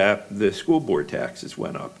that the school board taxes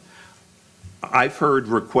went up. I've heard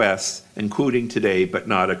requests, including today, but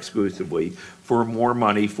not exclusively, for more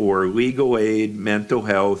money for legal aid, mental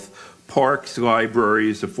health, parks,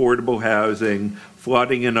 libraries, affordable housing,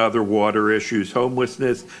 flooding and other water issues,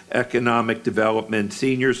 homelessness, economic development,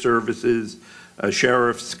 senior services,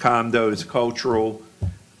 sheriff's condos, cultural.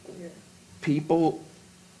 People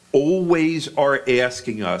always are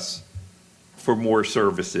asking us for more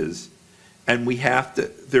services, and we have to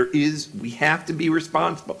be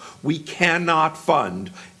responsible. We cannot fund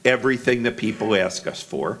everything that people ask us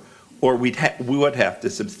for, or we would have to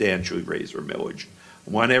substantially raise our millage. I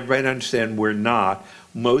want everybody to understand we're not.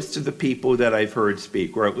 Most of the people that I've heard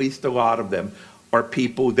speak, or at least a lot of them, are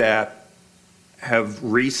people that have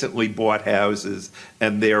recently bought houses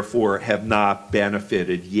and therefore have not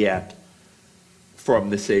benefited yet from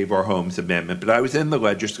the Save Our Homes Amendment. But I was in the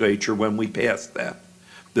legislature when we passed that,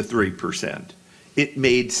 the 3%. It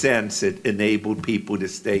made sense. It enabled people to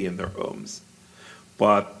stay in their homes.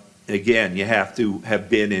 But again, you have to have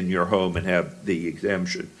been in your home and have the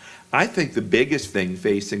exemption. I think the biggest thing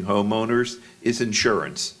facing homeowners is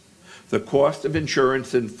insurance. The cost of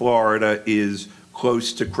insurance in Florida is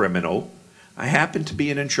close to criminal. I happen to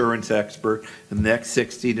be an insurance expert. In the next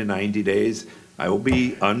 60 to 90 days, I will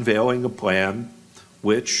be unveiling a plan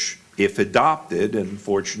which, if adopted, and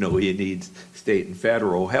fortunately it needs state and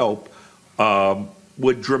federal help,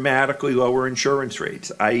 would dramatically lower insurance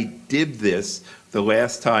rates. I did this the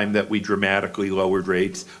last time that we dramatically lowered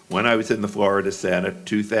rates when I was in the Florida Senate,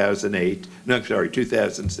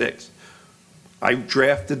 2006. I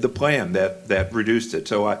drafted the plan that reduced it.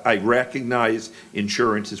 So I recognize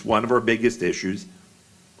insurance is one of our biggest issues.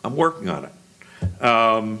 I'm working on it.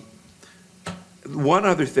 One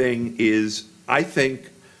other thing is, I think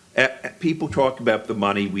people talk about the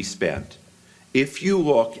money we spent. If you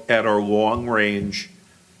look at our long range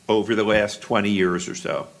over the last 20 years or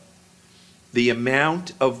so, the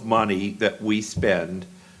amount of money that we spend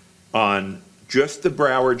on just the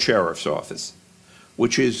Broward Sheriff's Office,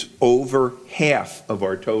 which is over half of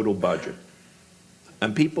our total budget.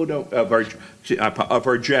 And people don't, of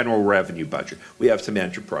our general revenue budget. We have some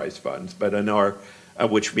enterprise funds, but in our,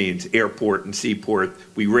 which means airport and seaport,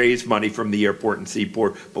 we raise money from the airport and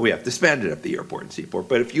seaport, but we have to spend it at the airport and seaport.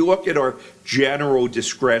 But if you look at our general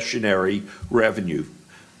discretionary revenue,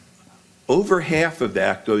 over half of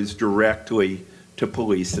that goes directly to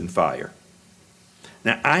police and fire.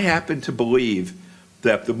 Now, I happen to believe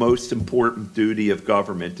that the most important duty of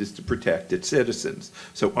government is to protect its citizens.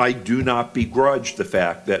 So I do not begrudge the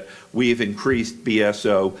fact that we've increased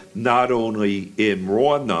BSO not only in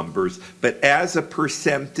raw numbers, but as a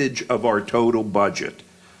percentage of our total budget.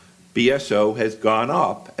 BSO has gone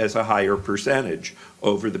up as a higher percentage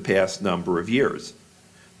over the past number of years.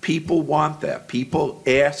 People want that. People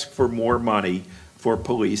ask for more money for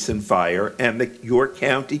police and fire, and the York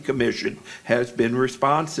County Commission has been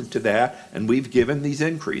responsive to that, and we've given these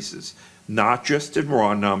increases, not just in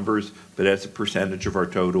raw numbers, but as a percentage of our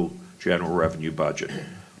total general revenue budget.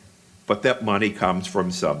 But that money comes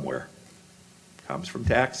from somewhere. It comes from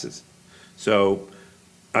taxes. So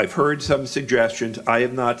I've heard some suggestions. I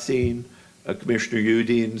have not seen Commissioner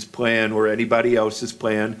Udin's plan or anybody else's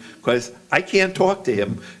plan, because I can't talk to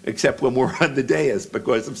him except when we're on the dais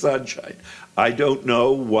because of sunshine. I don't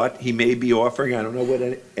know what he may be offering. I don't know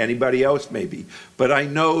what anybody else may be. But I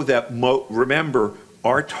know that, remember,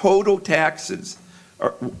 our total taxes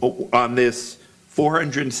are, on this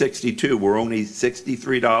 462, we're only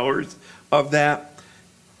 $63 of that.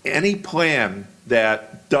 Any plan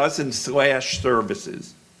that doesn't slash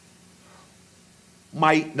services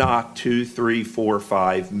might knock $2, $3, $4,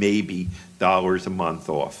 $5, maybe dollars a month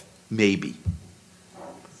off, maybe.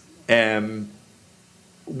 And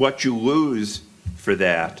what you lose for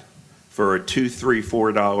that, for a $2, $3,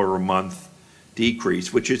 $4 a month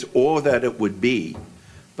decrease, which is all that it would be,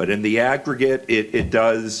 but in the aggregate, it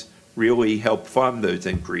does really help fund those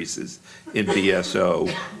increases in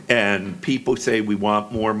BSO. And people say we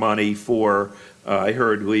want more money for, I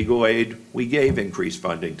heard legal aid. We gave increased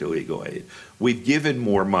funding to legal aid. We've given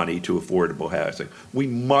more money to affordable housing. We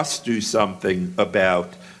must do something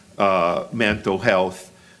about mental health.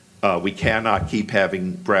 We cannot keep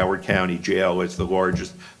having Broward County Jail as the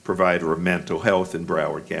largest provider of mental health in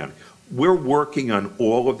Broward County. We're working on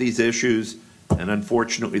all of these issues, and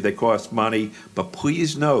unfortunately they cost money, but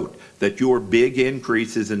please note that your big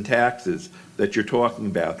increases in taxes that you're talking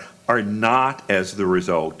about are not as the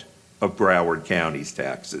result of Broward County's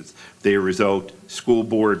taxes. They result school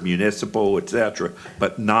board, municipal, et cetera,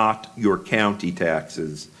 but not your county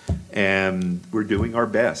taxes. And we're doing our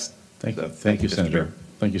best. Thank you, Senator.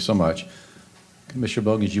 Thank you so much. Commissioner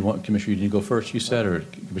Bogan, Commissioner, you need to go first, you said, or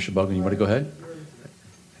Commissioner Bogan, you want to go ahead?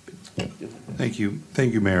 Thank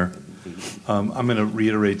you, Mayor. I'm going to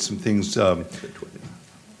reiterate some things.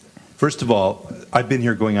 First of all, I've been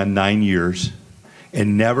here going on 9 years,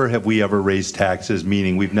 and never have we ever raised taxes,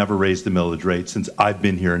 meaning we've never raised the millage rate since I've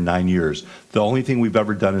been here in 9 years. The only thing we've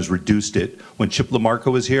ever done is reduced it. When Chip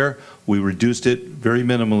LaMarca was here, we reduced it very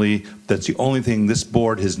minimally. That's the only thing. This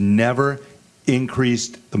board has never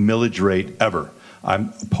increased the millage rate ever.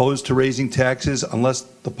 I'm opposed to raising taxes unless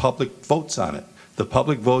the public votes on it. The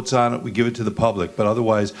public votes on it, we give it to the public, but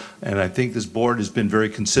otherwise, and I think this board has been very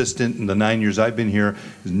consistent in the 9 years I've been here,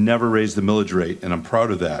 has never raised the millage rate, and I'm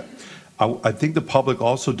proud of that. I think the public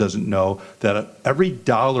also doesn't know that every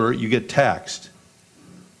dollar you get taxed,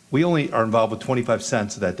 we only are involved with 25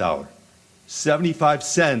 cents of that dollar. 75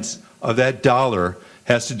 cents of that dollar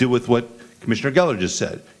has to do with what Commissioner Geller just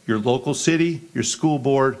said. Your local city, your school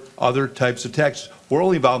board, other types of taxes. We're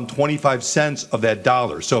only involved in 25 cents of that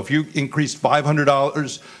dollar. So if you increase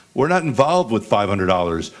 $500, we're not involved with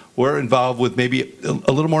 $500. We're involved with maybe a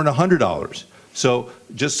little more than $100. So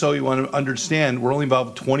just so you want to understand, we're only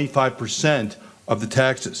involved with 25% of the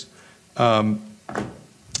taxes. I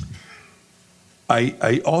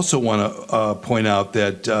also want to point out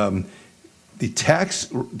that the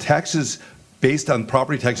taxes based on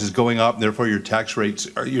property taxes going up, and therefore your tax rates,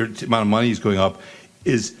 or your amount of money is going up,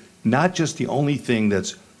 is not just the only thing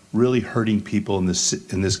that's really hurting people in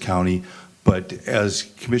this county, but as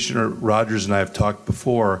Commissioner Rogers and I have talked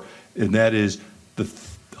before, and that is the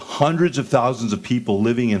hundreds of thousands of people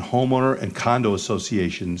living in homeowner and condo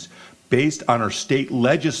associations based on our state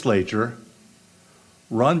legislature,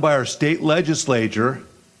 run by our state legislature,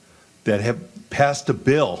 that have passed a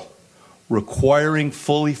bill requiring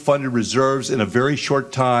fully funded reserves in a very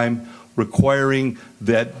short time, requiring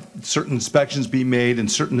that certain inspections be made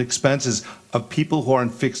and certain expenses of people who are on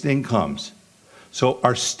fixed incomes. So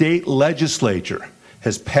our state legislature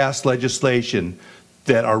has passed legislation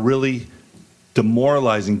that are really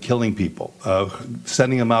demoralizing, killing people,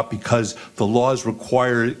 sending them out because the laws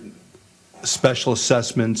require special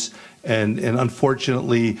assessments, and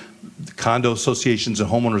unfortunately, condo associations and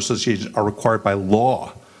homeowner associations are required by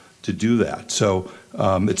law to do that. So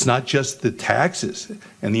it's not just the taxes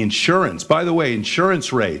and the insurance. By the way,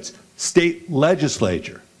 insurance rates, state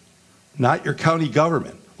legislature, not your county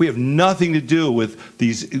government. We have nothing to do with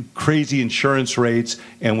these crazy insurance rates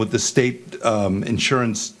and with the state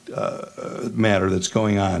insurance matter that's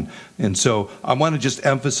going on. And so I want to just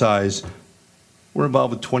emphasize, we're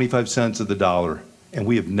involved with 25 cents of the dollar, and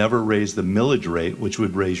we have never raised the millage rate, which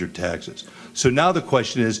would raise your taxes. So now the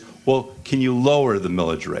question is, well, can you lower the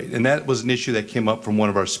millage rate? And that was an issue that came up from one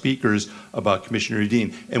of our speakers about Commissioner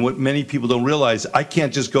Udine. And what many people don't realize, I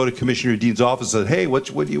can't just go to Commissioner Udine's office and say, hey, what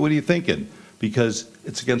are you thinking? Because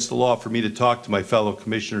it's against the law for me to talk to my fellow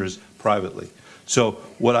commissioners privately. So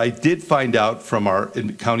what I did find out from our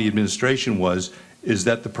county administration is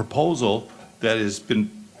that the proposal that has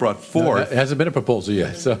been brought forth. It hasn't been a proposal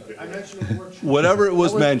yet, so. Whatever it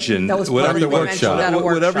was mentioned, whatever you want to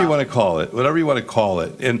call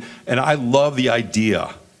it, and I love the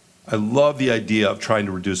idea. I love the idea of trying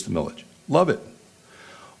to reduce the millage. Love it.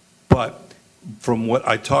 But from what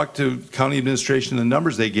I talked to county administration, the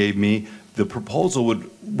numbers they gave me, the proposal would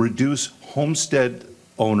reduce homestead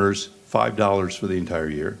owners $5 for the entire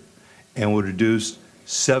year and would reduce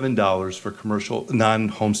 $7 for commercial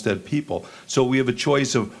non-homestead people. So we have a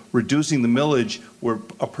choice of reducing the millage where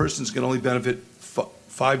a person's going to only benefit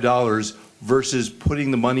 $5 versus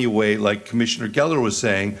putting the money away, like Commissioner Geller was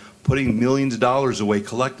saying, putting millions of dollars away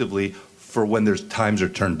collectively for when there's times are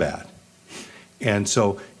turned bad. And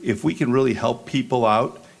so if we can really help people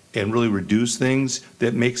out and really reduce things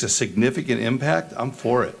that makes a significant impact, I'm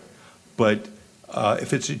for it. But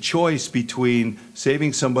if it's a choice between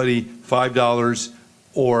saving somebody $5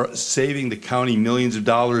 or saving the county millions of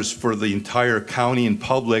dollars for the entire county and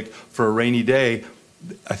public for a rainy day,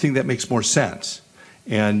 I think that makes more sense.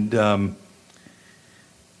 And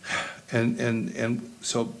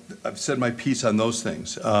so I've said my piece on those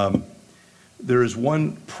things. There is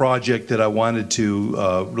one project that I wanted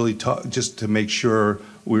to really talk, just to make sure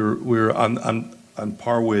we're on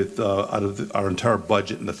par with out of our entire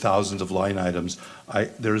budget and the thousands of line items.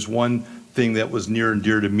 There's one thing that was near and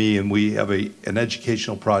dear to me, and we have an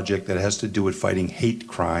educational project that has to do with fighting hate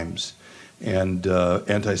crimes and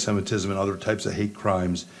anti-Semitism and other types of hate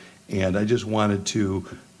crimes. And I just wanted to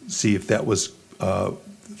see if that was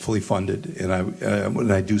fully funded.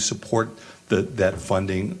 And I do support that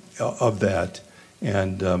funding of that.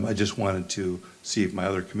 And I just wanted to see if my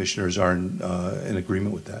other commissioners are in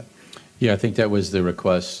agreement with that. Yeah, I think that was the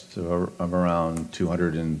request of around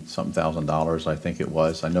 $200 and something thousand, I think it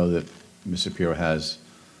was. I know that Ms. Shapiro has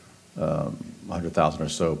 100,000 or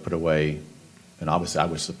so put away, and obviously I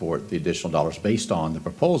would support the additional dollars based on the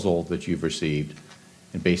proposal that you've received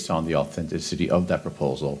and based on the authenticity of that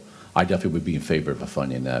proposal. I definitely would be in favor of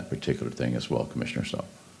funding that particular thing as well, Commissioner. So,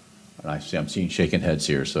 and I'm seeing shaking heads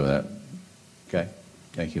here, so that, okay.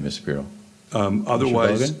 Thank you, Ms. Shapiro.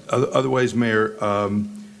 Otherwise, Mayor,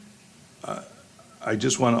 I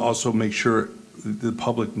just want to also make sure the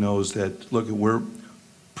public knows that, look, we're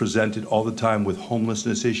presented all the time with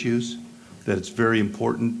homelessness issues, that it's very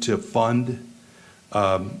important to fund.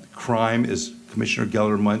 Crime, as Commissioner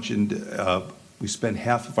Geller mentioned, we spend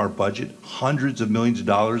half of our budget, hundreds of millions of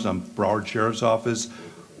dollars on Broward Sheriff's Office.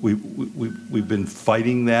 We've been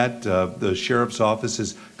fighting that. The Sheriff's Office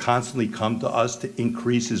has constantly come to us to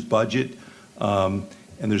increase his budget, and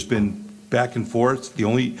there's been back and forth. The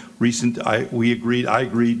only recent I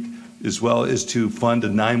agreed as well is to fund a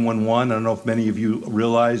 911. I don't know if many of you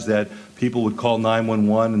realize that people would call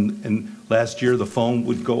 911 and last year the phone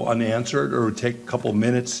would go unanswered or it would take a couple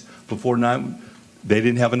minutes before they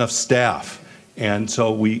didn't have enough staff. And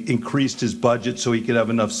so we increased his budget so he could have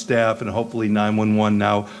enough staff, and hopefully 911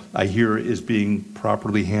 now I hear is being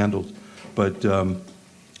properly handled. But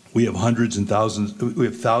we have hundreds and thousands, we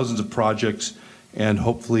have thousands of projects, and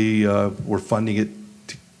hopefully we're funding it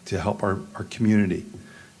to help our community.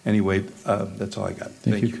 Anyway, that's all I got.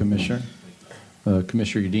 Thank you, Commissioner.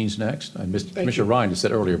 Commissioner Udine's next. Commissioner Ryan just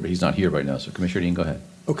said earlier, but he's not here right now, so Commissioner Udine, go ahead.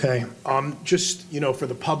 Okay, just, for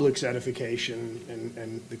the public's edification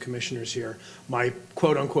and the commissioners here, my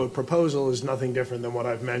quote-unquote proposal is nothing different than what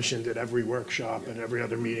I've mentioned at every workshop and every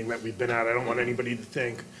other meeting that we've been at. I don't want anybody to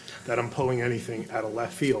think that I'm pulling anything out of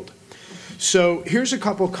left field. So here's a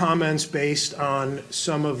couple comments based on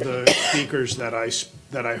some of the speakers that I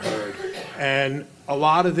heard. And a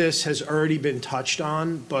lot of this has already been touched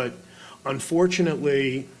on, but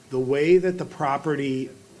unfortunately, the way that the property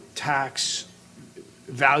tax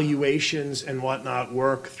valuations and whatnot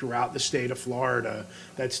work throughout the state of Florida,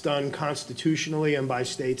 that's done constitutionally and by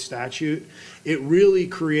state statute, it really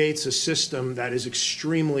creates a system that is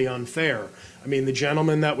extremely unfair. I mean, the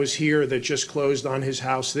gentleman that was here that just closed on his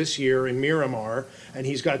house this year in Miramar, and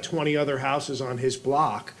he's got 20 other houses on his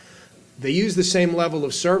block, they use the same level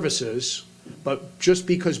of services, but just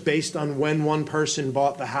because based on when one person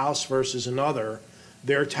bought the house versus another,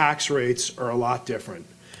 their tax rates are a lot different.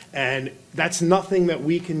 And that's nothing that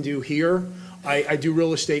we can do here. I do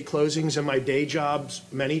real estate closings in my day jobs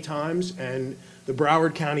many times, and the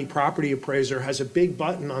Broward County Property Appraiser has a big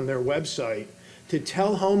button on their website to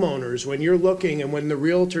tell homeowners when you're looking and when the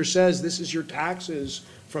realtor says this is your taxes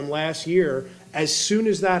from last year, as soon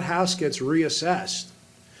as that house gets reassessed,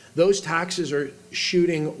 those taxes are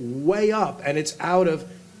shooting way up, and it's out of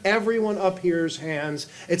everyone up here's hands.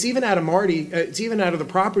 It's even out of Marty, it's even out of the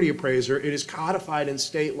property appraiser. It is codified in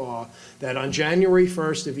state law that on January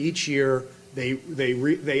 1st of each year, they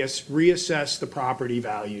reassess the property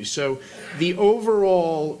value. So the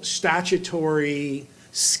overall statutory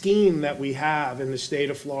scheme that we have in the state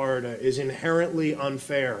of Florida is inherently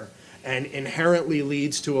unfair and inherently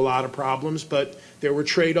leads to a lot of problems, but there were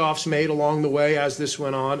trade-offs made along the way as this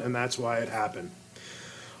went on, and that's why it happened.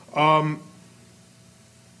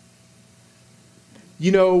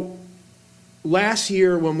 Last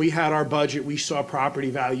year when we had our budget, we saw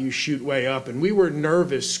property values shoot way up, and we were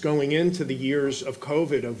nervous going into the years of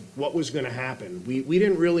COVID of what was going to happen. We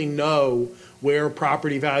didn't really know where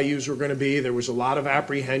property values were going to be. There was a lot of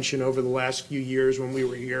apprehension over the last few years when we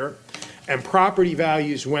were here, and property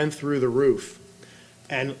values went through the roof.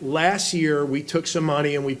 And last year, we took some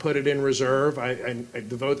money and we put it in reserve.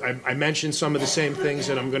 I mentioned some of the same things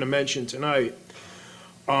that I'm going to mention tonight.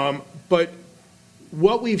 But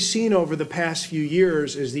what we've seen over the past few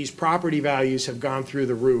years is these property values have gone through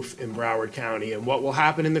the roof in Broward County. And what will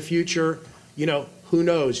happen in the future, who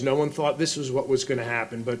knows? No one thought this was what was going to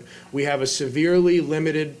happen. But we have a severely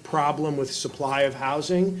limited problem with supply of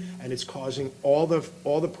housing, and it's causing all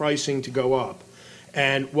the pricing to go up.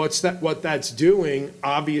 And what that's doing,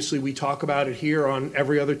 obviously we talk about it here on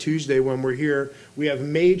every other Tuesday when we're here, we have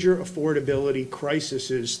major affordability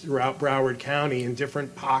crises throughout Broward County in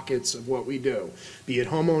different pockets of what we do, be it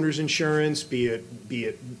homeowners insurance, be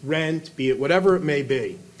it rent, be it whatever it may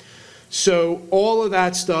be. So all of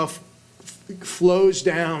that stuff flows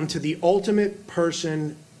down to the ultimate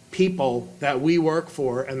people that we work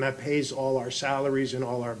for and that pays all our salaries and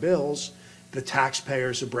all our bills, the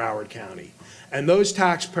taxpayers of Broward County. And those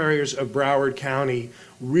taxpayers of Broward County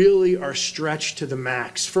really are stretched to the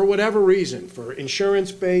max for whatever reason, for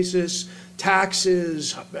insurance basis,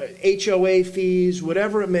 taxes, HOA fees,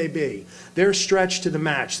 whatever it may be. They're stretched to the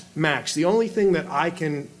max. The only thing that I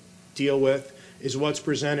can deal with is what's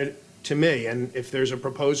presented to me. And if there's a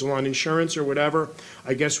proposal on insurance or whatever,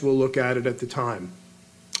 I guess we'll look at it at the time.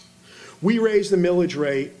 We raise the millage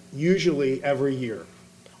rate usually every year.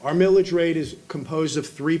 Our millage rate is composed of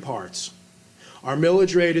three parts. Our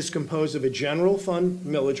millage rate is composed of a general fund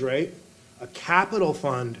millage rate, a capital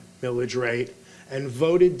fund millage rate, and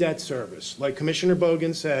voted debt service. Like Commissioner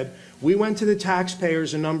Bogan said, we went to the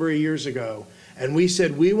taxpayers a number of years ago, and we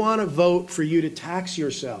said, we want to vote for you to tax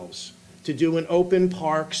yourselves, to do an open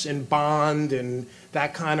parks and bond and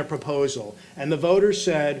that kind of proposal. And the voters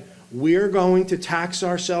said, we're going to tax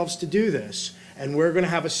ourselves to do this, and we're going to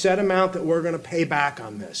have a set amount that we're going to pay back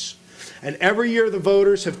on this. And every year the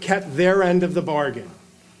voters have kept their end of the bargain.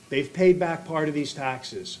 They've paid back part of these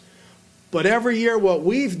taxes. But every year what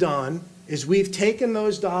we've done is we've taken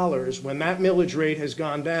those dollars when that millage rate has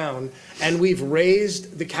gone down, and we've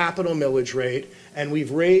raised the capital millage rate, and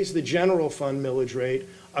we've raised the general fund millage rate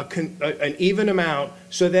an even amount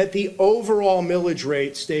so that the overall millage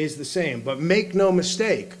rate stays the same. But make no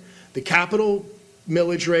mistake, the capital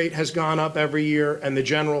millage rate has gone up every year, and the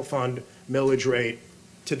general fund millage rate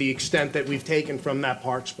to the extent that we've taken from that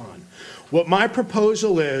parks bond. What my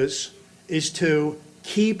proposal is to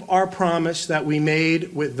keep our promise that we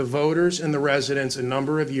made with the voters and the residents a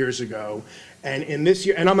number of years ago, and in this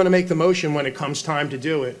year, and I'm going to make the motion when it comes time to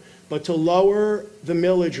do it, but to lower the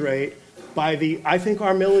millage rate by I think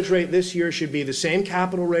our millage rate this year should be the same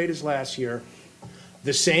capital rate as last year,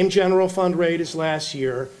 the same general fund rate as last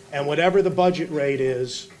year, and whatever the budget rate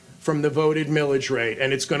is from the voted millage rate,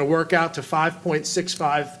 and it's going to work out to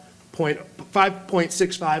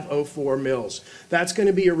 5.6504 mils. That's going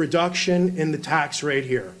to be a reduction in the tax rate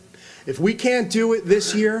here. If we can't do it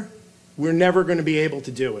this year, we're never going to be able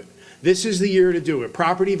to do it. This is the year to do it.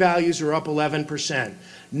 Property values are up 11%.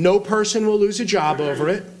 No person will lose a job over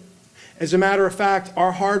it. As a matter of fact,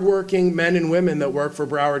 our hardworking men and women that work for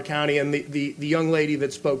Broward County, and the young lady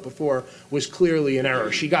that spoke before was clearly in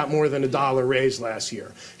error. She got more than $1 raise last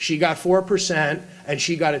year. She got 4%, and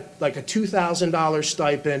she got like a $2,000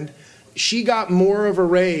 stipend. She got more of a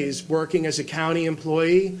raise working as a county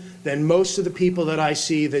employee than most of the people that I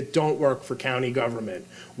see that don't work for county government.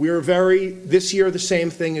 This year the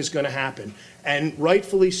same thing is going to happen. And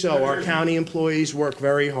rightfully so, our county employees work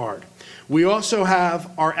very hard. We also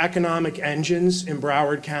have our economic engines in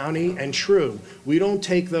Broward County, and true, we don't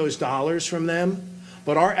take those dollars from them,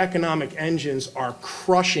 but our economic engines are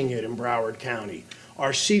crushing it in Broward County.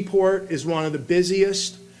 Our seaport is one of the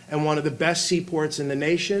busiest and one of the best seaports in the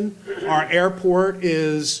nation. Our airport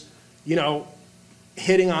is,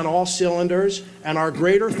 hitting on all cylinders, and our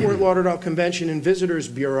Greater Fort Lauderdale Convention and Visitors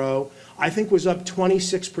Bureau, I think, was up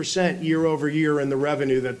 26% year over year in the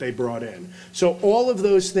revenue that they brought in. So all of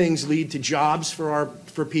those things lead to jobs for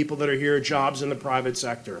people that are here, jobs in the private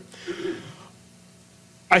sector.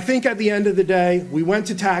 I think at the end of the day, we went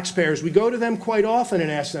to taxpayers. We go to them quite often and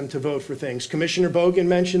ask them to vote for things. Commissioner Bogan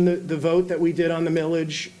mentioned the vote that we did on the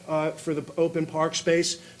millage for the open park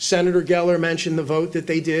space. Senator Geller mentioned the vote that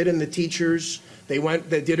they did, and the teachers, they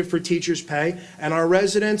did it for teachers' pay. And our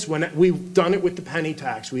residents, we've done it with the penny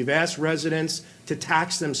tax. We've asked residents to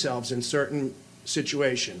tax themselves in certain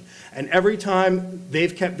situation. And every time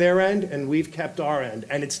they've kept their end and we've kept our end.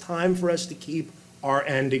 And it's time for us to keep our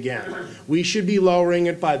end again. We should be lowering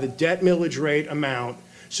it by the debt millage rate amount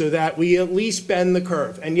so that we at least bend the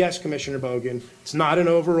curve. And yes, Commissioner Bogan, it's not an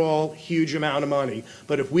overall huge amount of money,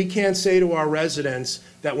 but if we can't say to our residents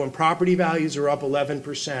that when property values are up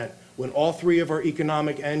 11%, when all three of our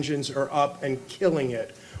economic engines are up and killing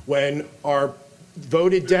it, when our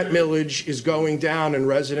voted debt millage is going down and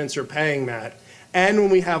residents are paying that, and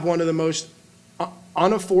when we have one of the most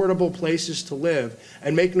unaffordable places to live,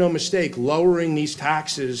 and make no mistake, lowering these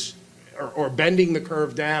taxes or bending the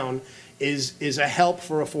curve down is a help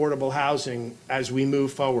for affordable housing as we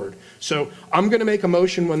move forward. So I'm going to make a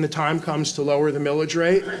motion when the time comes to lower the millage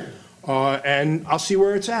rate, and I'll see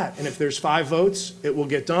where it's at. And if there's 5 votes, it will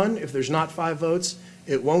get done. If there's not 5 votes,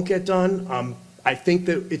 it won't get done. I think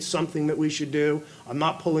that it's something that we should do. I'm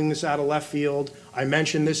not pulling this out of left field. I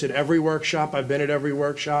mentioned this at every workshop. I've been at every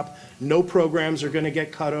workshop. No programs are going to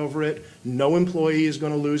get cut over it. No employee is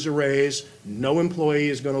going to lose a raise. No employee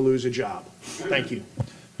is going to lose a job. Thank you.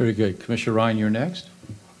 Very good. Commissioner Ryan, you're next.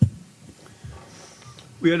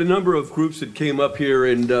 We had a number of groups that came up here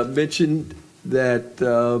and mentioned that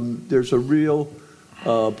there's a real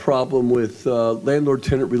problem with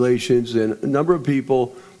landlord-tenant relations, and a number of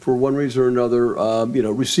people, for one reason or another,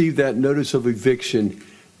 receive that notice of eviction.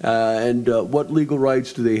 And what legal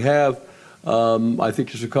rights do they have? I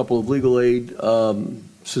think there's a couple of legal aid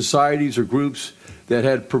societies or groups that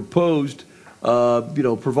had proposed,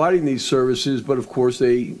 providing these services, but of course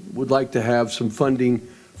they would like to have some funding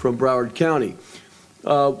from Broward County.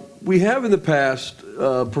 We have in the past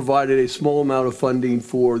provided a small amount of funding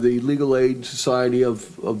for the Legal Aid Society of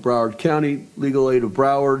Broward County, Legal Aid of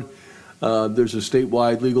Broward. There's a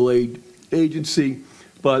statewide legal aid agency,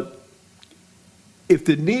 but if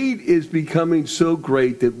the need is becoming so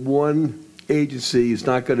great that one agency is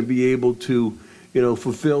not going to be able to,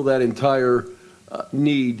 fulfill that entire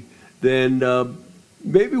need, then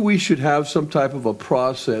maybe we should have some type of a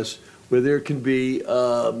process where there can be,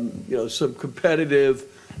 some competitive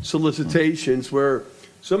solicitations where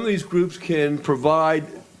some of these groups can provide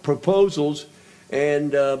proposals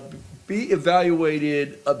and be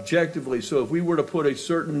evaluated objectively. So if we were to put a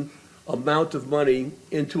certain amount of money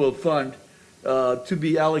into a fund to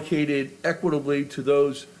be allocated equitably to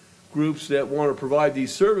those groups that want to provide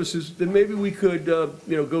these services, then maybe we could,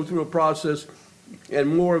 go through a process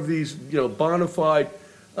and more of these, bona fide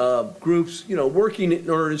groups, working in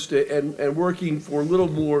earnest and working for a little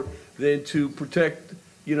more than to protect,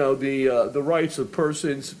 the rights of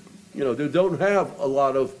persons, that don't have a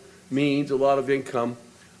lot of means, a lot of income.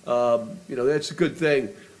 That's a good thing.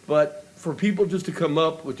 But for people just to come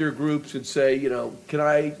up with their groups and say, can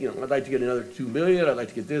I, I'd like to get another $2 million, I'd like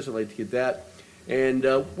to get this, I'd like to get that. And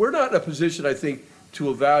we're not in a position, I think,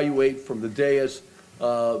 to evaluate from the dais,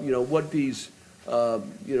 what these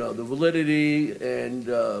the validity and,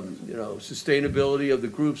 sustainability of the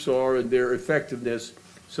groups are and their effectiveness.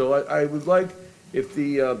 So I would like if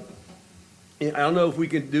I don't know if we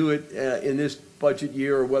can do it in this budget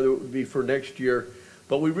year or whether it would be for next year,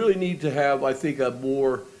 but we really need to have, I think, a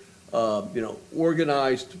more,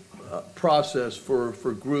 organized process for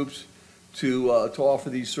groups to offer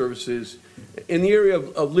these services in the area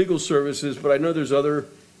of legal services, but I know there's other,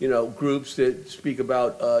 groups that speak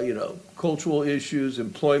about, cultural issues,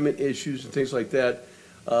 employment issues, and things like that,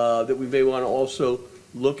 that we may want to also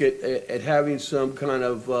look at having some kind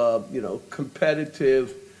of,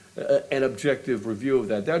 competitive and objective review of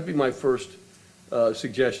that. That would be my first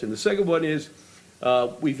suggestion. The second one is,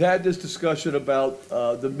 we've had this discussion about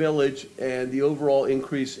the millage and the overall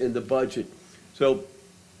increase in the budget. So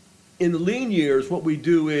in the lean years, what we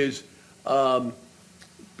do is,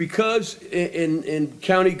 because in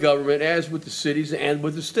county government, as with the cities and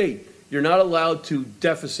with the state, you're not allowed to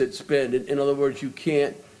deficit spend. In other words, you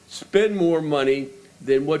can't spend more money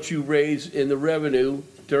than what you raise in the revenue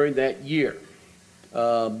during that year.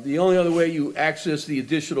 The only other way you access the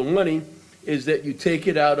additional money is that you take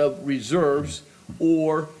it out of reserves,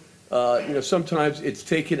 or sometimes it's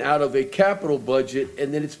taken out of a capital budget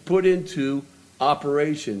and then it's put into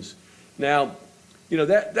operations. Now,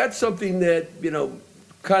 that's something that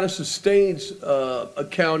kind of sustains a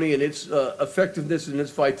county and its effectiveness and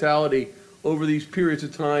its vitality over these periods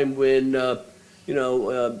of time when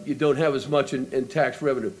you don't have as much in tax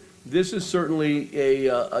revenue. This is certainly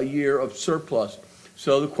a year of surplus.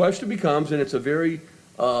 So the question becomes, and it's a very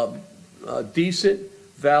decent,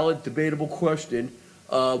 valid, debatable question,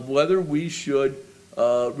 of whether we should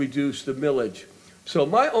reduce the millage. So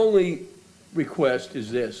my only request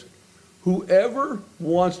is this: whoever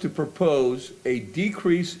wants to propose a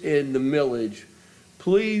decrease in the millage,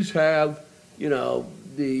 please have,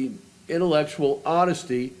 the intellectual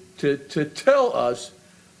honesty to tell us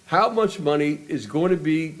how much money is going to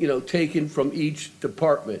be, taken from each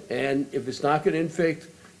department. And if it's not going to affect,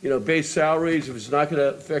 base salaries, if it's not going to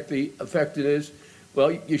affect the effectiveness,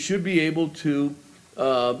 well, you should be able to,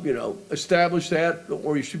 establish that,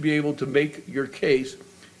 or you should be able to make your case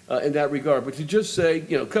in that regard. But to just say,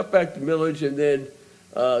 cut back the millage and then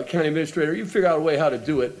county administrator, you figure out a way how to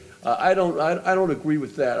do it. I don't agree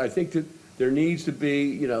with that. I think that there needs to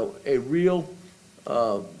be, a real,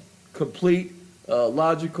 complete,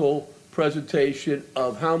 logical presentation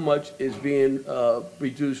of how much is being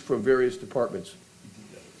reduced from various departments.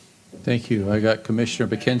 Thank you. I got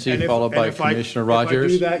Commissioner McKenzie, followed by Commissioner If Rogers. I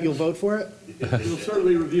do that, you'll vote for it? We'll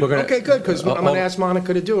certainly review. Okay, good, because I'm going to ask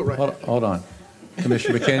Monica to do it right now. Hold on.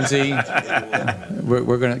 Commissioner McKenzie,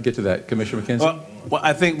 we're going to get to that. Commissioner McKenzie? Well,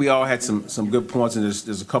 I think we all had some good points, and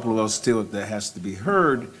there's a couple of us still that has to be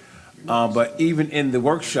heard. But even in the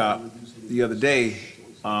workshop the other day,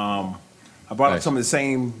 I brought up some of the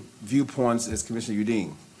same viewpoints as Commissioner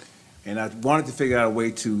Udine. And I wanted to figure out a way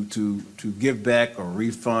to give back or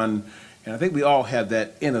refund. And I think we all have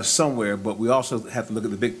that in us somewhere, but we also have to look at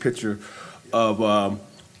the big picture of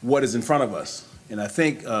what is in front of us. And I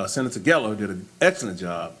think Senator Geller did an excellent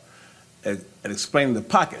job at explaining the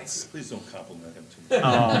pockets. Please don't compliment him too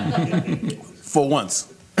much. For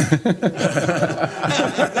once. This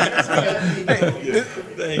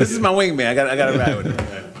is my wingman. I got to ride with it.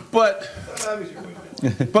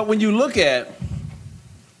 But when you look at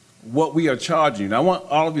what we are charging, and I want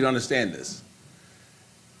all of you to understand this,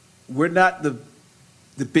 we're not the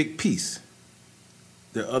big piece.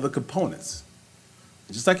 There are other components.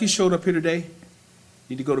 Just like you showed up here today, you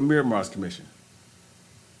need to go to Miramar's Commission,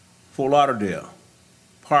 Fort Lauderdale,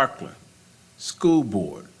 Parkland, School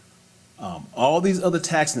Board, all these other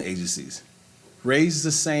taxing agencies raise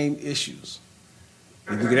the same issues.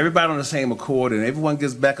 If we get everybody on the same accord and everyone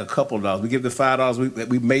gives back a couple of dollars, we give the $5 that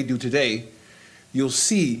we may do today, you'll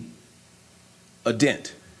see a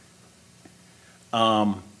dent.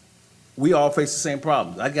 We all face the same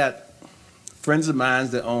problems. I got friends of mine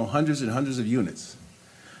that own hundreds and hundreds of units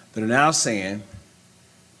that are now saying,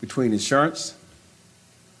 between insurance,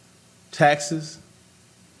 taxes,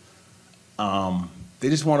 they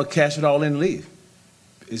just want to cash it all in and leave.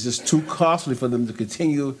 It's just too costly for them to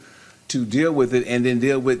continue to deal with it and then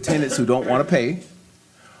deal with tenants who don't want to pay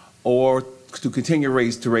or to continue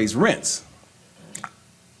to raise rents.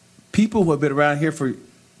 People who have been around here for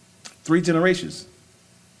 3 generations,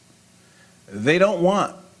 they don't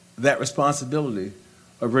want that responsibility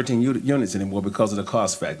of renting units anymore because of the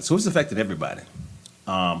cost factor. So it's affected everybody.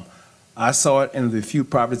 I saw it in the few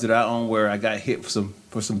properties that I own where I got hit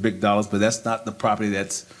for some big dollars, but that's not the property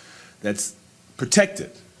that's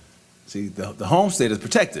protected. See, the homestead is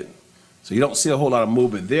protected. So you don't see a whole lot of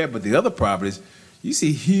movement there, but the other properties, you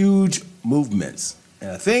see huge movements.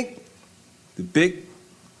 And I think the big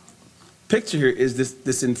picture here is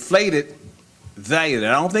this inflated value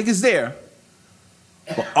that I don't think is there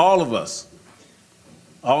for all of us.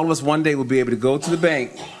 All of us one day will be able to go to the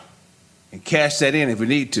bank and cash that in if we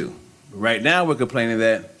need to. But right now, we're complaining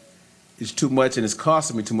that it's too much and it's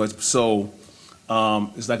costing me too much. So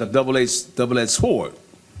it's like a double-edged sword.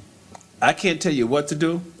 I can't tell you what to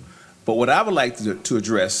do, but what I would like to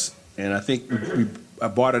address, and I think I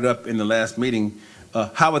brought it up in the last meeting,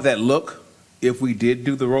 how would that look if we did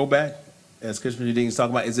do the rollback? As Commissioner Dean's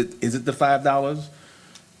talking about, is it the $5?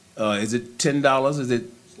 Is it $10? Is it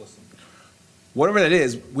whatever that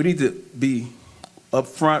is? We need to be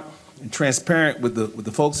upfront and transparent with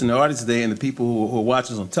the folks in the audience today and the people who are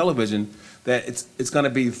watching us on television that it's going to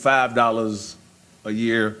be $5 a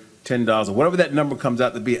year, $10, or whatever that number comes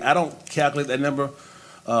out to be. I don't calculate that number.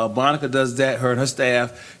 Monica does that. Her and her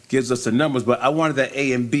staff gives us the numbers, but I wanted that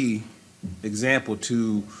A and B example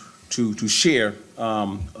to share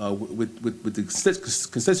with the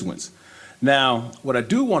constituents. Now, what I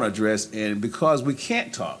do want to address, and because we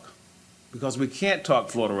can't talk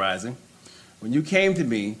Florida Rising, when you came to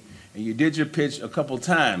me and you did your pitch a couple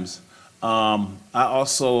times, I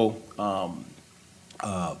also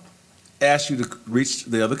asked you to reach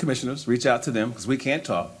the other commissioners, reach out to them, because we can't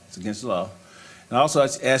talk, it's against the law. And I also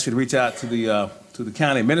asked you to reach out to the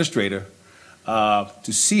county administrator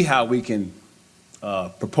to see how we can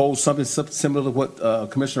propose something similar to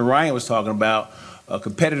what Commissioner Ryan was talking about, a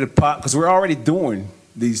competitive pot, because we're already doing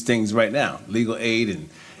these things right now, legal aid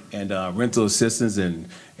and rental assistance and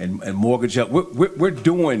mortgage help. We're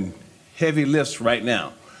doing heavy lifts right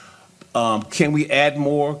now. Can we add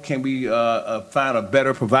more? Can we find a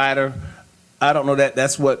better provider? I don't know that.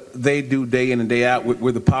 That's what they do day in and day out.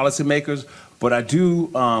 We're the policymakers. But I do,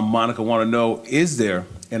 Monica, want to know, is there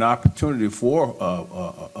an opportunity for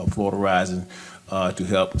Florida Rising to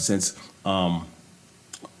help, since the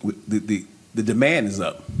demand is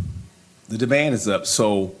up? The demand is up.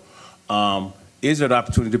 So is there an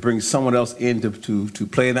opportunity to bring someone else in to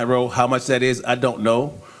play in that role? How much that is, I don't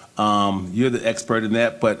know. You're the expert in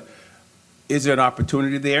that, but is there an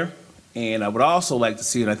opportunity there? And I would also like to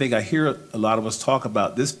see, and I think I hear a lot of us talk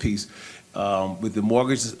about this piece, with the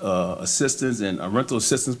mortgage assistance and rental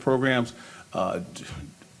assistance programs,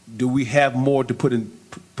 do we have more to put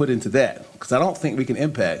into that? Because I don't think we can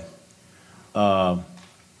impact the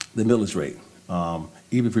millage rate,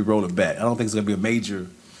 even if we roll it back. I don't think it's going to be a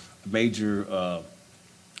major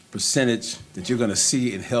percentage that you're going to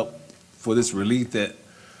see and help for this relief that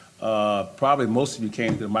probably most of you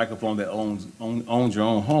came to the microphone that owns your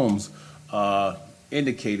own homes,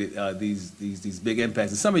 indicated these big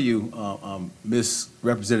impacts. And some of you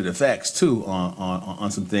misrepresented the facts too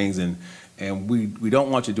on some things, and we don't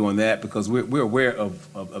want you doing that, because we're aware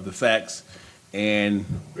of the facts. And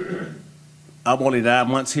I'm only 9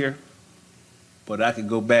 months here, but I can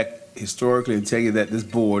go back historically and tell you that this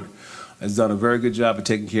board has done a very good job of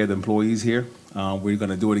taking care of the employees here. We're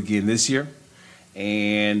going to do it again this year,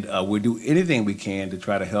 and we'll do anything we can to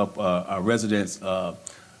try to help our residents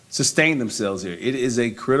sustain themselves here. It is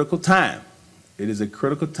a critical time. It is a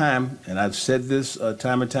critical time, and I've said this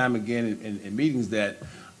time and time again in meetings that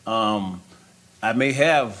I may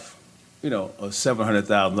have, a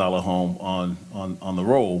 $700,000 home on the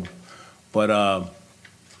roll, but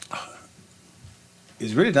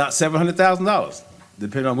it's really not $700,000,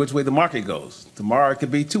 depending on which way the market goes. Tomorrow it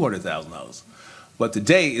could be $200,000, but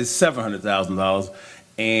today is $700,000,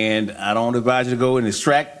 and I don't advise you to go and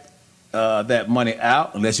extract that money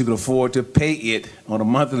out unless you can afford to pay it on a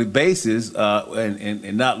monthly basis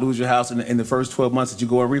and not lose your house in the first 12 months that you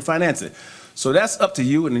go and refinance it. So that's up to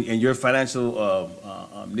you and your financial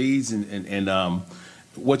needs and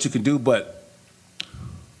what you can do. But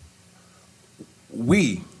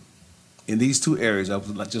we, in these two areas, I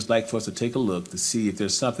would just like for us to take a look to see if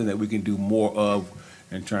there's something that we can do more of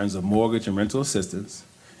in terms of mortgage and rental assistance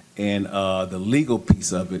and the legal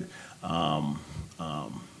piece of it.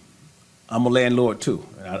 I'm a landlord too.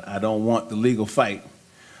 I don't want the legal fight,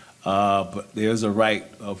 but there's a right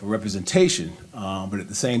of representation. But at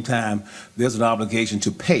the same time, there's an obligation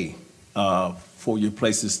to pay for your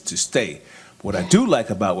places to stay. What I do like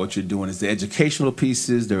about what you're doing is the educational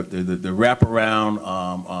pieces, the wraparound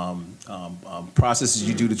processes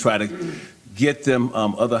you do to try to get them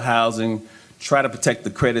other housing, try to protect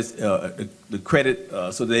the credit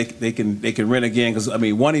so they can rent again. Because I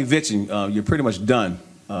mean, one eviction, you're pretty much done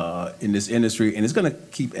in this industry, and it's going to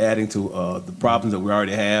keep adding to the problems that we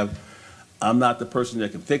already have. I'm not the person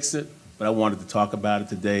that can fix it, but I wanted to talk about it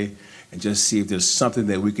today. and just see if there's something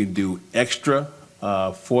that we can do extra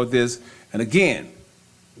for this. And again,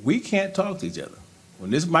 we can't talk to each other.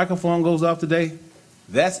 When this microphone goes off today,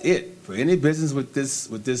 that's it for any business with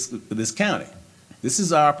this county. This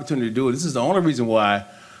is our opportunity to do it. This is the only reason why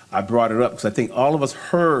I brought it up, because I think all of us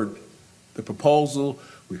heard the proposal,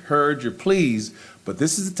 we heard your pleas, but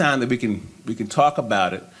this is the time that we can talk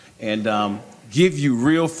about it and give you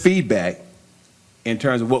real feedback in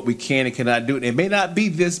terms of what we can and cannot do. It may not be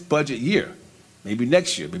this budget year, maybe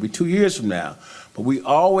next year, maybe 2 years from now, but we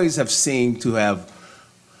always have seemed to have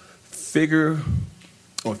figured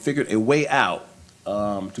a way out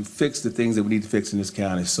to fix the things that we need to fix in this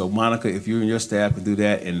county. So Monica, if you and your staff can do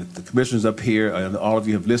that, and the commissioners up here, and all of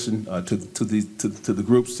you have listened to the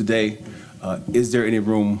groups today, is there any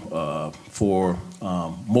room for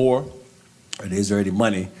more, and is there any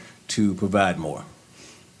money to provide more?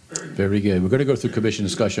 Very good. We're going to go through commission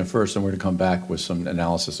discussion first, and we're going to come back with some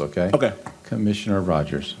analysis, okay? Okay. Commissioner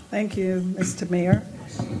Rogers. Thank you, Mr. Mayor.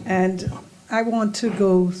 And I want to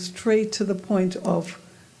go straight to the point of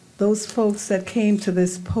those folks that came to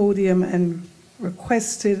this podium and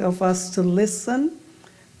requested of us to listen.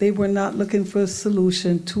 They were not looking for a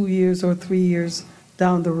solution 2 years or 3 years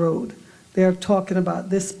down the road. They're talking about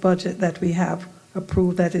this budget that we have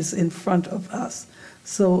approved that is in front of us.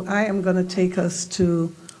 So I am going to take us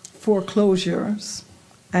to foreclosures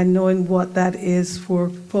and knowing what that is for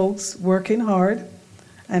folks working hard.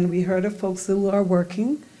 And we heard of folks who are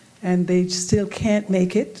working and they still can't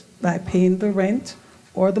make it by paying the rent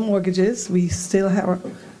or the mortgages. We still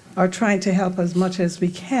are trying to help as much as we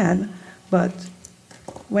can. But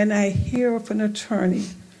when I hear of an attorney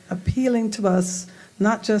appealing to us,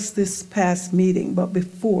 not just this past meeting, but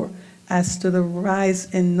before, as to the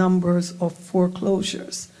rise in numbers of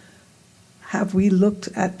foreclosures, have we looked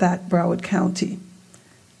at that, Broward County?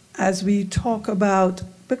 As we talk about,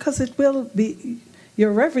 because it will be,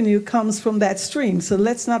 your revenue comes from that stream, so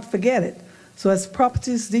let's not forget it. So as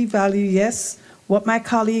properties devalue, yes, what my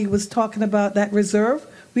colleague was talking about, that reserve,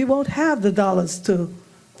 we won't have the dollars to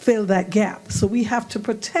fill that gap. So we have to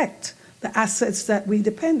protect the assets that we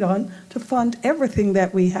depend on to fund everything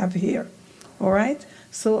that we have here, all right?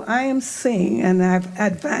 So I am saying, and I've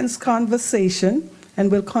advanced conversation, and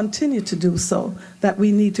will continue to do so, that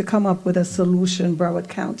we need to come up with a solution, Broward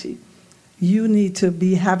County. You need to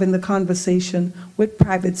be having the conversation with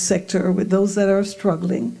private sector, with those that are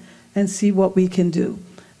struggling, and see what we can do.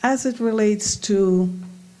 As it relates to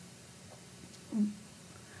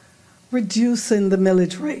reducing the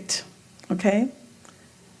millage rate, okay?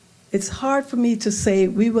 It's hard for me to say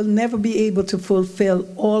we will never be able to fulfill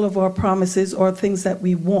all of our promises or things that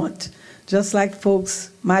we want. Just like folks,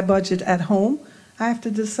 my budget at home, I have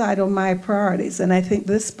to decide on my priorities, and I think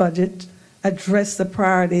this budget addressed the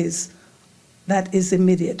priorities that is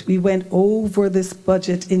immediate. We went over this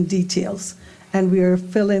budget in details, and we're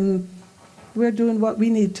doing what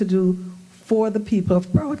we need to do for the people of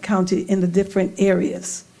Broward County in the different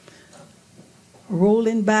areas.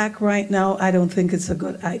 Rolling back right now, I don't think it's a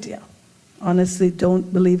good idea. Honestly,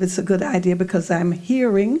 don't believe it's a good idea, because I'm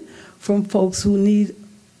hearing from folks who need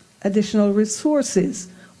additional resources,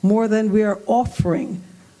 more than we are offering.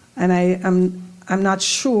 And I'm not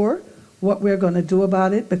sure what we're going to do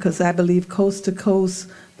about it, because I believe Coast to Coast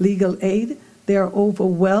Legal Aid, they're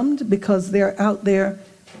overwhelmed because they're out there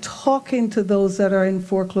talking to those that are in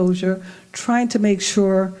foreclosure, trying to make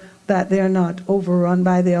sure that they're not overrun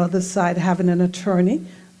by the other side, having an attorney.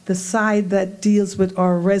 The side that deals with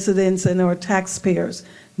our residents and our taxpayers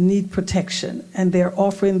need protection, and they're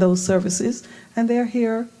offering those services, and they're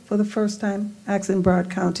here for the first time asking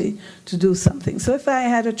Broward County to do something. So if I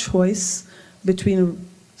had a choice between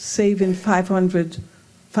saving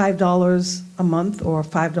 $5 a month or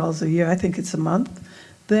 $5 a year, I think it's a month,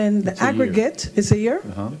 then the aggregate is a year?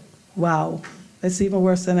 Wow, that's even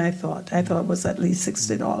worse than I thought. I thought it was at least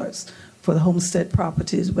 $60 for the homestead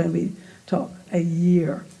properties when we talk a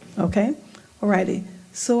year, okay? All righty,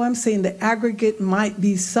 so I'm saying the aggregate might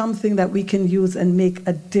be something that we can use and make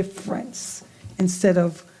a difference instead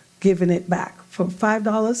of giving it back. For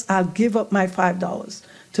 $5, I'll give up my $5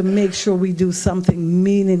 to make sure we do something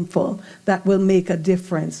meaningful that will make a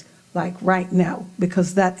difference, like right now,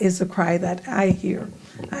 because that is the cry that I hear.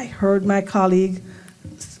 I heard my colleague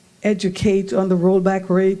educate on the rollback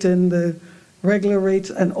rate and the regular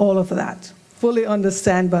rate and all of that. Fully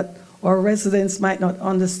understand, but our residents might not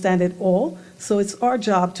understand it all, so it's our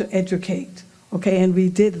job to educate, okay, and we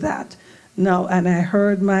did that. Now, and I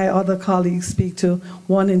heard my other colleagues speak to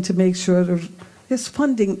wanting to make sure there's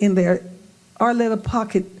funding in there, our little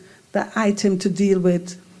pocket, the item to deal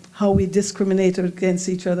with how we discriminate against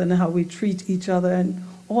each other and how we treat each other and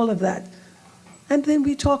all of that. And then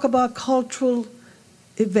we talk about cultural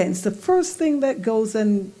events. The first thing that goes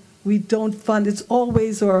and we don't fund, it's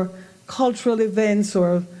always our cultural events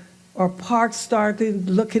or parks started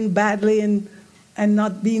looking badly and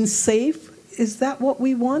not being safe. Is that what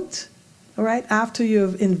we want? All right, after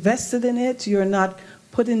you've invested in it, you're not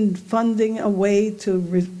putting funding away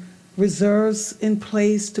to reserves in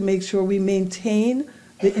place to make sure we maintain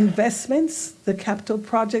the investments, the capital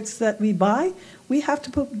projects that we buy. We have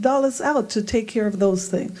to put dollars out to take care of those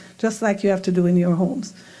things, just like you have to do in your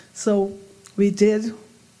homes. So we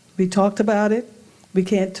talked about it. We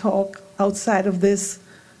can't talk outside of this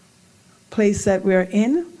place that we're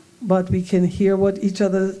in, but we can hear what each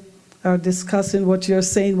other are discussing, what you're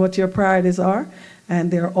saying, what your priorities are,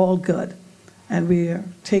 and they're all good. And we are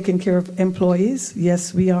taking care of employees,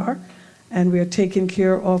 yes, we are, and we are taking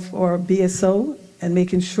care of our BSO and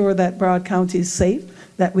making sure that Broward County is safe,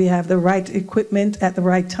 that we have the right equipment at the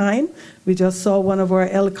right time. We just saw one of our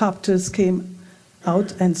helicopters came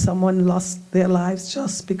out and someone lost their lives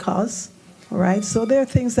just because, all right? So there are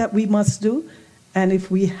things that we must do, and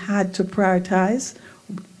if we had to prioritize,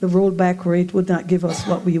 the rollback rate would not give us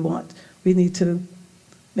what we want. We need to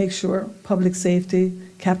make sure public safety,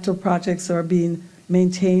 capital projects are being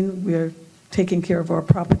maintained. We're taking care of our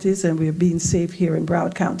properties and we're being safe here in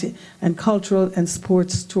Broward County. And cultural and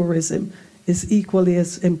sports tourism is equally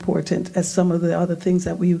as important as some of the other things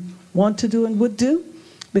that we want to do and would do,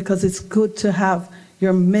 because it's good to have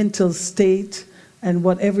your mental state and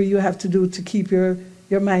whatever you have to do to keep your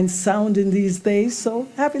mind sound in these days. So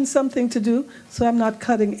having something to do. So I'm not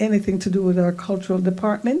cutting anything to do with our cultural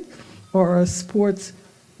department or our sports,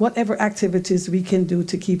 whatever activities we can do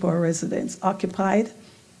to keep our residents occupied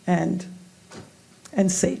and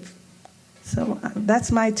safe. So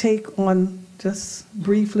that's my take on, just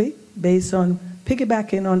briefly, based on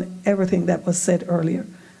piggybacking on everything that was said earlier.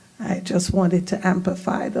 I just wanted to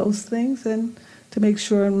amplify those things and to make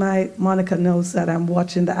sure Monica knows that I'm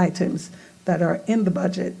watching the items that are in the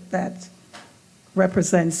budget that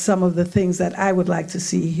represent some of the things that I would like to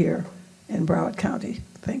see here in Broward County.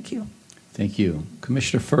 Thank you. Thank you.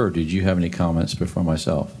 Commissioner Furr, did you have any comments before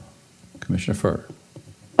myself? Commissioner Furr.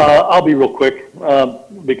 I'll be real quick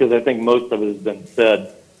because I think most of it has been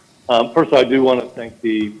said. First, I do want to thank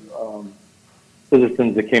the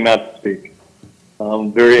citizens that came out to speak.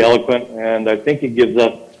 Very eloquent, and I think it gives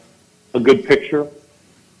us a good picture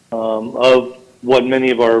of what many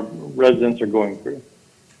of our residents are going through.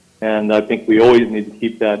 And I think we always need to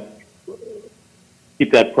keep that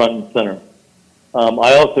front and center.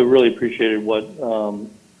 I also really appreciated what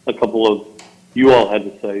a couple of you all had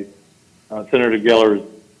to say. Senator Geller's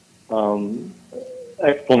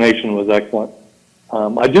explanation was excellent. I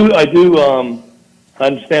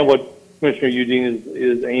understand what Commissioner Udine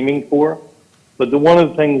is aiming for, but one of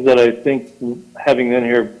the things that I think, having been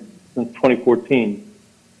here since 2014,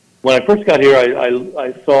 when I first got here,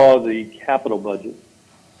 I saw the capital budget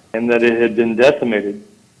and that it had been decimated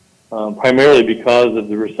primarily because of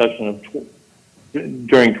the recession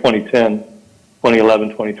during 2010,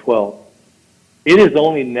 2011, 2012. It is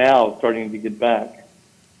only now starting to get back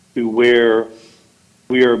to where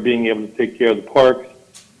we are being able to take care of the parks,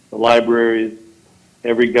 the libraries,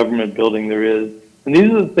 every government building there is. And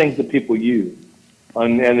these are the things that people use,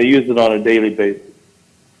 and they use it on a daily basis.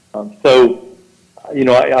 So, you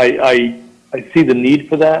know, I see the need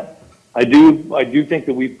for that. I do think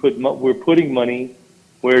that we're putting money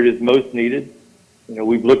where it is most needed. You know,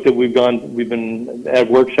 we've been at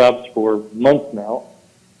workshops for months now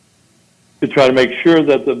to try to make sure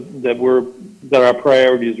that our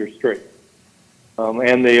priorities are straight,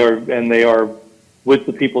 and they are with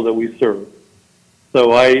the people that we serve.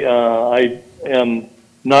 So I am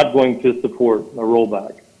not going to support a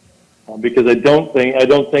rollback because I don't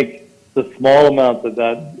think the small amount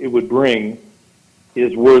that it would bring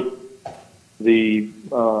is worth it.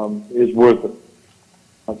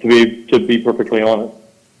 To be perfectly honest,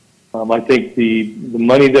 I think the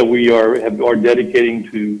money that we are dedicating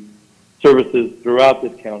to services throughout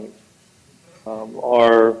this county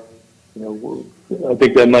I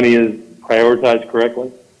think that money is prioritized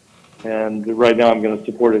correctly, and right now I'm going to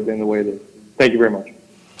support it in the way it is. Thank you very much.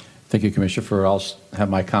 Thank you, Commissioner Furr. I'll have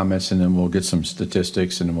my comments, and then we'll get some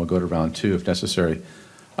statistics, and then we'll go to round two if necessary.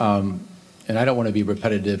 And I don't want to be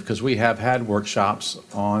repetitive because we have had workshops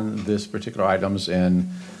on this particular items,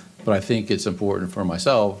 but I think it's important for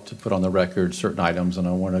myself to put on the record certain items, and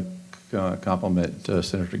I want to compliment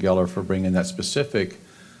Senator Geller for bringing that specific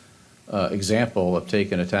example of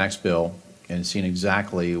taking a tax bill and seeing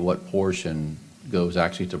exactly what portion goes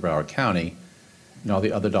actually to Broward County, and all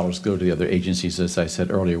the other dollars go to the other agencies. As I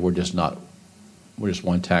said earlier, we're just not we're just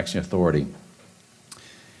one taxing authority.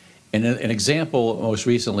 And an example most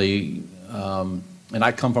recently, and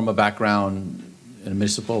I come from a background in a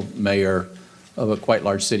municipal mayor of a quite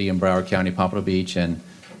large city in Broward County, Pompano Beach, and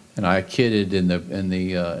I kidded in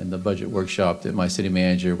the budget workshop that my city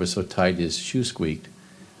manager was so tight his shoe squeaked.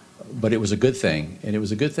 But it was a good thing, and it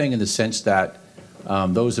was a good thing in the sense that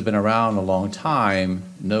those who've been around a long time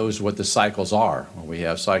knows what the cycles are. We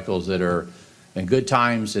have cycles that are in good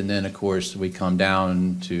times, and then of course we come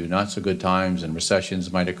down to not so good times, and recessions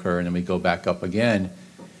might occur, and then we go back up again.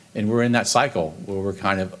 And we're in that cycle where we're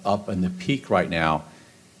kind of up in the peak right now.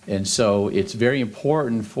 And so it's very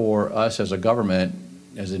important for us as a government,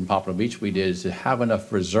 as in Pompano Beach we did, is to have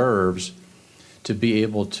enough reserves to be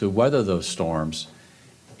able to weather those storms.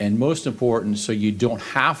 And most important, so you don't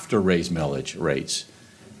have to raise millage rates.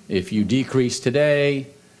 If you decrease today,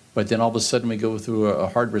 but then all of a sudden we go through a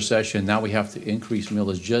hard recession, now we have to increase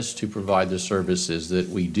millage just to provide the services that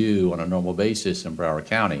we do on a normal basis in Broward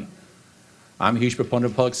County. I'm a huge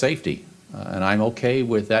proponent of public safety, and I'm okay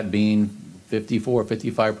with that being 54 or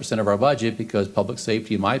 55% of our budget, because public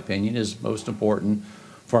safety, in my opinion, is most important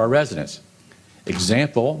for our residents.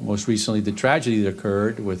 Example, most recently the tragedy that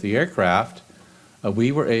occurred with the aircraft,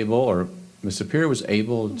 we were able, or Ms. Superior was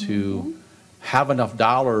able to have enough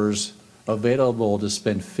dollars available to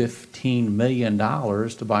spend $15 million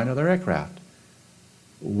to buy another aircraft.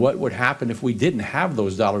 What would happen if we didn't have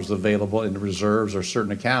those dollars available in the reserves or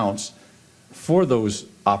certain accounts for those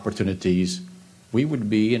opportunities? We would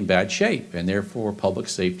be in bad shape, and therefore public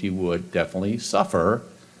safety would definitely suffer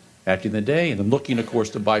at the end of the day. And then looking, of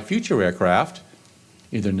course, to buy future aircraft,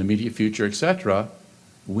 either in the immediate future, et cetera,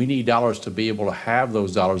 we need dollars to be able to have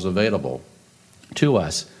those dollars available to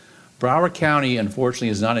us. Broward County, unfortunately,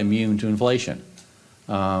 is not immune to inflation.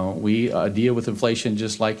 We deal with inflation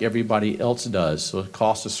just like everybody else does. So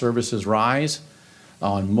cost of services rise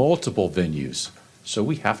on multiple venues. So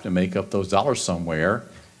we have to make up those dollars somewhere,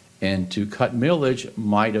 and to cut millage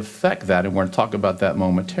might affect that, and we're going to talk about that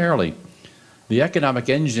momentarily. The economic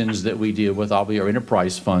engines that we deal with, obviously, are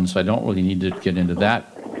enterprise funds, so I don't really need to get into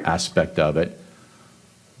that aspect of it.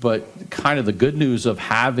 But kind of the good news of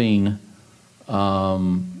having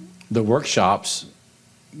the workshops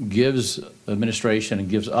gives administration and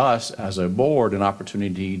gives us as a board an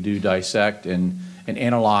opportunity to dissect and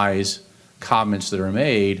analyze comments that are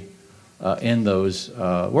made in those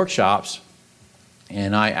workshops.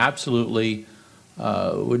 And I absolutely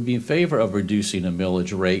would be in favor of reducing a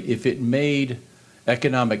millage rate if it made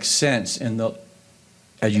economic sense.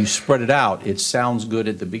 As you spread it out, it sounds good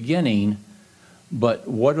at the beginning, but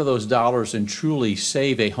what are those dollars and truly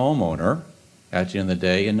save a homeowner at the end of the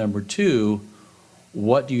day? And number two,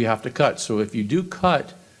 what do you have to cut? So if you do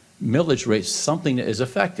cut millage rates, something is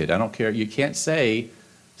affected. I don't care, you can't say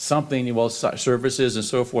something, well, services and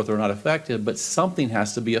so forth are not affected, but something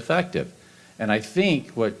has to be effective. And I think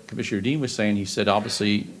what Commissioner Dean was saying, he said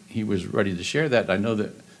obviously he was ready to share that. I know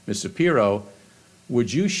that Ms. Shapiro,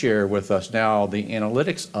 would you share with us now the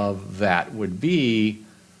analytics of that would be,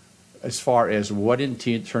 as far as what in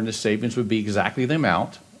turn the savings would be, exactly the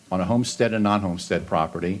amount on a homestead and non-homestead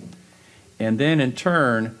property, and then in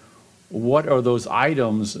turn, what are those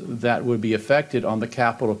items that would be affected on the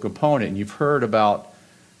capital component? And you've heard about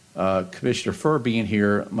Commissioner Furr being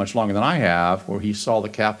here much longer than I have, where he saw the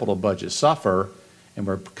capital budget suffer, and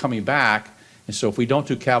we're coming back. And so if we don't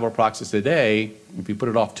do capital projects today, if we put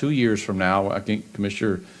it off 2 years from now, I think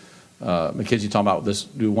Commissioner McKenzie talking about this,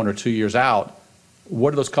 do 1 or 2 years out,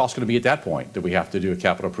 what are those costs going to be at that point that we have to do a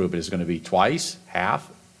capital improvement? Is it going to be twice, half,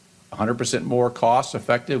 100% more cost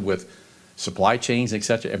effective with supply chains, et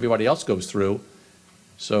cetera, everybody else goes through?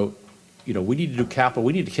 So, you know, we need to do capital.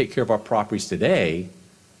 We need to take care of our properties today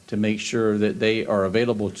to make sure that they are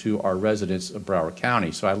available to our residents of Broward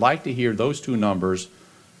County. So I'd like to hear those two numbers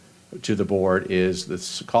to the board, is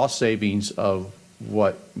the cost savings of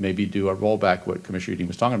what maybe do a rollback, what Commissioner Dean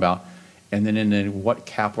was talking about, and then what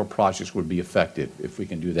capital projects would be affected if we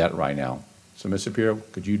can do that right now. So Ms. Shapiro,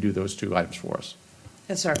 could you do those two items for us?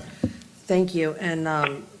 Yes, sir. Thank you.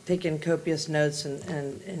 And taking copious notes,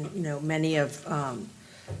 and you know, many of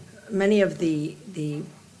the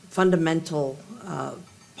fundamental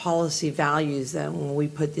policy values that when we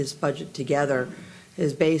put this budget together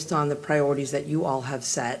is based on the priorities that you all have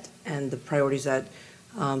set, and the priorities that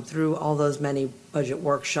through all those many budget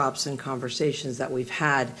workshops and conversations that we've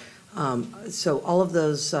had. So all of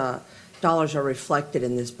those dollars are reflected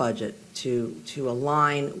in this budget to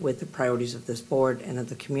align with the priorities of this board and of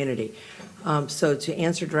the community. So to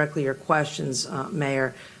answer directly your questions,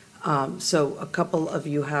 Mayor, So a couple of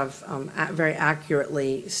you have very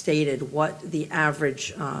accurately stated what the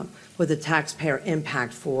average, what the taxpayer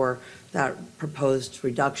impact for that proposed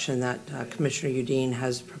reduction that Commissioner Udine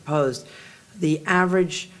has proposed. The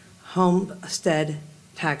average homestead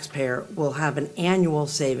taxpayer will have an annual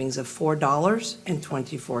savings of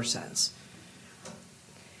 $4.24.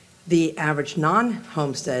 The average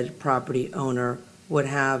non-homestead property owner would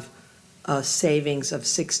have a savings of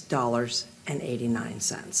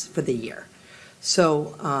 $6.89 for the year.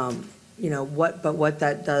 So, what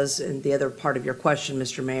that does, and the other part of your question,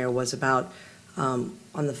 Mr. Mayor, was about on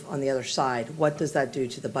the other side, what does that do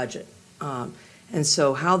to the budget? And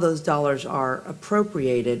so how those dollars are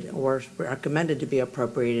appropriated or recommended to be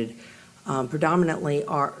appropriated predominantly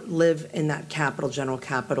live in that general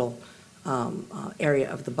capital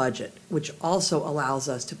area of the budget, which also allows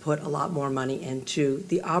us to put a lot more money into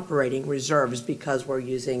the operating reserves because we're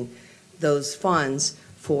using those funds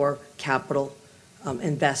for capital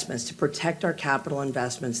investments, to protect our capital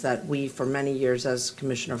investments that we, for many years, as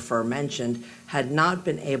Commissioner Furr mentioned, had not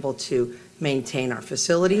been able to maintain our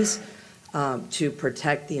facilities, to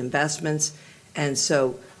protect the investments. And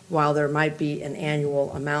so while there might be an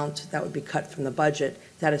annual amount that would be cut from the budget,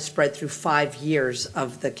 that is spread through 5 years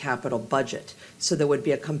of the capital budget. So there would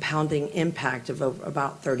be a compounding impact of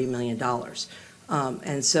about $30 million.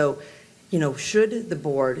 And so, should the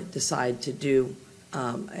board decide to do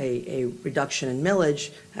a reduction in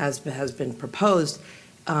millage, as has been proposed,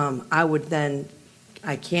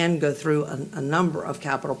 I can go through a number of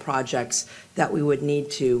capital projects that we would need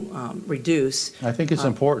to reduce. I think it's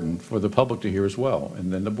important for the public to hear as well,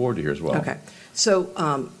 and then the board to hear as well. Okay.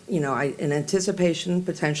 So, in anticipation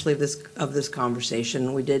potentially of this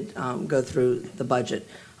conversation, we did go through the budget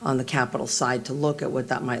on the capital side to look at what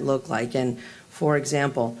that might look like. And for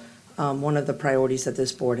example, one of the priorities that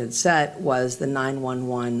this board had set was the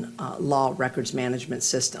 911 law records management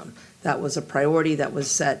system. That was a priority that was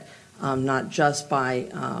set not just by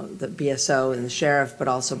the BSO and the sheriff, but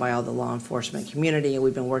also by all the law enforcement community. And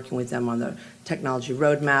we've been working with them on the technology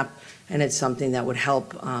roadmap, and it's something that would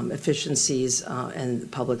help efficiencies in the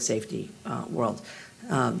public safety world.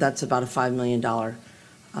 That's about a $5 million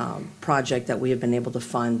project that we have been able to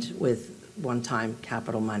fund with one-time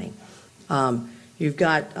capital money. You've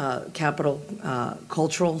got Capital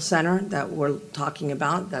Cultural Center that we're talking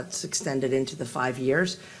about. That's extended into the 5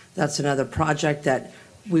 years. That's another project that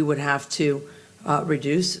we would have to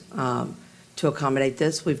reduce to accommodate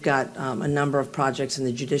this. We've got a number of projects in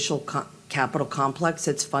the judicial capital complex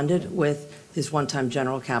that's funded with this one-time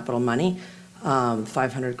general capital money.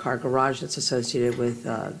 500-car garage that's associated with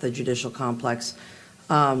the judicial complex.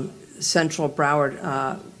 Central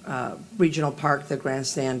Broward Regional Park, the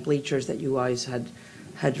grandstand bleachers that you guys had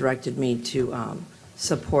directed me to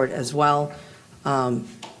support as well.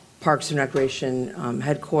 Parks and Recreation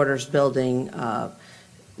headquarters building.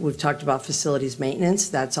 We've talked about facilities maintenance.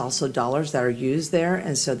 That's also dollars that are used there,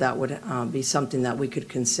 and so that would be something that we could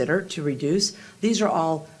consider to reduce. These are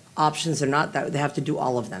all options. They're not that they have to do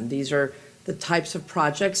all of them. These are the types of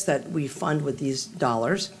projects that we fund with these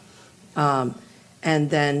dollars.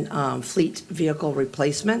 And then fleet vehicle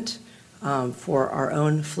replacement for our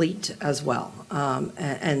own fleet as well.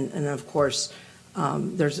 And of course,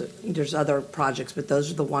 there's other projects, but those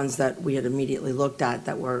are the ones that we had immediately looked at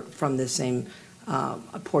that were from the same,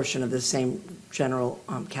 a portion of the same general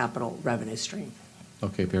capital revenue stream.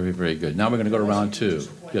 Okay, very, very good. Now we're going to go to round two.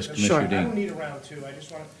 Yes, Commissioner Sure. Dean. I don't need a round two. I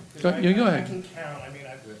just want to. Go ahead. I can count.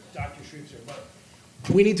 Dr. Schreibster, but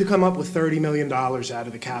we need to come up with $30 million out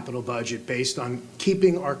of the capital budget based on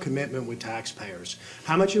keeping our commitment with taxpayers.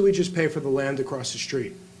 How much did we just pay for the land across the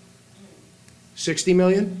street? 60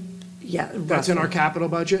 million? Yeah. That's in our capital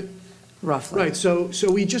budget? Roughly. Right, so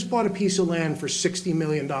we just bought a piece of land for $60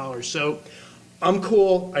 million. So I'm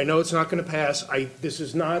cool. I know it's not going to pass. This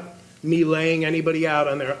is not me laying anybody out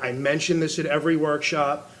on there. I mentioned this at every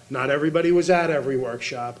workshop. Not everybody was at every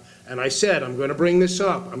workshop. And I said, I'm going to bring this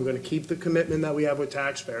up. I'm going to keep the commitment that we have with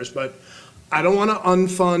taxpayers. But I don't want to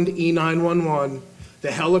unfund E911.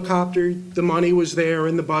 The helicopter, the money was there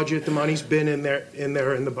in the budget. The money's been in there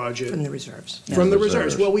in the budget. From the reserves. From the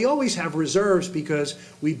reserves. Well, we always have reserves because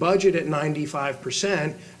we budget at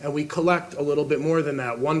 95% and we collect a little bit more than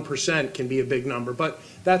that. 1% can be a big number, but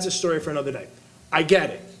that's a story for another day. I get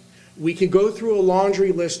it. We could go through a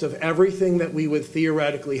laundry list of everything that we would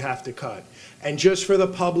theoretically have to cut. And just for the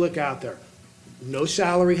public out there, no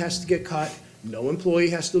salary has to get cut, no employee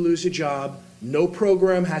has to lose a job, no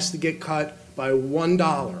program has to get cut by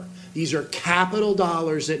 $1. These are capital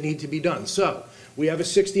dollars that need to be done. So We have a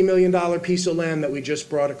 $60 million piece of land that we just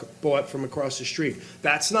bought from across the street.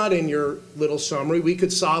 That's not in your little summary. We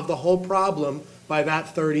could solve the whole problem by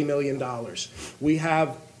that $30 million. We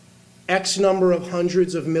have X number of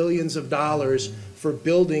hundreds of millions of dollars for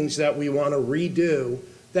buildings that we want to redo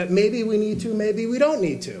that maybe we need to, maybe we don't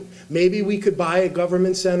need to. Maybe we could buy a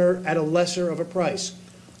government center at a lesser of a price.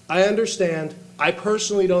 I understand. I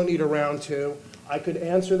personally don't need a round two. I could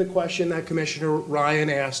answer the question that Commissioner Ryan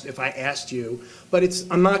asked if I asked you, but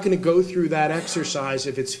I'm not going to go through that exercise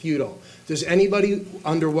if it's futile. Does anybody,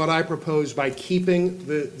 under what I propose, by keeping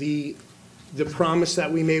the promise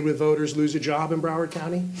that we made with voters, lose a job in Broward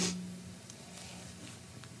County?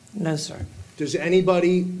 No, sir. Does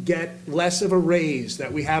anybody get less of a raise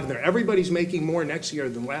that we have there? Everybody's making more next year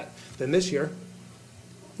than this year.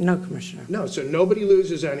 No, Commissioner. No, so nobody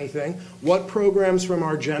loses anything. What programs from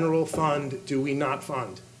our general fund do we not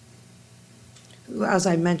fund? As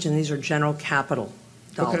I mentioned, these are general capital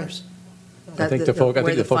dollars. I think the focus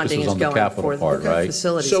is on the capital part, right?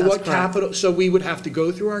 Facilities, So that's what correct. capital, so we would have to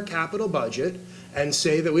go through our capital budget and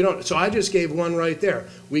say that we don't, so I just gave one right there.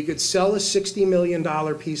 We could sell a $60 million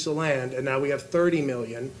piece of land, and now we have 30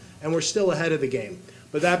 million, and we're still ahead of the game.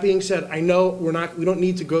 But that being said, I know we don't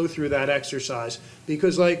need to go through that exercise,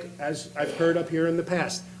 because like, as I've heard up here in the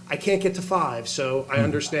past, I can't get to 5, so I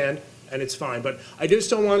understand, and it's fine. But I just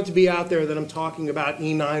don't want it to be out there that I'm talking about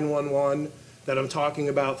E911, that I'm talking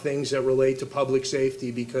about things that relate to public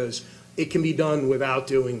safety, because it can be done without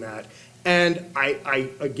doing that. And I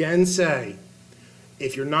again say,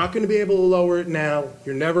 if you're not going to be able to lower it now,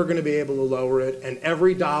 you're never going to be able to lower it, and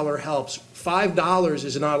every dollar helps. $5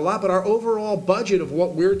 is not a lot, but our overall budget of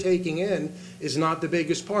what we're taking in is not the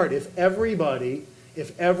biggest part. If every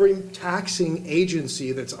taxing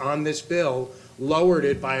agency that's on this bill lowered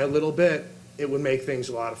it by a little bit, it would make things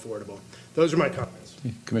a lot affordable. Those are my comments.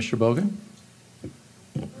 Commissioner Bogan?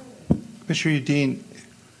 Commissioner Udine,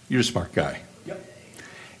 you're a smart guy. Yep.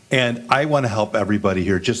 And I want to help everybody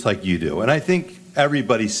here just like you do. And I think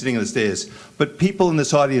everybody sitting in this dais, but people in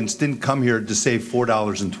this audience didn't come here to save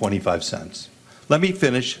 $4.25. Let me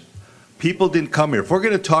finish. People didn't come here. If we're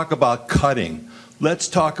going to talk about cutting, let's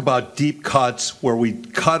talk about deep cuts where we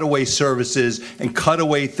cut away services and cut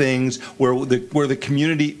away things where the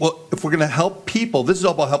community, well, if we're going to help people, this is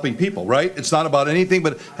all about helping people, right? It's not about anything,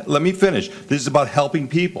 but let me finish. This is about helping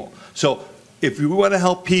people. So if we want to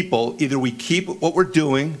help people, either we keep what we're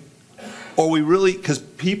doing, or we really, because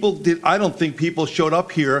I don't think people showed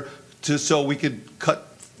up here so we could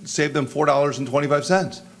save them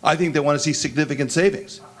 $4.25. I think they want to see significant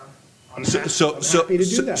savings. I'm happy to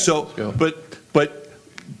do that.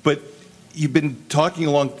 But you've been talking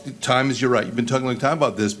a long time, as you're right, you've been talking a long time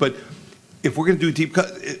about this, but if we're going to do a deep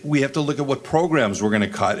cut, we have to look at what programs we're going to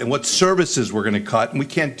cut and what services we're going to cut, and we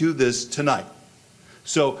can't do this tonight.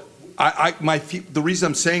 So the reason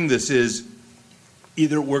I'm saying this is,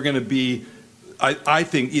 either we're going to be, I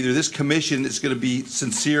think either this commission is going to be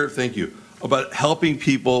sincere, thank you, about helping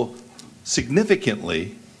people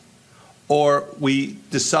significantly, or we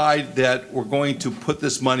decide that we're going to put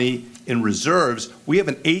this money in reserves. We have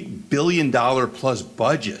an $8 billion plus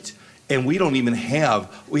budget, and we don't even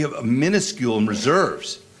we have a minuscule in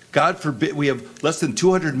reserves. God forbid, we have less than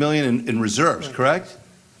 200 million in reserves, correct?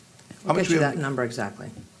 I'll get you that number exactly.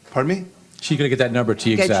 Pardon me? She's going to get that number to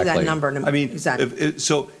you exactly. Get you that number. I mean, exactly.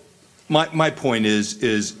 So my point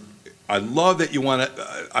is I love that you want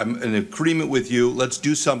to, I'm in agreement with you, let's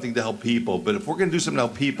do something to help people, but if we're going to do something to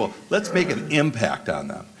help people, let's make an impact on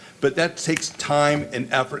them. But that takes time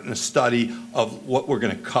and effort and a study of what we're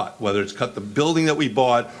going to cut, whether it's cut the building that we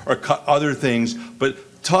bought or cut other things. But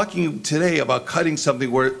talking today about cutting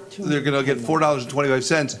something where they're going to get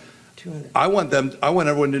 $4.25, I want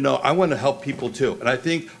everyone to know, I want to help people too. And I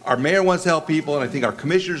think our mayor wants to help people, and I think our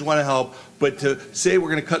commissioners want to help, but to say we're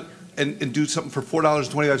going to cut and do something for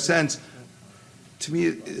 $4.25, to me,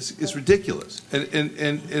 is ridiculous.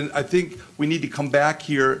 And I think we need to come back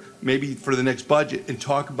here, maybe for the next budget, and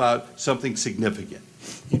talk about something significant.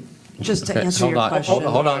 Just to answer your question.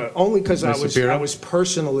 Hold on. Only because I Ms. was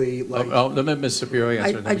personally like. Let Ms. Shapiro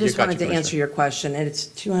answer. I just wanted to answer your question, and it's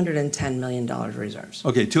 $210 million reserves.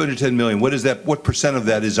 Okay, 210 million. What is that? What percent of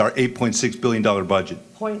that is our $8.6 billion budget?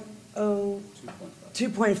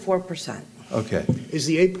 2.4%. Okay. Is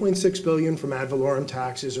the 8.6 billion from ad valorem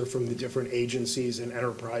taxes or from the different agencies and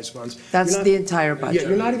enterprise funds? That's the entire budget. Yeah,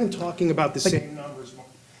 you're not even talking about the same numbers.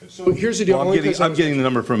 So here's the deal. Well, I'm getting the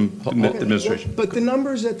number from administration. But the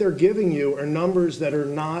numbers that they're giving you are numbers that are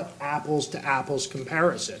not apples to apples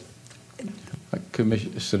comparison.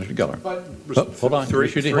 Commissioner Senator Geller. But- Hold on, Three-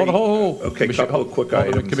 Commissioner Dean. Hold on. Okay, couple of quick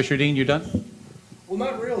items. Commissioner Dean, you done? Well,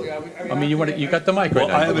 not really. I I mean, you got the mic right Well,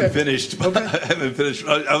 now. I haven't finished. I haven't finished.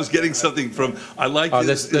 I was getting something from, I like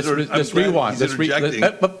this. Let's rewind.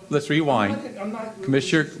 Let's rewind.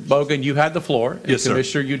 Commissioner Bogan, you had the floor. and Yes, sir.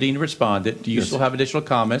 Commissioner Udine responded. Do you Yes. still have additional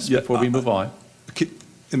comments before we move on?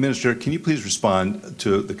 Administrator, can you please respond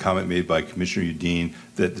to the comment made by Commissioner Udine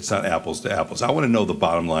that it's not apples to apples? I want to know the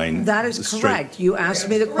bottom line. That is straight. correct. You asked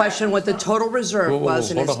me the question what the total reserve Whoa, whoa, was,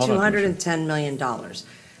 and hold it's on, $210 million.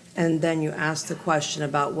 And then you asked the question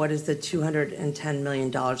about what is the $210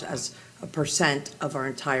 million as a percent of our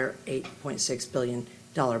entire $8.6 billion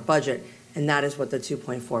budget, and that is what the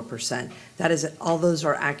 2.4%. That is, all those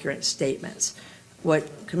are accurate statements.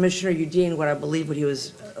 What Commissioner Udine, what I believe what he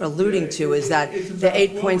was alluding to is that the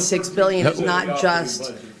 8.6 billion is not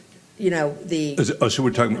just, the So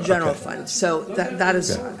we're talking. general okay. fund. So that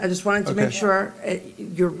is, I just wanted to make Okay. sure,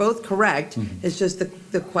 you're both correct. It's just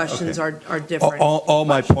the questions Okay. are different. All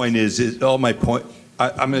my point is, I'm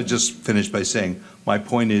going to just finish by saying, my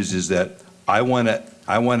point is that I want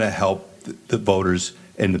to help the voters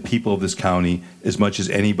and the people of this county as much as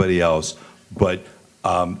anybody else, but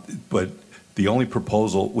the only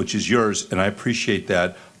proposal, which is yours, and I appreciate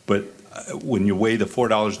that, but when you weigh the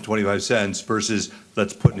 $4.25 versus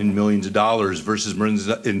let's put in millions of dollars versus millions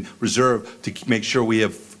in reserve to make sure we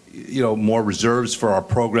have, more reserves for our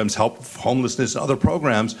programs, help homelessness and other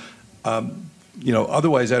programs,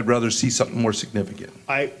 otherwise I'd rather see something more significant.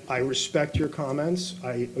 I respect your comments.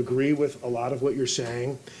 I agree with a lot of what you're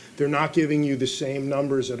saying. They're not giving you the same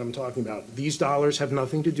numbers that I'm talking about. These dollars have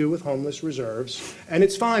nothing to do with homeless reserves, and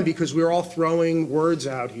it's fine because we're all throwing words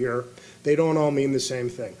out here. They don't all mean the same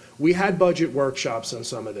thing. We had budget workshops on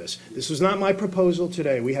some of this. This was not my proposal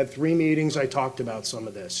today. We had 3 meetings. I talked about some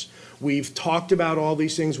of this. We've talked about all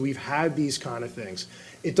these things. We've had these kind of things.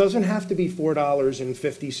 It doesn't have to be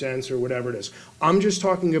 $4.50 or whatever it is. I'm just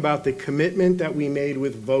talking about the commitment that we made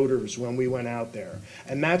with voters when we went out there.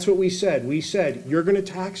 And that's what we said. We said, you're going to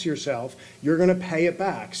tax yourself, you're going to pay it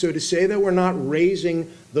back. So to say that we're not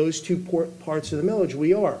raising those 2 parts of the millage,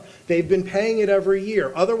 we are. They've been paying it every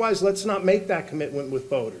year. Otherwise, let's not make that commitment with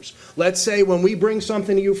voters. Let's say when we bring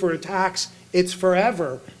something to you for a tax, it's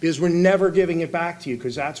forever because we're never giving it back to you,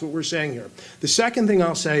 because that's what we're saying here. The second thing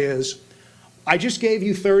I'll say is, I just gave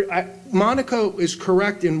you Monica is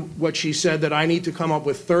correct in what she said, that I need to come up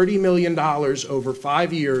with $30 million over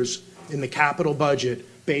 5 years in the capital budget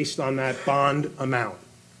based on that bond amount,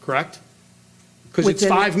 correct? Because it's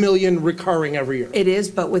 $5 million recurring every year. It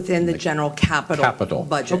is, but within the general capital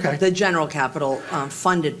budget. Okay. The general capital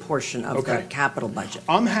funded portion of the Okay. capital budget.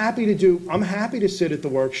 I'm happy to sit at the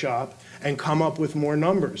workshop and come up with more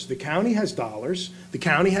numbers. The county has dollars. The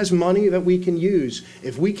county has money that we can use.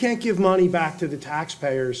 If we can't give money back to the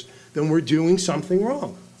taxpayers, then we're doing something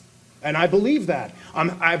wrong. And I believe that.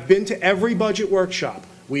 I've been to every budget workshop.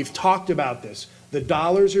 We've talked about this. The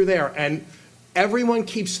dollars are there. And everyone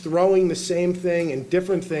keeps throwing the same thing and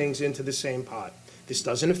different things into the same pot. This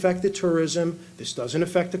doesn't affect the tourism. This doesn't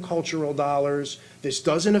affect the cultural dollars. This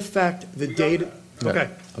doesn't affect the data.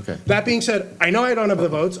 Okay. Okay. That being said, I know I don't have the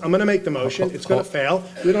votes. I'm going to make the motion. It's going to fail.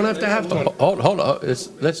 We don't have to have 20. Hold on. Let's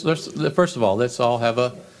first of all, let's all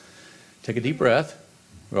take a deep breath.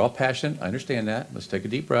 We're all passionate. I understand that. Let's take a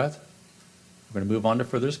deep breath. We're going to move on to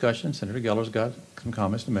further discussion. Senator Geller's got some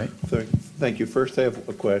comments to make. Thank you. First, I have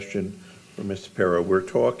a question for Mr. Perro. We're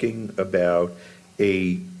talking about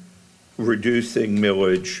reducing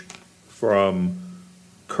millage from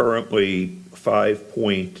currently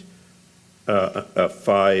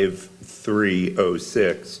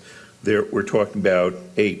 5.5306. We're talking about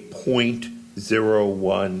a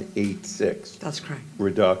 0.0186. That's correct.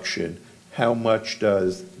 Reduction. How much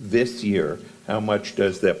does this year, how much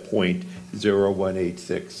does that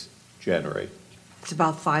 0.0186 generate? It's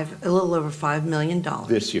about a little over $5 million.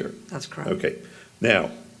 This year? That's correct. Okay.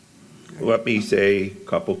 Now, let me say a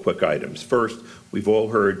couple quick items. First, we've all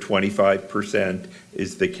heard 25%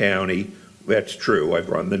 is the county. That's true. I've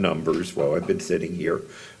run the numbers while I've been sitting here.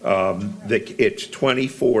 It's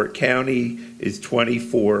 24, county is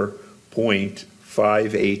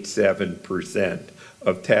 24.587%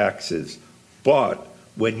 of taxes. But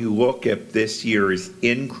when you look at this year's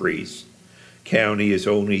increase, county is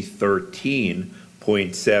only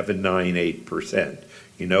 13.798%.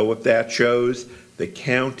 You know what that shows? The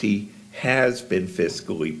county has been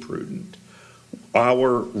fiscally prudent.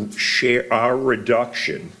 Our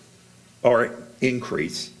reduction, our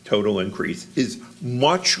increase, total increase, is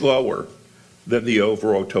much lower than the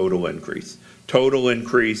overall total increase. Total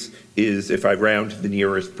increase is, if I round to the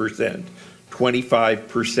nearest percent,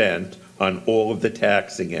 25% on all of the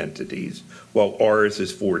taxing entities, while ours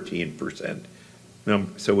is 14%.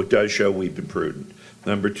 So it does show we've been prudent.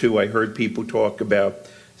 Number two, I heard people talk about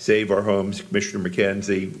Save Our Homes, Commissioner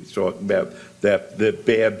McKenzie was talking about that the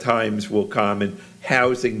bad times will come and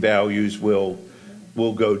housing values will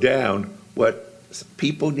go down. What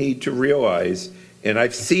people need to realize, and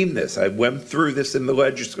I've seen this, I went through this in the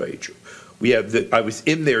legislature. I was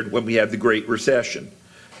in there when we had the Great Recession,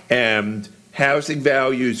 and housing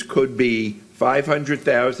values could be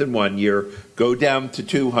 500,000 one year, go down to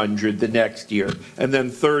 200 the next year, and then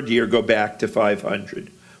third year go back to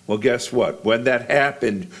 500. Well, guess what? When that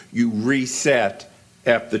happened, you reset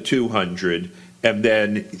at the 200, and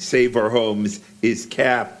then Save Our Homes is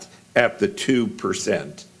capped at the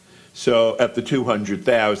 2%. So at the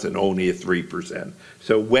 200,000, only at 3%.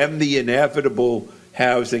 So when the inevitable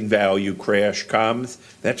housing value crash comes,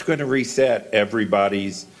 that's going to reset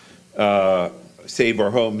everybody's Save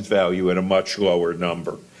Our Homes value at a much lower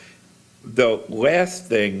number. The last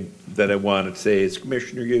thing that I want to say is,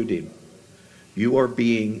 Commissioner Udine, you are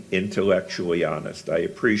being intellectually honest. I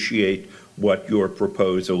appreciate what your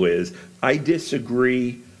proposal is. I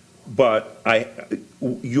disagree, but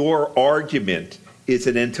your argument is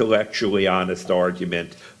an intellectually honest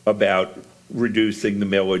argument about reducing the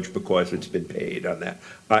millage because it's been paid on that.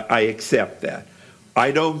 I accept that.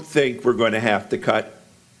 I don't think we're going to have to cut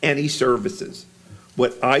any services.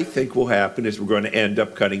 What I think will happen is we're going to end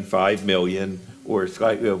up cutting 5 million or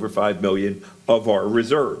slightly over 5 million of our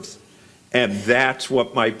reserves. And that's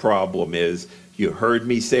what my problem is. You heard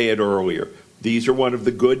me say it earlier. These are one of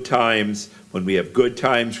the good times. When we have good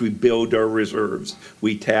times, we build our reserves.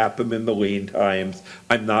 We tap them in the lean times.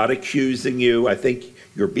 I'm not accusing you. I think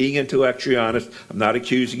you're being intellectually honest. I'm not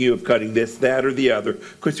accusing you of cutting this, that, or the other,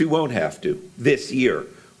 because we won't have to this year.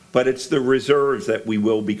 But it's the reserves that we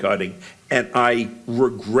will be cutting. And I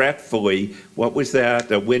regretfully, what was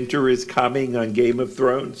that? A winter is coming on Game of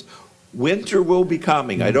Thrones? Winter will be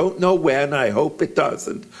coming. I don't know when. I hope it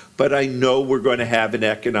doesn't. But I know we're going to have an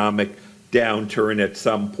economic downturn at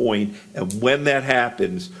some point. And when that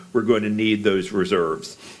happens, we're going to need those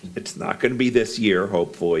reserves. It's not going to be this year,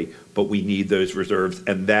 hopefully, but we need those reserves.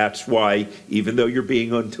 And that's why, even though you're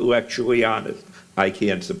being intellectually honest, I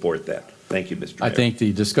can't support that. Thank you, Mr. Mayor. I think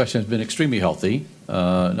the discussion has been extremely healthy,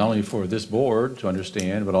 not only for this board to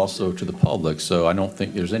understand, but also to the public. So I don't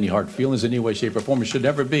think there's any hard feelings in any way, shape, or form. It should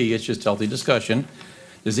never be. It's just healthy discussion.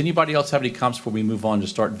 Does anybody else have any comments before we move on to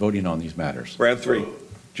start voting on these matters? Round three.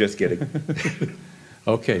 Just kidding.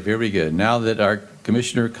 Okay, very good. Now that our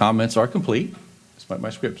commissioner comments are complete, that's what my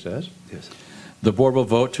script says. Yes. The board will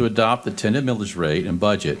vote to adopt the tentative millage rate and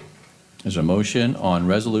budget. There's a motion on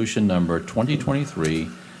resolution number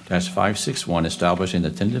 2023-561 establishing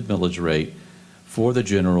the tentative millage rate for the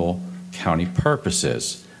general county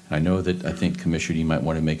purposes. And I know that I think Commissioner, you might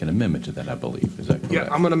want to make an amendment to that, I believe. Is that correct? Yeah,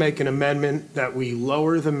 I'm going to make an amendment that we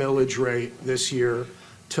lower the millage rate this year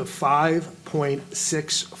to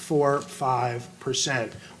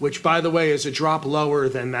 5.645%, which, by the way, is a drop lower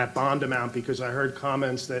than that bond amount, because I heard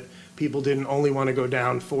comments that people didn't only want to go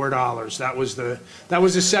down $4. That was the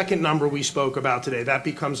second number we spoke about today. That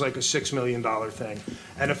becomes like a $6 million thing.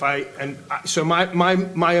 And so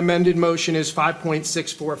my amended motion is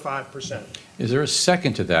 5.645%. Is there a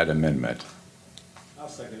second to that amendment? I'll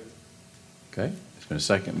second it. Okay, it's been a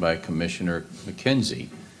second by Commissioner McKenzie.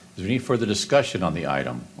 Is there any further discussion on the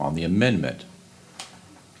item, on the amendment?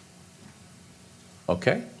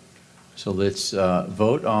 Okay, so let's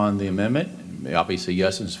vote on the amendment. Obviously,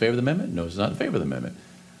 yes is in favor of the amendment, no is not in favor of the amendment.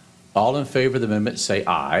 All in favor of the amendment say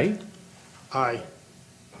aye. Aye.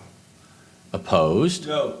 Opposed?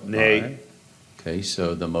 No. Nay. Aye. Okay,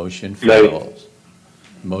 so the motion fails.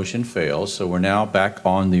 Motion fails, so we're now back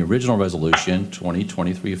on the original resolution,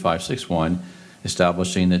 2023-561,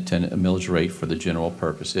 establishing the millage rate for the general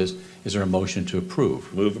purposes. Is there a motion to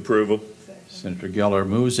approve? Move approval. Senator Geller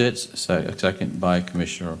moves it, second by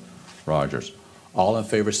Commissioner Rogers. All in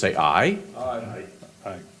favor say aye. Aye.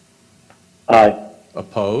 Aye. Aye.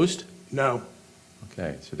 Opposed? No.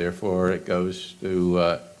 Okay, so therefore it goes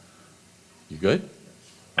to, you good?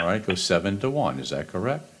 All right, it goes 7-1, is that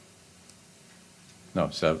correct? No,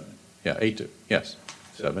 8-2, yes,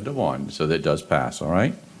 7-1, so that does pass, all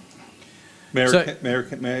right? Mayor, So- Mayor,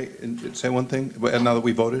 may I say one thing, now that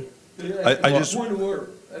we voted? I just, Point of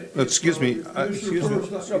order. excuse me, Commissioner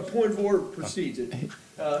Furr's, no, point of order precedes it.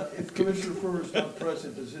 If Commissioner Furr is not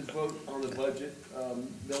present, does his vote on the budget,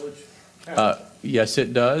 millage count? Yes,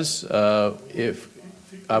 it does. If,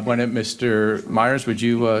 I wanted, Mr. Myers, would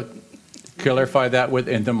you clarify that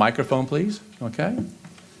in the microphone, please? Okay?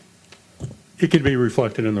 It can be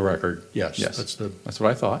reflected in the record, yes. Yes, That's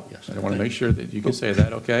what I thought. Yes. I want to make sure that you can say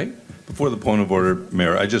that, okay? Before the point of order,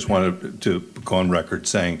 Mayor, I just wanted to go on record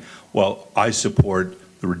saying, while I support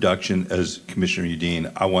the reduction as Commissioner Udine,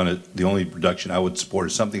 the only reduction I would support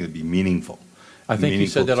is something that'd be meaningful. I think you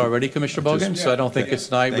said that already, Commissioner Bogan, so I don't think it's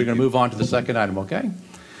tonight. We're going to move on to the second item, okay?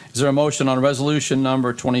 Is there a motion on resolution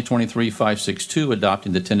number 2023-562,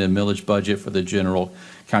 adopting the tentative millage budget for the general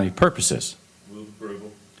county purposes? Move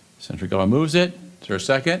approval. Senator Gallo moves it. Is there a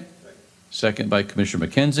second? Second by Commissioner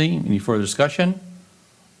McKenzie. Any further discussion?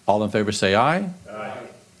 All in favor say aye. Aye.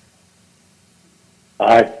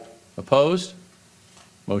 Aye. Opposed?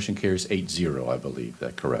 Motion carries 8-0, I believe.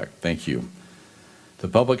 That correct. Thank you. The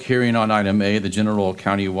public hearing on item A, the general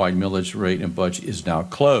countywide millage rate and budget, is now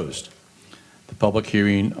closed. The public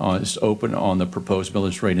hearing is open on the proposed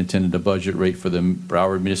millage rate and tentative budget rate for the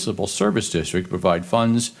Broward Municipal Service District to provide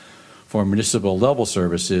funds for municipal level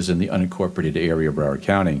services in the unincorporated area of Broward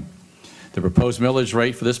County. The proposed millage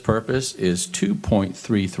rate for this purpose is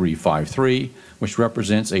 2.3353, which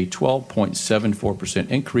represents a 12.74%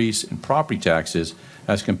 increase in property taxes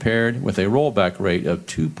as compared with a rollback rate of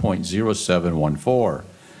 2.0714.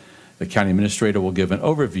 The county administrator will give an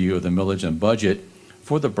overview of the millage and budget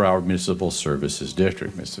for the Broward Municipal Services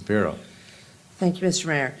District. Ms. Shapiro. Thank you, Mr.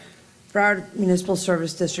 Mayor. Broward Municipal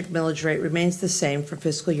Service District millage rate remains the same for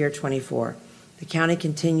fiscal year '24. The county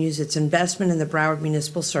continues its investment in the Broward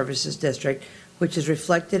Municipal Services District, which is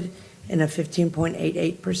reflected in a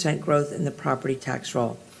 15.88% growth in the property tax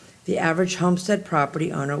roll. The average homestead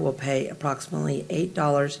property owner will pay approximately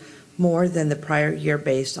 $8 more than the prior year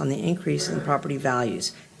based on the increase in property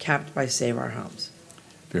values capped by Save Our Homes.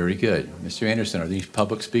 Very good. Mr. Anderson, are these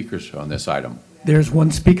public speakers on this item? There's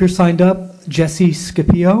one speaker signed up, Jesse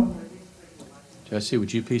Scipio. Jesse,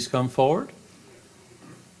 would you please come forward?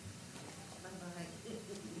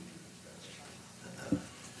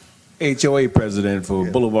 HOA president for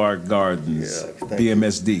Boulevard Gardens,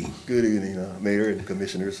 BMSD. Good evening, Mayor and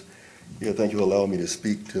Commissioners. Yeah, thank you for allowing me to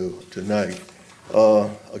speak tonight.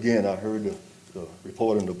 Again, I heard the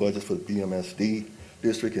report on the budget for the BMSD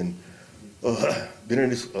district, and been in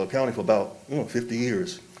this county for about 50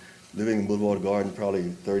 years, living in Boulevard Gardens probably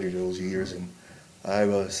 30 of those years, and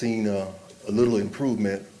I've seen a little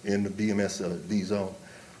improvement in the BMSD zone.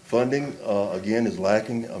 Funding, again, is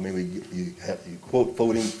lacking. I mean, you quote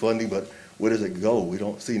funding, but where does it go? We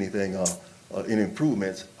don't see anything in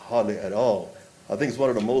improvements, hardly at all. I think it's one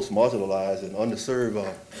of the most marginalized and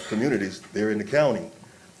underserved communities there in the county.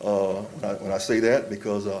 When I say that,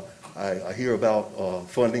 because I hear about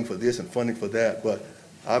funding for this and funding for that, but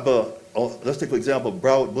let's take, for example,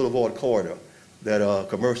 Broward Boulevard corridor, that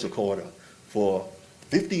commercial corridor. For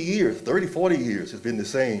 50 years, 30, 40 years, it's been the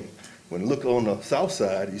same. When you look on the south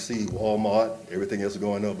side, you see Walmart, everything else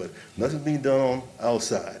going up, but nothing's being done on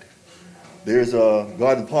outside. There's a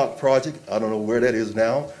Garden Park project. I don't know where that is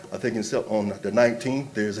now. I think it's on the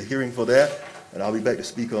 19th. There's a hearing for that, andLl be back to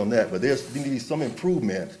speak on that. But there needs to be some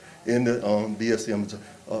improvement in the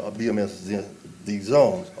BMSD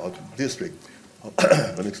zones or district.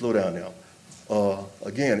 Let me slow down now.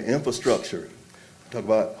 Again, infrastructure. Talk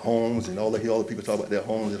about homes and all the people talk about their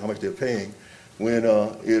homes and how much they're paying. When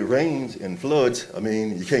it rains and floods, I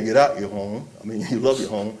mean, you can't get out your home. I mean, you love your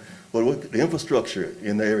home, but the infrastructure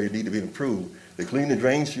in the area need to be improved. They clean the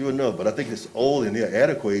drains, sure enough, but I think it's old and they're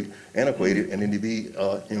antiquated, and they need to be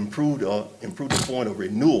improved to the point of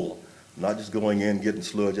renewal, not just going in and getting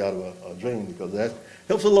sludge out of a drain, because that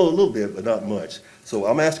helps a little bit, but not much. So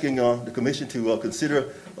I'm asking the commission to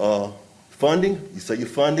consider funding. You say you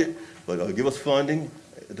fund it, but give us funding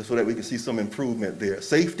so that we can see some improvement there.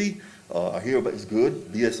 Safety. I hear about it's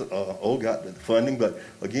good. BSO got the funding, but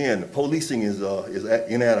again, policing is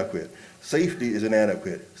inadequate. Safety is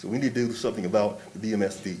inadequate. So we need to do something about the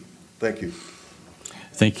BMSD. Thank you.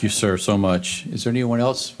 Thank you, sir, so much. Is there anyone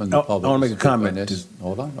else from the public? I want to make a comment.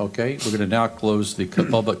 Hold on. Okay, we're going to now close the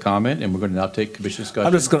public comment, and we're going to now take commission discussion.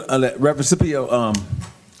 I'm just going to let Reverend Scipio,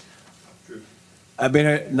 I've been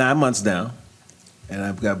here 9 months now, and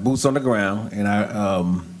I've got boots on the ground, and I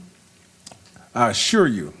assure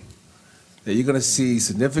you that you're going to see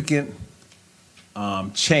significant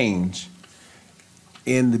change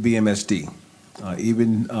in the BMSD.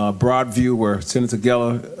 Even Broadview, where Senator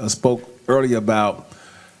Geller spoke earlier about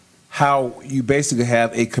how you basically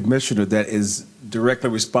have a commissioner that is directly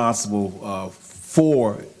responsible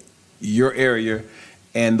for your area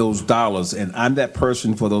and those dollars. And I'm that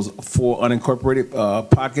person for those 4 unincorporated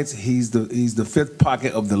pockets. He's the 5th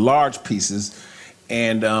pocket of the large pieces.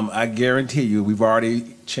 And I guarantee you, we've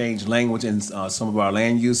already changed language in some of our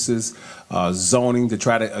land uses, zoning to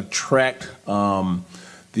try to attract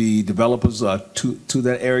the developers to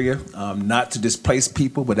that area, not to displace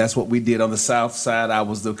people, but that's what we did on the south side. I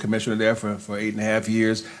was the commissioner there for 8.5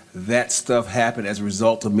 years. That stuff happened as a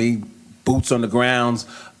result of me, boots on the grounds,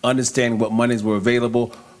 understanding what monies were available,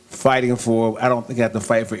 fighting for, I don't think I have to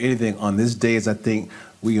fight for anything on this day, as I think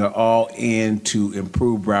we are all in to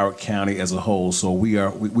improve Broward County as a whole. So we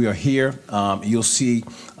are here. You'll see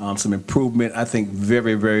some improvement, I think,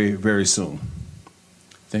 very, very, very soon.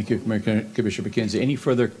 Thank you, Commissioner McKenzie. Any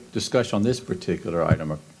further discussion on this particular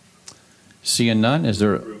item? Seeing none, is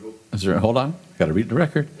there, hold on, got to read the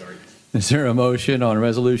record. Is there a motion on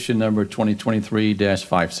resolution number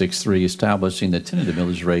 2023-563 establishing the tentative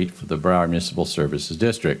millage rate for the Broward Municipal Services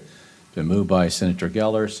District? Been moved by Senator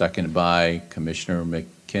Geller, seconded by Commissioner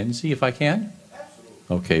McKenzie, if I can?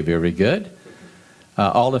 Absolutely. Okay, very good.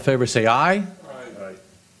 All in favor say aye.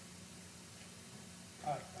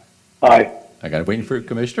 Aye. Aye. I got to wait for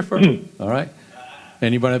Commissioner first. All right.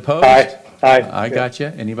 Anybody opposed? Aye. Aye. I got you.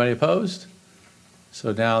 Anybody opposed?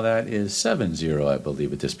 So now that is 7-0, I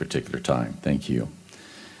believe, at this particular time. Thank you.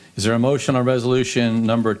 Is there a motion on resolution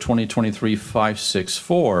number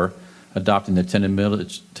 2023-564 adopting the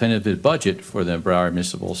tentative budget for the Broward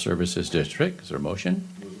Municipal Services District? Is there a motion?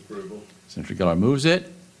 Move approval. Senator Geller moves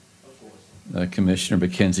it. Commissioner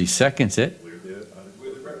McKenzie seconds it.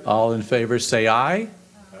 All in favor say aye.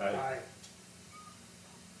 Aye.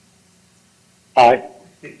 Aye.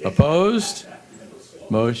 Opposed?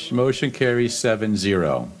 Motion carries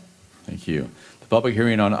 7-0. Thank you. The public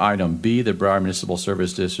hearing on item B, the Broward Municipal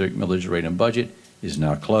Service District millage rate and budget, is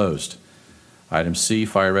now closed. Item C,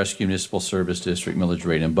 Fire Rescue Municipal Service District millage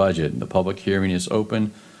rate and budget. The public hearing is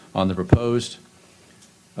open on the proposed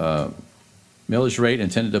millage rate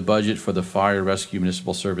and tentative budget for the Fire Rescue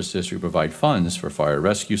Municipal Service District to provide funds for fire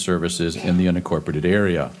rescue services in the unincorporated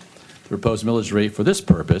area. The proposed millage rate for this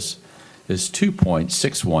purpose is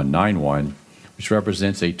 2.6191, which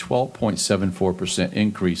represents a 12.74%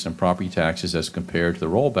 increase in property taxes as compared to the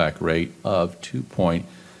rollback rate of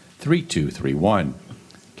 2.3231.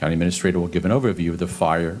 County Administrator will give an overview of the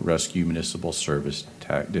Fire Rescue Municipal Service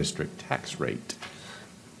District tax rate.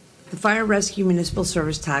 The Fire Rescue Municipal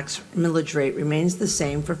Service Tax millage rate remains the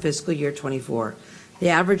same for fiscal year '24. The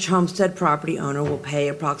average homestead property owner will pay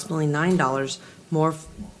approximately $9 more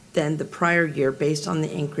than the prior year based on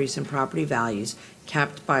the increase in property values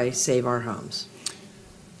capped by Save Our Homes.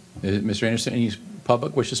 Mr. Anderson, any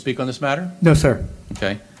public wish to speak on this matter? No, sir.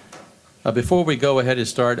 Okay. Before we go ahead and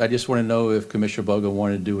start, I just want to know if Commissioner Boga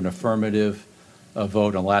wanted to do an affirmative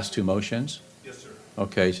vote on the last two motions? Yes, sir.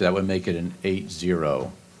 Okay, so that would make it an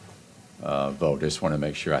 8-0 vote. I just want to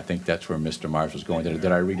make sure. I think that's where Mr. Myers was going. Did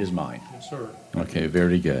I read his mind? Yes, sir. Okay,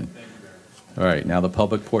 very good. All right, now the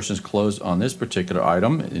public portion is closed on this particular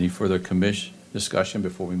item. Any further discussion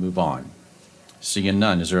before we move on? Seeing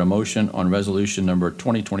none, is there a motion on resolution number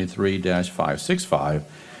 2023-565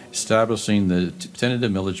 establishing the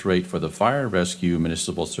tentative millage rate for the Fire Rescue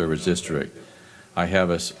Municipal Service District? I have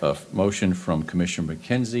a motion from Commissioner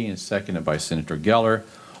McKenzie and seconded by Senator Geller.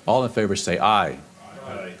 All in favor say aye.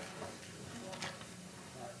 Aye.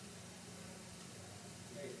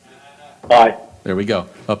 Aye. There we go.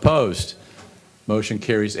 Opposed? Motion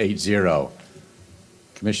carries 8-0.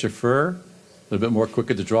 Commissioner Furr, a little bit more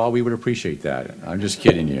quick at the draw, we would appreciate that. I'm just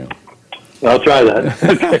kidding you. I'll try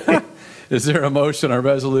that. Is there a motion on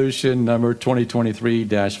resolution number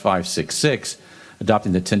 2023-566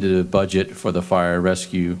 adopting the tentative budget for the Fire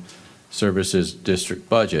Rescue Services District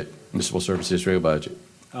budget, Municipal Service District budget?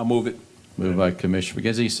 I'll move it. Moved by Commissioner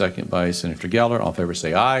McKenzie, second by Senator Geller. All in favor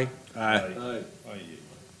say aye. Aye.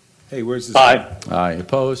 Hey, where's this? Aye. Aye.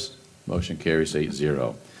 Opposed? Motion carries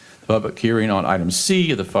 8-0. The public hearing on item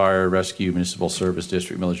C of the Fire Rescue Municipal Service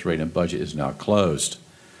District millage rate and budget is now closed.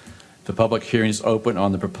 The public hearing is open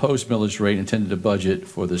on the proposed millage rate and tentative budget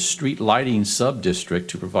for the street lighting sub-district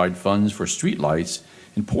to provide funds for street lights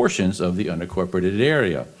in portions of the unincorporated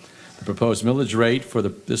area. The proposed millage rate for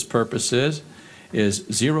this purpose is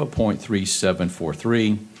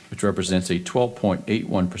 0.3743, which represents a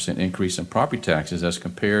 12.81% increase in property taxes as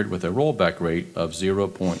compared with a rollback rate of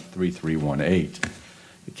 0.3318.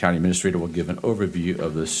 The county administrator will give an overview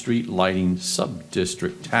of the street lighting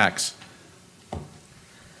sub-district tax.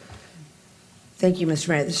 Thank you, Mr.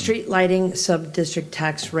 Mayor. The street lighting sub-district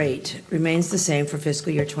tax rate remains the same for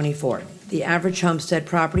fiscal year '24. The average homestead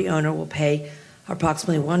property owner will pay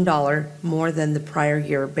approximately $1 more than the prior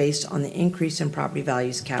year based on the increase in property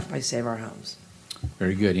values capped by Save Our Homes.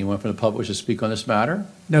 Very good. Anyone from the public wish to speak on this matter?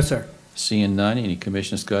 No, sir. Seeing none, any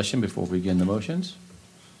commission discussion before we begin the motions?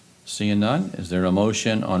 Seeing none, is there a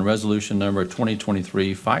motion on resolution number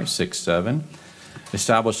 2023-567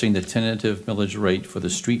 establishing the tentative millage rate for the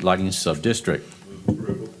street lighting sub-district.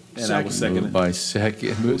 And I will second it. Moved by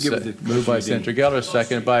second, We'll give it to moved by Commissioner Senator Geller,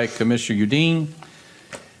 seconded by Commissioner Udine.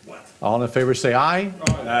 All in favor say aye.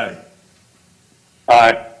 Aye.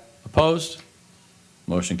 Aye. Opposed?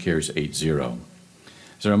 Motion carries 8-0.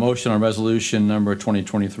 Is there a motion on resolution number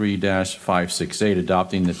 2023-568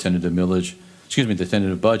 adopting the tentative millage, the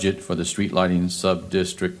tentative budget for the street lighting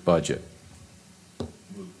sub-district budget? It's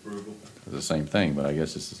the same thing, but I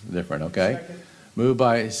guess it's different, okay? Moved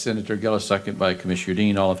by Senator Geller, second by Commissioner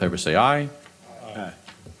Udine. All in favor say aye. Aye.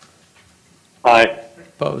 Aye.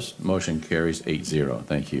 Opposed? Motion carries 8-0.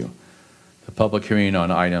 Thank you. The public hearing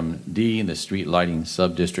on item D, the street lighting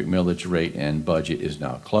sub-district millage rate and budget, is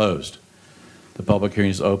now closed. The public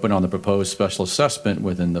hearing is open on the proposed special assessment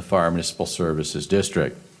within the Fire Municipal Services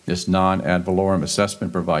District. This non-ad valorem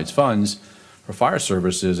assessment provides funds for fire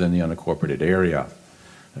services in the unincorporated area.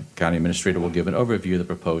 The county administrator will give an overview of the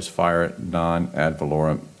proposed fire non-ad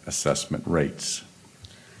valorem assessment rates.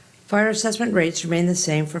 Fire assessment rates remain the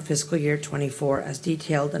same for fiscal year '24 as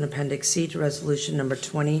detailed in Appendix C to Resolution Number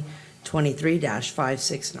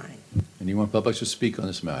 2023-569. Anyone public to speak on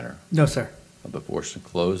this matter? No, sir. Public portion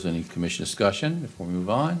closed. Any commission discussion before we move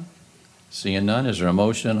on? Seeing none, is there a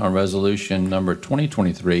motion on resolution number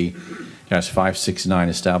 2023-569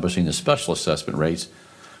 establishing the special assessment rates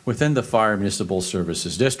within the Fire Municipal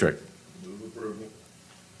Services District? Move approval.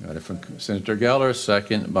 Got it from Senator Geller,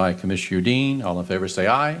 second by Commissioner Udine. All in favor say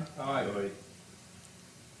aye. Aye.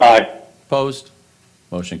 Aye. Opposed?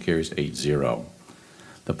 Motion carries 8-0.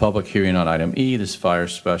 The public hearing on item E, this fire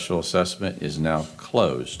special assessment, is now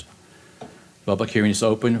closed. Public hearing is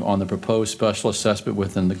open on the proposed special assessment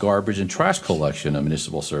within the garbage and trash collection of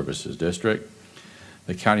Municipal Services District.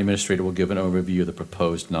 The county administrator will give an overview of the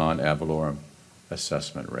proposed non-ad valorem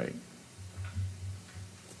assessment rate.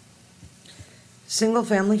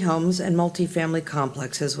 Single-family homes and multifamily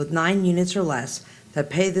complexes with 9 units or less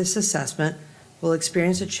that pay this assessment will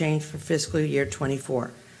experience a change for fiscal year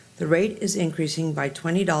 '24. The rate is increasing by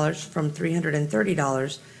 $20 from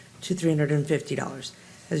 $330 to $350.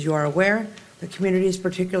 As you are aware, the community is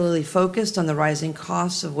particularly focused on the rising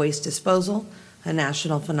costs of waste disposal, a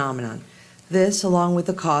national phenomenon. This, along with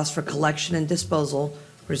the cost for collection and disposal,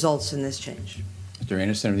 results in this change. Mr.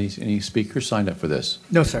 Anderson, any speakers signed up for this?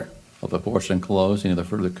 No, sir. Public portion closed. Any other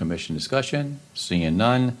further commission discussion? Seeing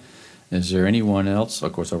none. Is there anyone else?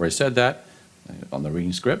 Of course, I already said that on the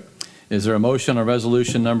reading script. Is there a motion on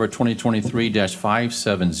resolution number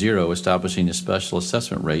 2023-570 establishing the special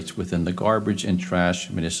assessment rates within the garbage and trash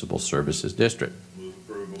municipal services district? Move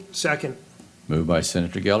approval. Second. Moved by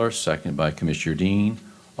Senator Geller, seconded by Commissioner Dean.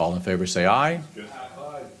 All in favor say aye.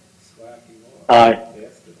 Aye.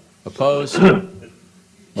 Opposed?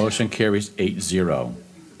 Motion carries 8-0.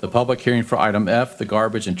 The public hearing for item F, the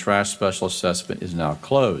garbage and trash special assessment, is now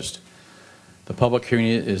closed. The public hearing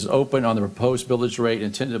is open on the proposed millage rate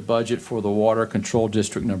and tentative budget for the Water Control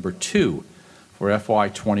District Number 2. For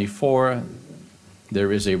FY24,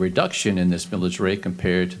 there is a reduction in this millage rate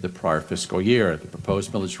compared to the prior fiscal year. The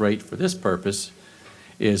proposed millage rate for this purpose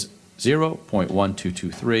is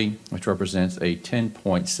 0.1223, which represents a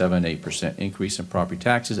 10.78% increase in property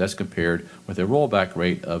taxes as compared with a rollback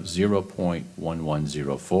rate of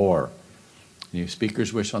 0.1104. Any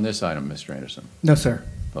speakers wish on this item, Mr. Anderson? No, sir.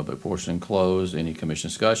 Public portion closed. Any commission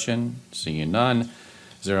discussion? Seeing none.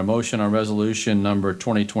 Is there a motion on resolution number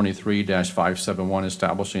 2023-571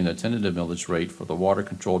 establishing the tentative millage rate for the Water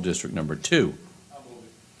Control District Number 2?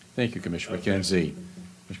 Thank you, Commissioner McKenzie.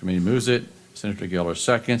 Commissioner Meany moves it. Senator Geller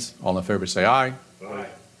seconds. All in favor say aye. Aye.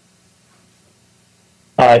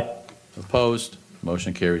 Aye. Opposed?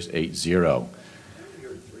 Motion carries 8-0.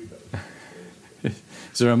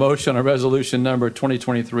 Is there a motion on resolution number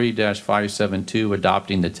 2023-572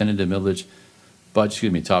 adopting the tentative millage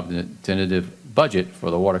budget, tentative budget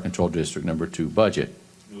for the Water Control District Number 2 budget?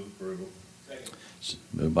 Move approval.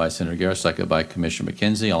 Moved by Senator Guerra, second by Commissioner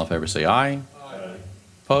McKenzie. All in favor say aye. Aye.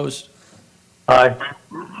 Opposed? Aye.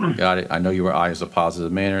 Got it. I know your aye is a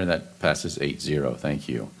positive manner. That passes 8-0. Thank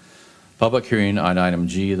you. Public hearing on item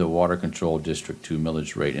G, the Water Control District 2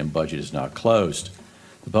 millage rate and budget, is now closed.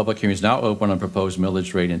 The public hearing is now open on proposed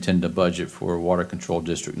millage rate and tentative budget for Water Control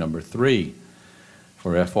District Number 3.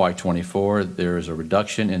 For FY24, there is a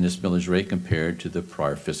reduction in this millage rate compared to the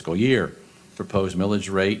prior fiscal year. Proposed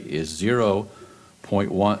millage rate is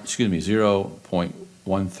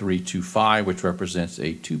 0.1325, which represents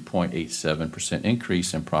a 2.87%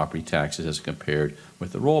 increase in property taxes as compared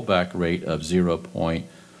with the rollback rate of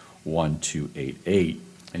 0.1288.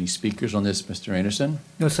 Any speakers on this, Mr. Anderson?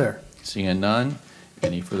 No, sir. Seeing none.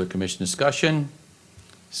 Any further commission discussion?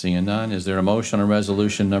 Seeing none, is there a motion on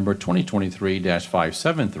resolution number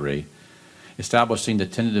 2023-573, establishing the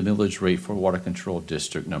tentative millage rate for Water Control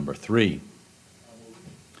District Number 3?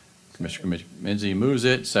 Commissioner Menzie moves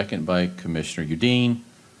it, second by Commissioner Udine.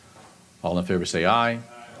 All in favor say aye.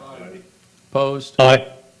 Opposed? Aye.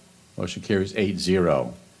 Motion carries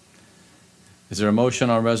 8-0. Is there a motion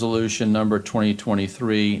on resolution number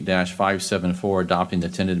 2023-574, adopting the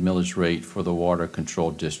tentative millage rate for the Water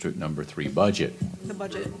Control District Number 3 budget? The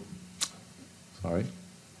budget. Sorry?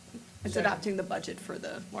 It's adopting the budget for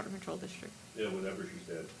the Water Control District. Yeah, whatever she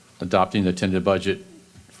said. Adopting the tentative budget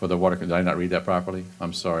for the water, did I not read that properly?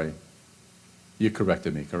 I'm sorry. You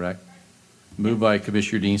corrected me, correct? Moved by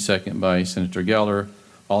Commissioner Dean, second by Senator Geller.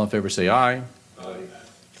 All in favor say aye. Aye.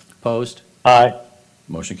 Opposed? Aye.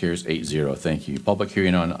 Motion carries 8-0. Thank you. Public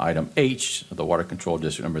hearing on item H of the Water Control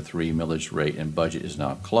District Number 3 millage rate and budget is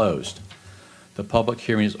now closed. The public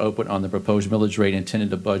hearing is open on the proposed millage rate and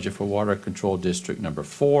tentative budget for Water Control District Number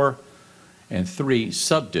 4 and 3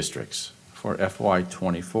 sub-districts. For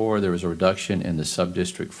FY24, there was a reduction in the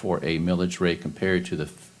sub-district 4A millage rate compared to the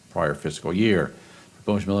prior fiscal year.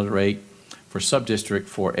 Proposed millage rate for sub-district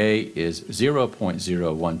 4A is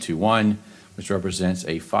 0.0121, which represents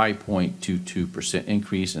a 5.22%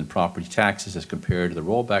 increase in property taxes as compared to the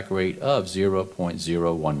rollback rate of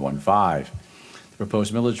 0.0115. The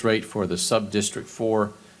proposed millage rate for the sub-district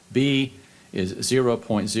 4B is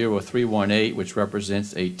 0.0318, which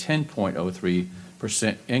represents a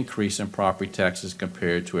 10.03% increase in property taxes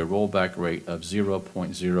compared to a rollback rate of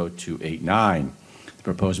 0.0289. The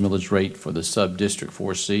proposed millage rate for the sub-district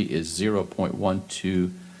 4C is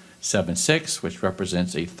 0.1276, which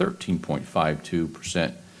represents a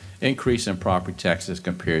 13.52% increase in property taxes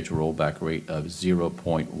compared to a rollback rate of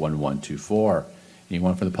 0.1124.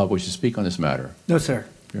 Anyone from the public wish to speak on this matter? No, sir.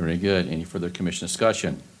 Very good. Any further commission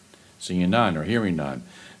discussion? Seeing none or hearing none.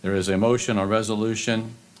 There is a motion on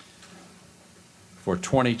resolution for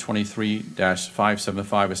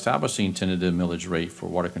 2023-575, establishing tentative millage rate for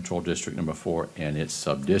Water Control District Number 4 and its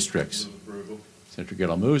sub-districts. Senator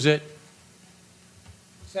Gettle moves it.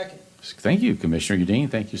 Second. Thank you, Commissioner Udine.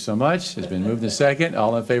 Thank you so much. It's been moved to second.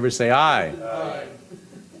 All in favor say aye. Aye.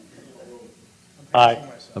 Aye.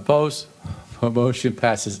 Opposed? Motion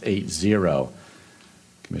passes 8-0.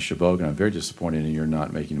 Commissioner Bogan, I'm very disappointed in your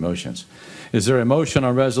not making motions. Is there a motion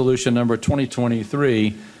on resolution number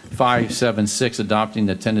 2023-576, adopting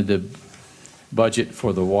the tentative budget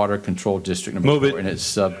for the Water Control District Number 4 and its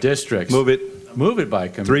sub-districts? Move it. Move it by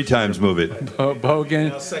Commissioner 3 times move it.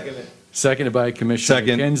 Bogan. I'll second it. Seconded by Commissioner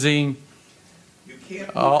McKenzie. You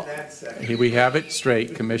can't All- move that second. Here we have it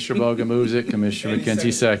straight. Commissioner Bogan moves it, Commissioner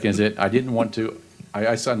McKenzie seconds it. I didn't want to, I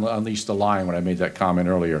unleashed the lion when I made that comment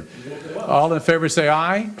earlier. All in favor say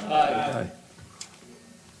aye. Aye.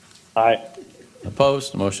 Aye.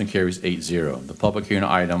 Opposed? Motion carries 8-0. The public hearing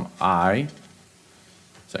item I,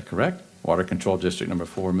 is that correct? Water Control District Number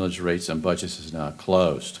 4 millage rates and budgets is now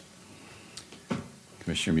closed.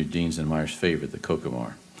 Commissioner Udine's and Myers favored the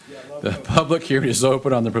Kokomar. The public hearing is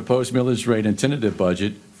open on the proposed millage rate and tentative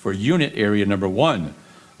budget for unit area number 1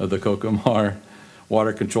 of the Kokomar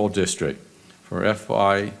Water Control District. For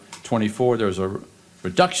FY24, there's a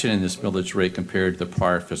reduction in this millage rate compared to the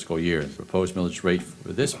prior fiscal year. The proposed millage rate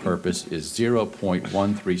for this purpose is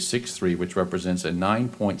 0.1363, which represents a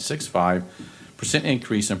 9.65%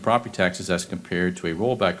 increase in property taxes as compared to a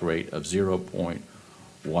rollback rate of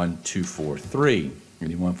 0.1243.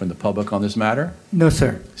 Anyone from the public on this matter? No,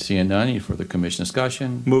 sir. Seeing none, any further commission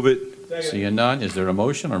discussion? Move it. Seeing none, is there a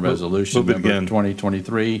motion on resolution Move it number again.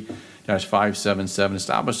 2023-577,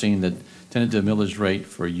 establishing the tentative millage rate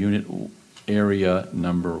for unit area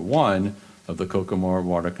number 1 of the Kokomar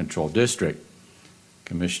Water Control District?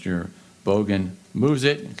 Commissioner Bogan moves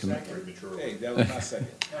it. Hey, that was my second.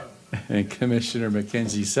 And Commissioner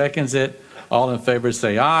McKenzie seconds it. All in favor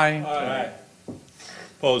say aye. Aye.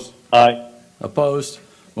 Opposed? Aye. Opposed?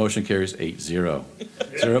 Motion carries 8-0.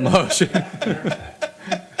 Is there a motion?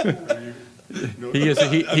 He is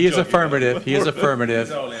affirmative. He is affirmative.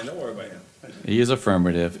 Don't worry about him. He is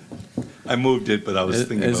affirmative. I moved it, but I was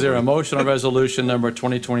thinking. Is there a about motion on resolution number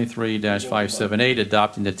 2023-578,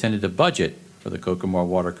 adopting the tentative budget for the Kokomar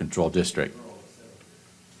Water Control District?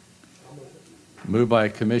 Moved by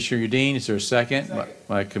Commissioner Udine. Is there a second?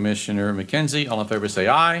 By Commissioner McKenzie. All in favor say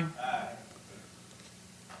aye.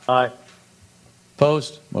 Aye.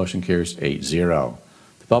 Opposed? Motion carries 8-0.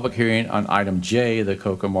 The public hearing on item J, the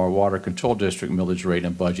Kokomar Water Control District millage rate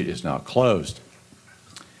and budget is now closed.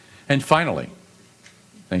 And finally,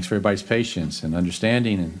 thanks for everybody's patience and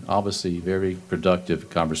understanding and obviously very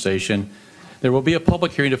productive conversation. There will be a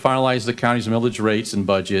public hearing to finalize the county's millage rates and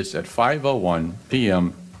budgets at 5:01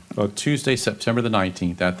 PM on Tuesday, September the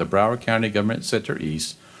 19th at the Broward County Government Center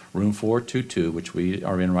East, room 422, which we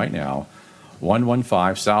are in right now,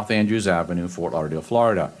 115 South Andrews Avenue, Fort Lauderdale,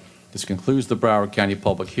 Florida. This concludes the Broward County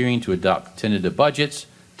public hearing to adopt tentative budgets,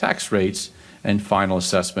 tax rates, and final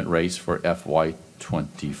assessment rates for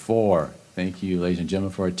FY24. Thank you, ladies and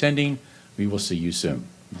gentlemen, for attending. We will see you soon.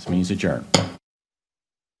 This means adjourned.